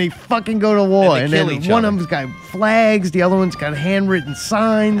 And then they fucking go to war. And And they then kill each one other. of them's got flags, the other one's got handwritten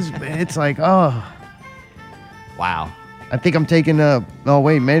signs. It's like, oh, Wow. I think I'm taking, oh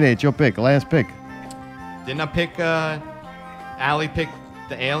wait, Mayday, it's your pick, last pick. Didn't I pick, Allie picked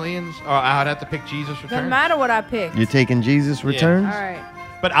the aliens? Or I'd have to pick Jesus Doesn't Returns? matter what I pick. You're taking Jesus Returns? All right.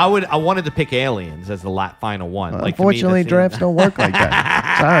 But I wanted to pick Aliens as the final one. Like, to me, Unfortunately, that's drafts don't work like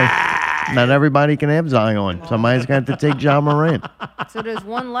that. Sorry. Not everybody can have Zion. Somebody's got to take Ja Morant. So there's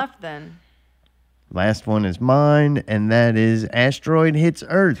one left then. Last one is mine, and that is Asteroid Hits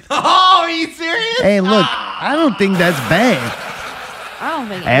Earth. Oh, are you serious? Hey, look, I don't think that's bad. I don't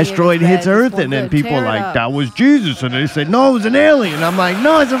think Asteroid hits Earth, and then people are are like, that was Jesus. And they said, no, it was an alien. I'm like,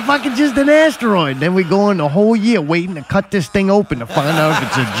 no, it's a fucking just an asteroid. Then we go in the whole year waiting to cut this thing open to find out if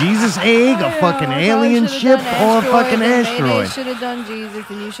it's a Jesus egg, a fucking alien ship, or a fucking asteroid. They should have done Jesus,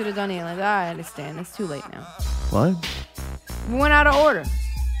 and you should have done aliens. I understand. It's too late now. What? We went out of order.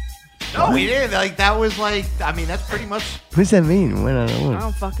 No, we didn't. Like, that was like, I mean, that's pretty much. What does that mean? When I I don't know.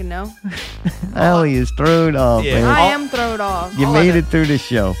 don't fucking know. Ali is thrown off, Yeah. man. I am thrown off. You made it through the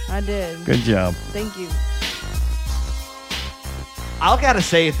show. I did. Good job. Thank you. I gotta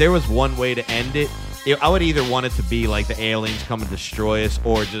say, if there was one way to end it, I would either want it to be like the aliens come and destroy us,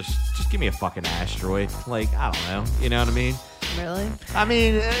 or just give me a fucking asteroid. Like, I don't know. You know what I mean? Really? I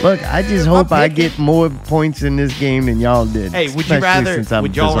mean, Look, I just hope I get more points in this game than y'all did. Hey, would you especially rather? since I've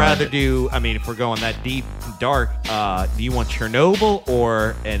Would y'all designed rather it. do? I mean, if we're going that deep, dark, do you want Chernobyl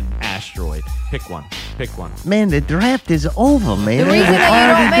or an asteroid? Pick one. Pick one. Man, the draft is over, man. The reason We that you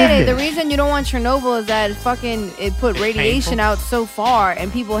already don't make did it, the this. reason you don't want Chernobyl is that it put radiation painful. out so far,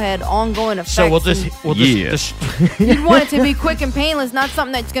 and people had ongoing effects. So we'll just Yeah. you'd want it to be quick and painless, not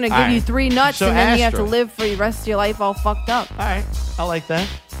something that's gonna give All you right. 3 nuts, So and then you have to asteroid. live for the rest of your life all fucked up. All right, I like that.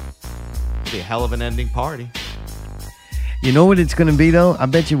 It'll be a hell of an ending party. You know what it's going to be, though? I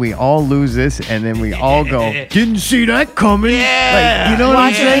bet you we all lose this, and then we all go, didn't see that coming. Yeah. Like, you know what I'm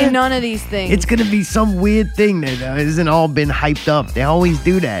Watch saying? none of these things. It's going to be some weird thing that isn't all been hyped up. They always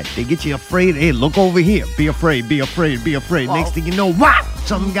do that. They get you afraid. Hey, look over here. Be afraid, be afraid, be afraid. Well- Next thing you know, whop,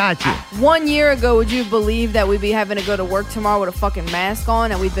 something got you. 1 year ago, would you believe that we'd be having to go to work tomorrow with a fucking mask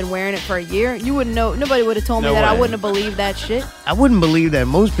on, and we've been wearing it for a year? You wouldn't know. Nobody would have told me No that. I way. wouldn't have believed that shit. I wouldn't believe that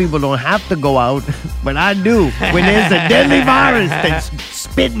most people don't have to go out, but I do. When there's a deadly virus that's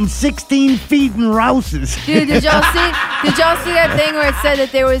spitting 16 feet in rouses. Dude, did y'all see? Did y'all see that thing where it said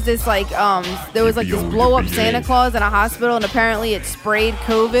that there was this this blow up Santa Claus in a hospital, and apparently it sprayed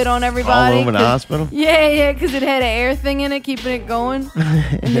COVID on everybody? All over the 'cause- hospital? Yeah, because it had an air thing in it, keeping it going.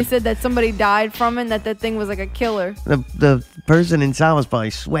 And they said that somebody died from it, and that thing was like a killer. The person inside was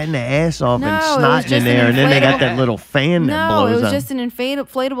probably sweating their ass off No, and it was snotting just in an there, and then they got inflatable- that little fan that No, blows it was up. just an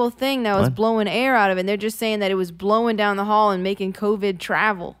inflatable thing that was What? blowing air out of it. And they're just saying that it was blowing down the hall and making COVID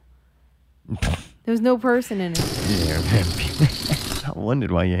travel. There was no person in it. Yeah, man. I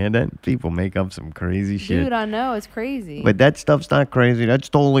wondered why you had that. People make up some crazy shit. Dude, I know. It's crazy. But that stuff's not crazy. That's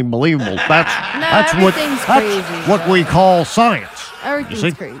totally believable. That's everything's crazy, what we call science. Everything's You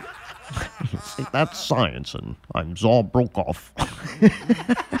see? crazy. See, that's science, and I'm Zal Brokoff.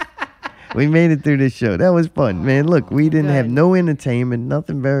 We made it through this show. That was fun, man. Look, we didn't have Good. no entertainment,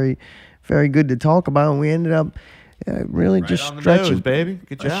 nothing very, very good to talk about. And we ended up really just on the stretching, nose, baby.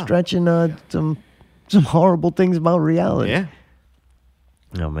 Good job. stretching some horrible things about reality. Yeah.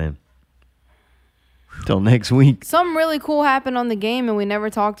 Oh man. Till next week. Something really cool happened on the game, and we never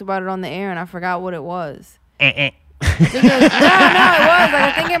talked about it on the air, and I forgot what it was. Because, no, it was. Like,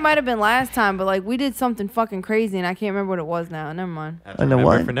 I think it might have been last time, but like we did something fucking crazy, and I can't remember what it was now. Never mind. I have to I know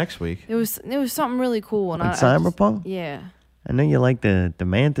remember what? for next week. It was something really cool. And Like I just- Cyberpunk? Yeah. I know you like the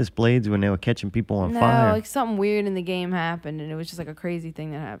mantis blades when they were catching people on No, fire. like something weird in the game happened, and it was just like a crazy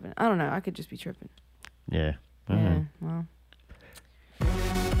thing that happened. I don't know. I could just be tripping. Yeah. Yeah. Well.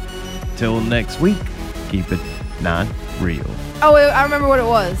 Till next week, keep it not real. Oh, wait, I remember what it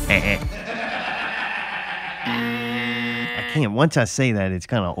was. I can't. Once I say that, it's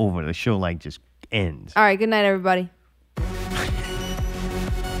kind of over. The show like just ends. All right. Good night, everybody.